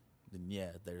saying, then yeah,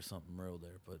 there's something real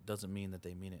there. But it doesn't mean that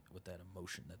they mean it with that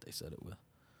emotion that they said it with.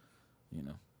 You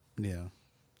know? Yeah.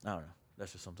 I don't know.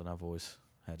 That's just something I've always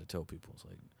had to tell people. It's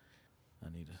like, I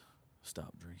need to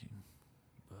stop drinking,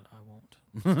 but I won't.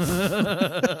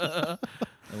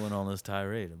 I went on this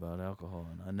tirade about alcohol,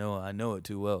 and I know it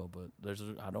too well, but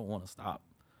I don't want to stop.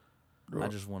 I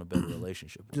just want a better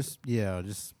relationship with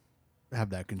Just have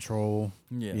that control.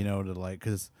 Yeah. You know, to like,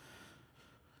 cause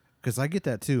I get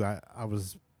that too. I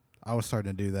was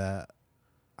starting to do that.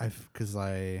 Cause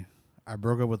I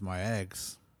broke up with my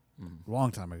ex a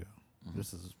long time ago. Mm-hmm.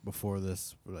 This is before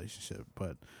this relationship,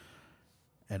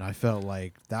 and I felt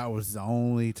like that was the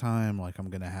only time like I'm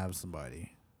gonna have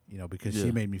somebody, you know, because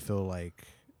she made me feel like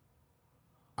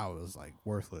I was like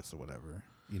worthless or whatever,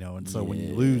 you know. And so when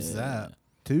you lose that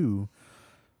too,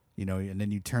 you know, and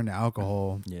then you turn to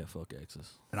alcohol. Yeah, fuck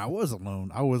exes. And I was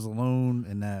alone. I was alone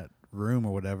in that room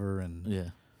or whatever, and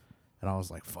and I was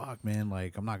like, fuck, man,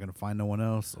 like I'm not gonna find no one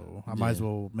else, so I might as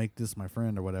well make this my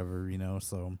friend or whatever, you know.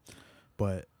 So,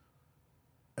 but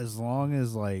as long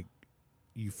as like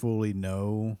you fully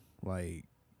know like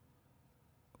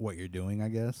what you're doing, I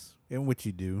guess, and what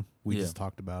you do, we just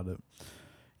talked about it,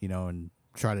 you know, and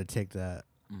try to take that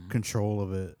control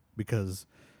of it because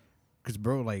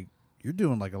bro, like you're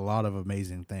doing like a lot of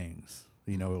amazing things,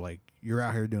 you know, like you're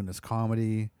out here doing this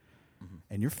comedy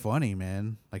and you're funny,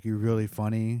 man, like you're really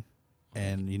funny.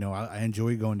 And, you know, I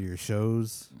enjoy going to your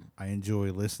shows. I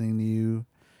enjoy listening to you.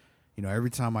 You know, every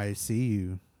time I see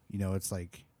you, you know, it's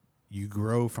like you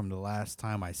grow from the last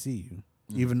time I see you.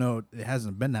 Even though it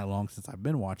hasn't been that long since I've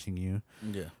been watching you.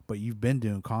 Yeah. But you've been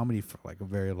doing comedy for like a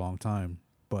very long time.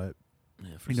 But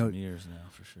yeah, for some years now,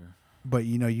 for sure. But,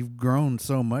 you know, you've grown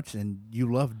so much and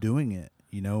you love doing it,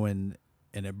 you know, and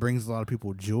it brings a lot of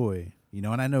people joy, you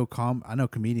know. And I know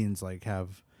comedians like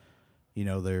have, you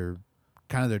know, their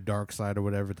kind of their dark side or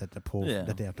whatever that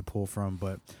they have to pull from,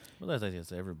 but I think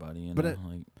it's everybody, you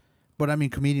know. But I mean,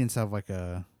 comedians have like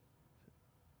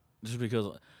just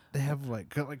because they have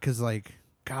because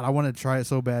God, I want to try it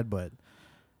so bad, but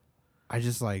I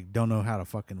just like don't know how to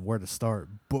fucking where to start.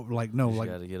 But like no, you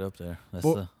got to get up there.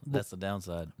 That's the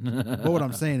downside. But what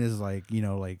I'm saying is like, you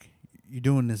know, like you're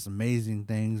doing this amazing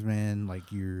things, man.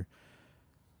 Like you're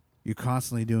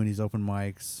constantly doing these open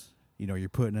mics. You know, you're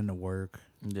putting in the work.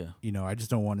 Yeah. You know, I just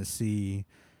don't want this to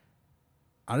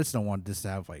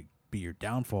have like be your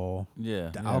downfall. Yeah.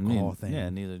 The alcohol thing. Yeah,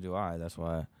 neither do I. That's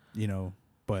why. You know,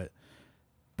 but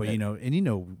you know, and you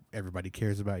know everybody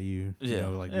cares about you. Yeah. You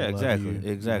know, like exactly. You,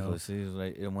 exactly. You know? See,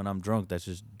 like, and when I'm drunk, that's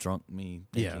just drunk me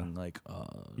thinking like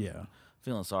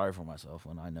feeling sorry for myself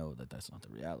when I know that that's not the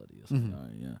reality. It's like, all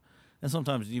right, yeah. And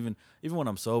sometimes even when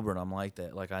I'm sober and I'm like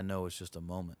that, like I know it's just a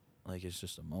moment. Like it's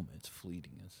just a moment. It's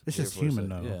fleeting. It's just human,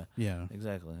 though. Yeah. Yeah.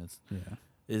 Exactly.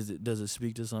 Does it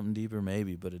speak to something deeper?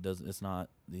 Maybe, but it doesn't. It's not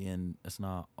the end. It's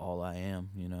not all I am.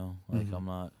 You know, like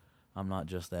I'm not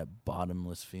just that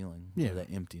bottomless feeling. Or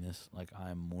that emptiness. Like I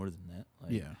am more than that.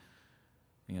 Like,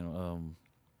 you know,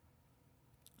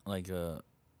 like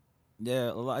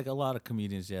a lot of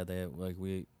comedians. Yeah, they have, like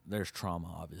there's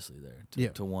trauma obviously there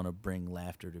to want to bring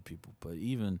laughter to people, but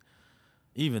even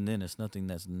then, it's nothing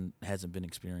that hasn't been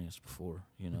experienced before,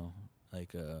 you know.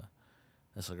 Like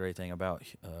that's a great thing about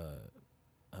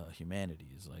humanity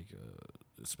is like,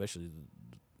 especially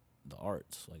the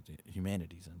arts, like the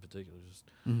humanities in particular, just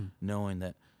knowing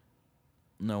that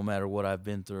no matter what I've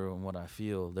been through and what I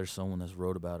feel, there's someone that's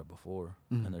wrote about it before,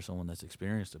 and there's someone that's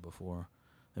experienced it before.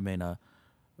 It may not,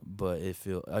 but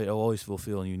I always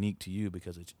feel unique to you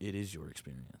because it is your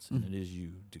experience and it is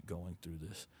you going through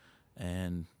this.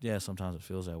 And yeah, sometimes it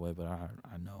feels that way, but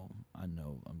I know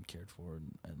I'm cared for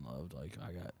and loved. Like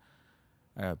I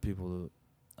got people who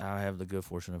I have the good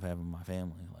fortune of having my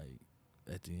family. Like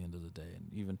at the end of the day, and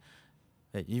even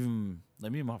like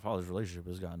me and my father's relationship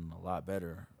has gotten a lot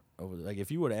better over. Like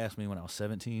if you were to ask me when I was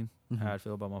 17 how I'd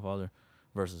feel about my father,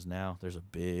 versus now, there's a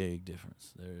big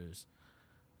difference. There's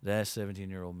that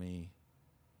 17-year-old me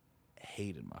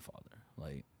hated my father,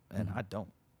 like, and I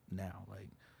don't now. Like,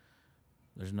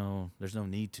 there's no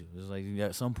need to. It's like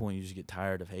at some point you just get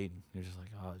tired of hating. You're just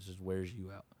like, oh, it just wears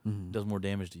you out. It does more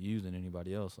damage to you than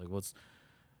anybody else. Like, what's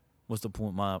the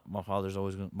point? My father's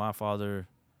always gonna. My father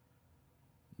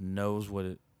knows what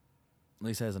it. At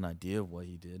least has an idea of what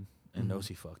he did and knows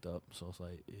he fucked up. So it's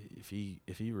like, if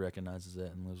he recognizes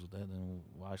that and lives with that, then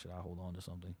why should I hold on to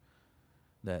something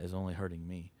that is only hurting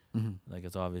me? Like,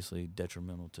 it's obviously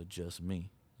detrimental to just me,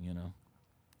 you know.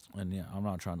 And yeah, I'm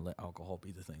not trying to let alcohol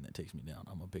be the thing that takes me down.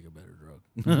 I'm a bigger, better drug.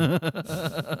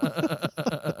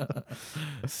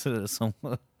 So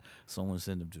someone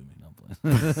send them to me. No,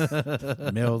 I'm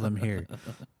playing. Mail them here.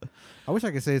 I wish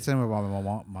I could say the same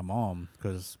about my mom,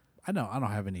 because I don't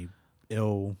have any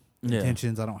ill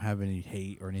intentions. I don't have any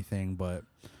hate or anything, but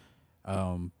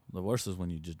the worst is when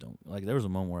you just don't. Like, there was a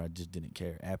moment where I just didn't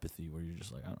care. Apathy, where you're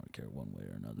just like, I don't care one way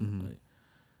or another. Like,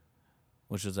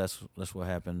 which is that's what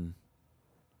happened.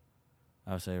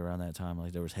 I would say around that time,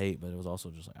 like, there was hate, but it was also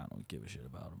just like, I don't give a shit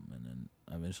about them. And then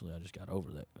eventually I just got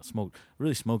over that.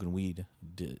 Smoking weed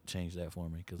did change that for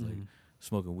me, because like,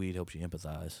 smoking weed helps you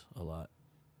empathize a lot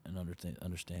and understand.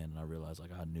 And I realized,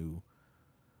 like, I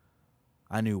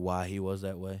knew why he was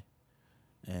that way,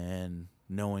 and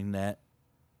knowing that,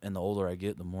 and the older I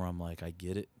get, the more I'm like, I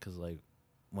get it. Because like,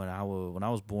 when I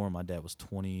was born, my dad was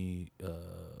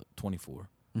 24,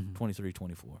 23,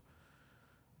 24.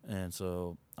 And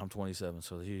so I'm 27.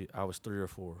 So I was 3 or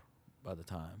 4 by the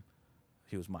time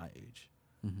he was my age.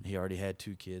 He already had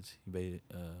 2 kids.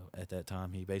 At that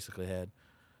time, he basically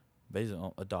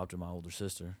adopted my older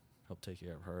sister, helped take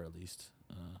care of her at least.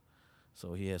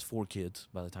 So he has 4 kids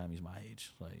by the time he's my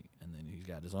age. Like, and then he's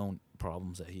got his own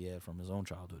problems that he had from his own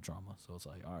childhood trauma. So it's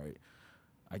like, all right,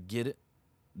 I get it.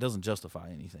 It doesn't justify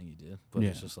anything he did, but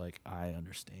it's just like, I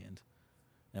understand.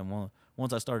 And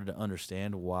once I started to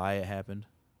understand why it happened,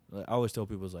 like, I always tell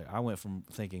people, it's like, I went from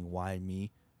thinking why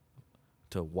me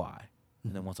to why.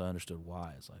 And then once I understood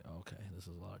why, it's like, okay, this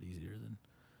is a lot easier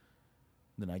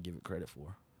than I give it credit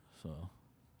for. So,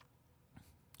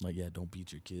 like, yeah, don't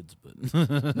beat your kids, but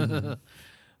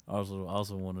I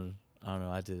also wanted, I don't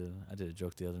know, I did a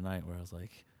joke the other night where I was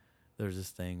like, there's this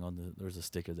thing there was a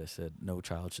sticker that said, no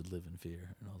child should live in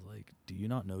fear. And I was like, do you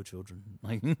not know children?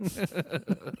 Like,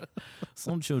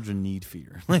 some children need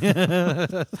fear.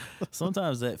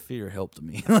 Sometimes that fear helped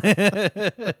me.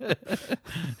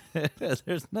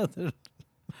 There's nothing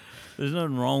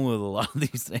wrong with a lot of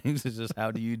these things. It's just,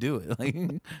 how do you do it? Like,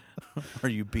 are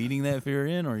you beating that fear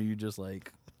in, or are you just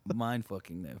like mind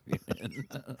fucking that fear in?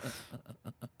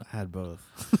 I had both.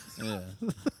 Yeah.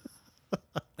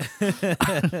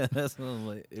 That's what I'm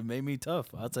like. It made me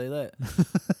tough. I'll tell you that.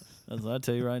 As I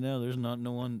tell you right now, there's not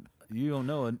no one. You don't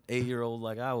know an 8-year-old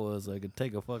like I was that could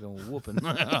take a fucking whooping.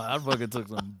 I fucking took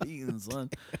some beating, son.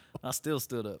 I still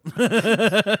stood up.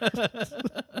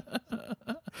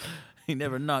 He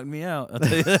never knocked me out. I'll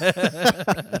tell you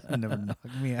that. He never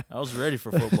knocked me out. I was ready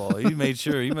for football. He made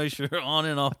sure on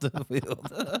and off the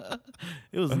field.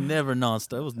 It was never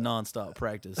nonstop. It was nonstop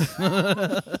practice.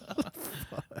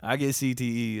 I get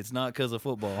CTE. It's not because of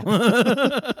football.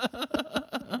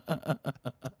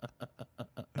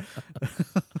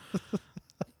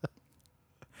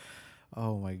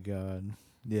 Oh my God.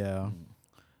 Yeah.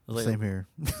 Like, same here.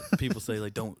 People say,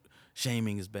 like, don't,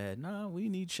 shaming is bad. No, we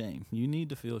need shame. You need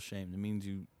to feel shame. It means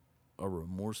you are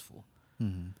remorseful.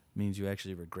 It means you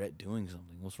actually regret doing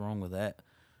something. What's wrong with that?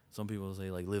 Some people say,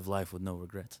 like, live life with no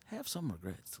regrets. Have some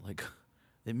regrets. Like,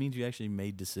 it means you actually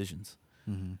made decisions.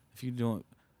 If you don't,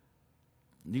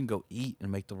 you can go eat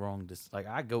and make the wrong decision. Like,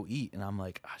 I go eat and I'm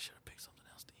like, I should have picked something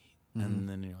else to eat. And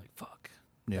then you're like, fuck.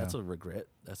 Yeah. That's a regret.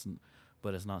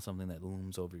 But it's not something that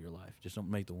looms over your life. Just don't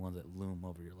make the ones that loom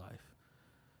over your life.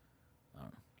 I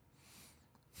don't know.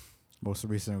 Most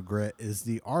recent regret is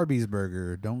the Arby's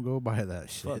burger. Don't go buy that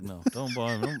shit. Fuck no. Don't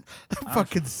buy them.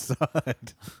 Fucking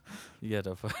sucked. You got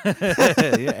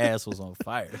your ass was on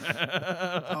fire.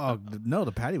 Oh no,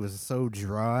 the patty was so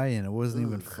dry and it wasn't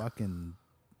even fucking.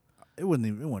 It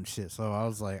wasn't shit. So I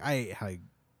was like, I ate like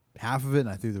half of it and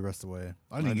I threw the rest away.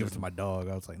 I didn't give it to my dog.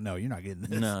 I was like, no, you're not getting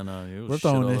this. No, we're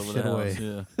throwing this shit away.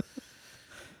 Yeah.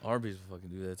 Arby's will fucking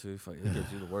do that too. It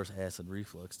gives you the worst acid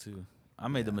reflux too. I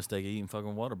made the mistake of eating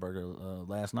fucking Whataburger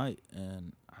last night,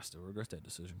 and I still regret that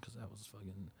decision because that was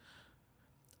fucking.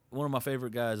 One of my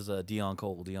favorite guys is Dion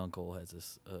Cole. Dion Cole has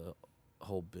this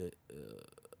whole bit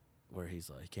where he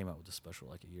came out with a special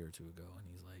like a year or two ago, and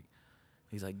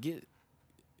he's like get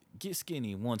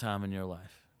skinny one time in your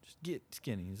life. Just get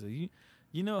skinny. He's like,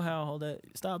 You know how all that?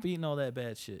 Stop eating all that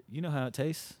bad shit. You know how it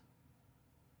tastes?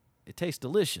 It tastes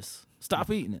delicious.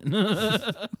 Stop eating it.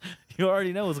 You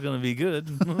already know it's gonna be good.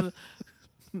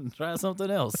 Try something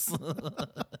else.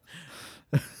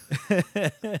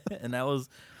 And that was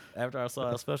after I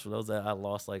saw that special. That was that I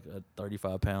lost like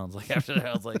 35 pounds. Like after that,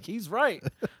 I was like, he's right.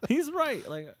 He's right.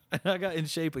 Like I got in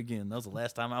shape again. That was the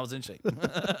last time I was in shape. Which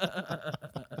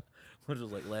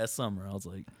was like last summer. I was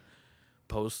like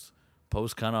post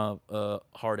kind of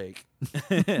heartache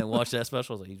and watched that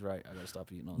special. I was like, he's right. I gotta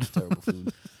stop eating all this terrible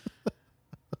food.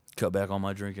 Cut back on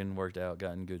my drinking, worked out,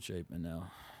 got in good shape, and now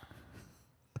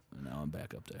I'm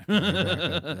back up there.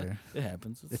 Back up there. It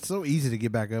happens. It's so easy to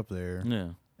get back up there. Yeah.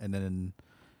 And then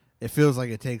it feels like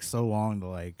it takes so long to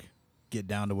like get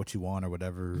down to what you want or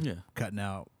whatever. Yeah. Cutting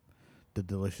out the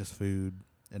delicious food,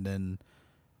 and then,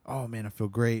 oh man, I feel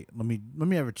great. Let me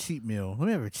have a cheat meal. Let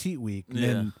me have a cheat week. And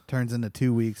then turns into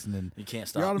 2 weeks, and then You can't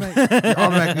you're, stop. you're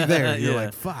automatically there. You're Yeah.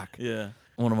 like, fuck. Yeah.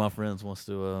 One of my friends wants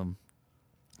to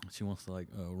like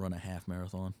run a half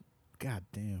marathon, God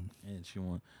damn. and she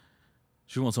wants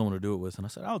someone to do it with, and I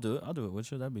said I'll do it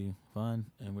with you. That'd be fine.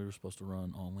 And we were supposed to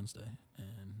run on Wednesday,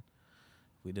 and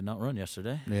we did not run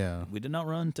yesterday. Yeah. We did not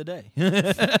run today.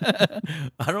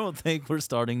 I don't think we're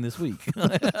starting this week.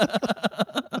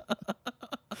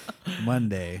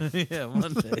 Monday. Yeah,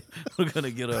 Monday. We're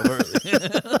gonna get up early.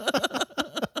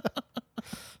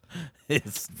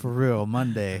 It's For real,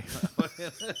 Monday.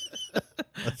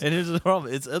 and here's the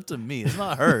problem. It's up to me. It's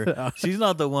not her. She's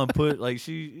not the one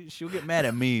she'll get mad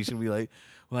at me. She'll be like,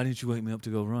 "Why didn't you wake me up to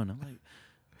go run?" I'm like,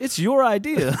 "It's your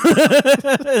idea.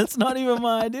 It's not even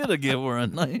my idea to get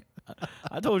run. Like,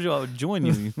 I told you I would join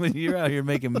you. You're out here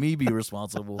making me be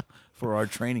responsible for our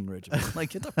training regimen. Like,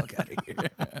 get the fuck out of here."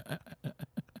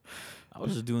 I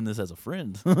was just doing this as a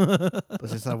friend.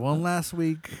 Let's just have one last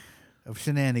week of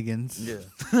shenanigans. Yeah.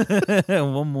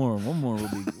 One more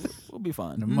we'll be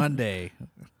fine. And Monday,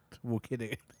 we'll get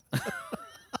it.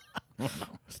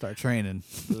 Start training.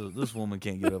 This woman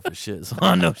can't get up for shit, so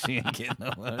I know she ain't getting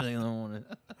up. I don't want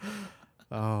to.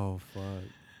 Oh fuck!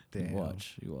 Damn.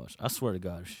 You watch. I swear to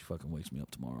God, if she fucking wakes me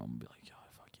up tomorrow, I'm gonna be like, yo,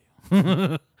 fuck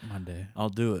you. Monday. I'll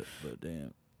do it, but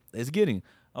damn, it's getting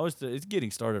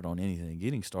started on anything.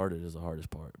 Getting started is the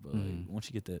hardest part, but like, once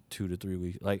you get that 2 to 3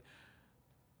 weeks, like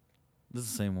this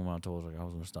is the same woman I told her like I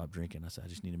was gonna stop drinking. I said I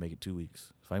just need to make it 2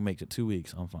 weeks. If I make it 2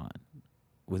 weeks, I'm fine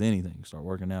with anything. Start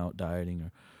working out,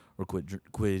 dieting, or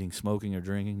quitting smoking or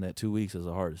drinking. That 2 weeks is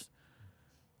the hardest.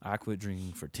 I quit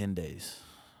drinking for 10 days.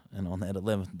 And on that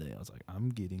 11th day, I was like, I'm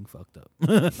getting fucked up.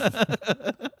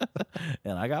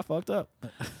 And I got fucked up.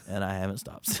 And I haven't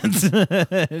stopped since.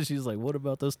 And she's like, what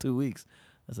about those 2 weeks?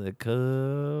 I said,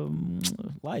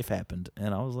 life happened.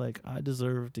 And I was like, I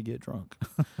deserve to get drunk.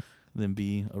 Then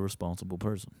be a responsible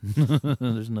person.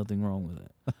 There's nothing wrong with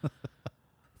that.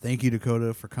 Thank you,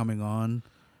 Dakota, for coming on.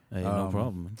 Hey, no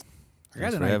problem. Man. I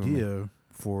got an idea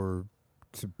to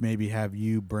maybe have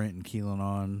you, Brent, and Keelan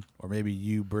on, or maybe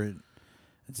you, Brent,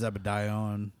 and Zebediah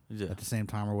on at the same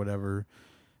time or whatever.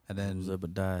 And then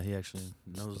Zebediah, he actually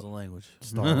knows the language.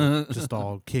 Just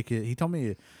all kick it. He told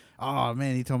me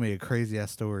a crazy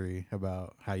ass story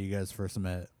about how you guys first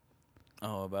met.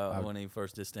 Oh, about when he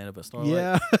first did stand up at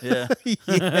Starlight? Yeah. Yeah.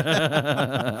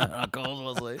 I called him.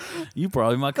 I was like, you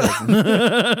probably my cousin.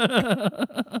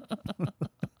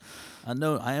 I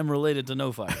know I am related to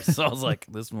No Fire. So I was like,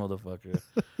 this motherfucker.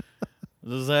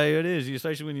 This is how it is.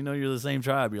 Especially when you know you're the same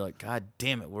tribe. You're like, God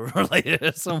damn it, we're related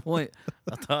at some point.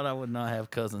 I thought I would not have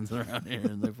cousins around here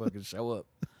and they fucking show up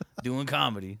doing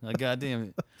comedy. Like, God damn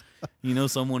it. You know,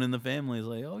 someone in the family is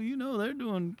like, oh, you know, they're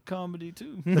doing comedy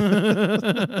too.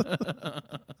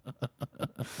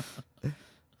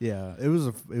 Yeah, it was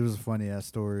a funny ass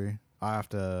story. I'll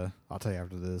tell you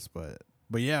after this, but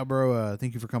yeah, bro.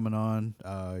 Thank you for coming on.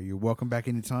 You're welcome back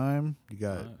anytime. You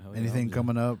got anything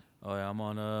coming up? Oh yeah, I'm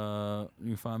on. You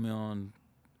can find me on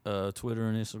Twitter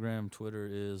and Instagram. Twitter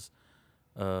is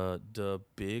the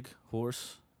Big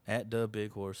Horse at the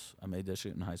Big Horse. I made that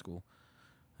shit in high school.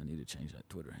 I need to change that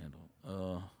Twitter handle.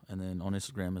 And then on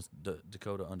Instagram is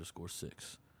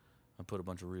Dakota_6. I put a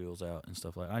bunch of reels out and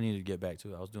stuff like that. I need to get back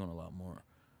to it. I was doing a lot more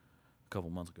a couple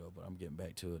months ago, but I'm getting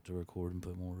back to it to record and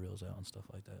put more reels out and stuff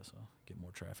like that, so get more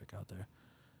traffic out there.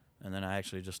 And then I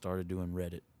actually just started doing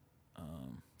Reddit.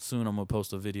 Soon I'm going to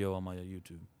post a video on my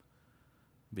YouTube.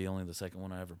 Be only the second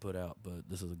one I ever put out, but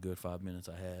this is a good 5 minutes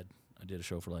I had. I did a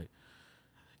show for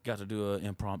got to do an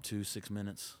impromptu 6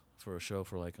 minutes for a show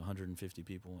for 150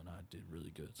 people, and I did really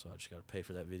good. So I just got to pay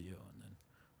for that video, and then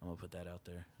I'm going to put that out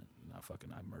there. And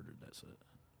I murdered that set.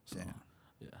 So, Damn.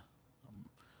 Yeah, I'm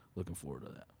looking forward to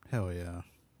that. Hell yeah.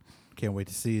 Can't wait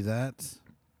to see that.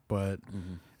 but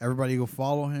everybody go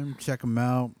follow him, check him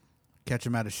out, catch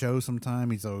him at a show sometime.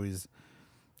 He's always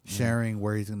sharing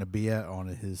where he's going to be at on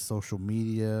his social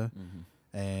media.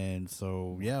 And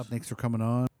so, yeah, thanks for coming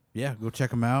on. Yeah, go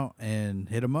check him out and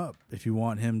hit him up if you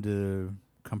want him to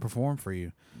come perform for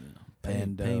you. Pay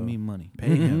me money.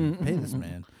 Pay him. Pay this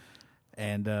man.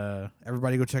 And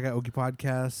everybody go check out Okie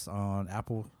Podcasts on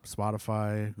Apple,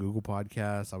 Spotify, Google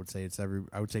Podcasts. I would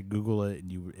say Google it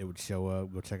and it would show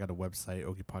up. Go check out the website,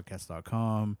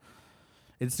 okiepodcast.com.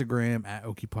 Instagram at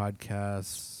Okie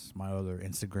Podcasts. My other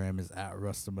Instagram is at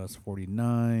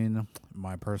Rustamus49.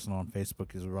 My personal on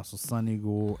Facebook is Russell Sun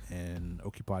Eagle, and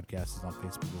Okie Podcast is on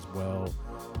Facebook as well.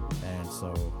 And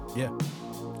so, yeah.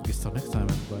 I guess till next time,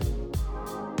 everybody.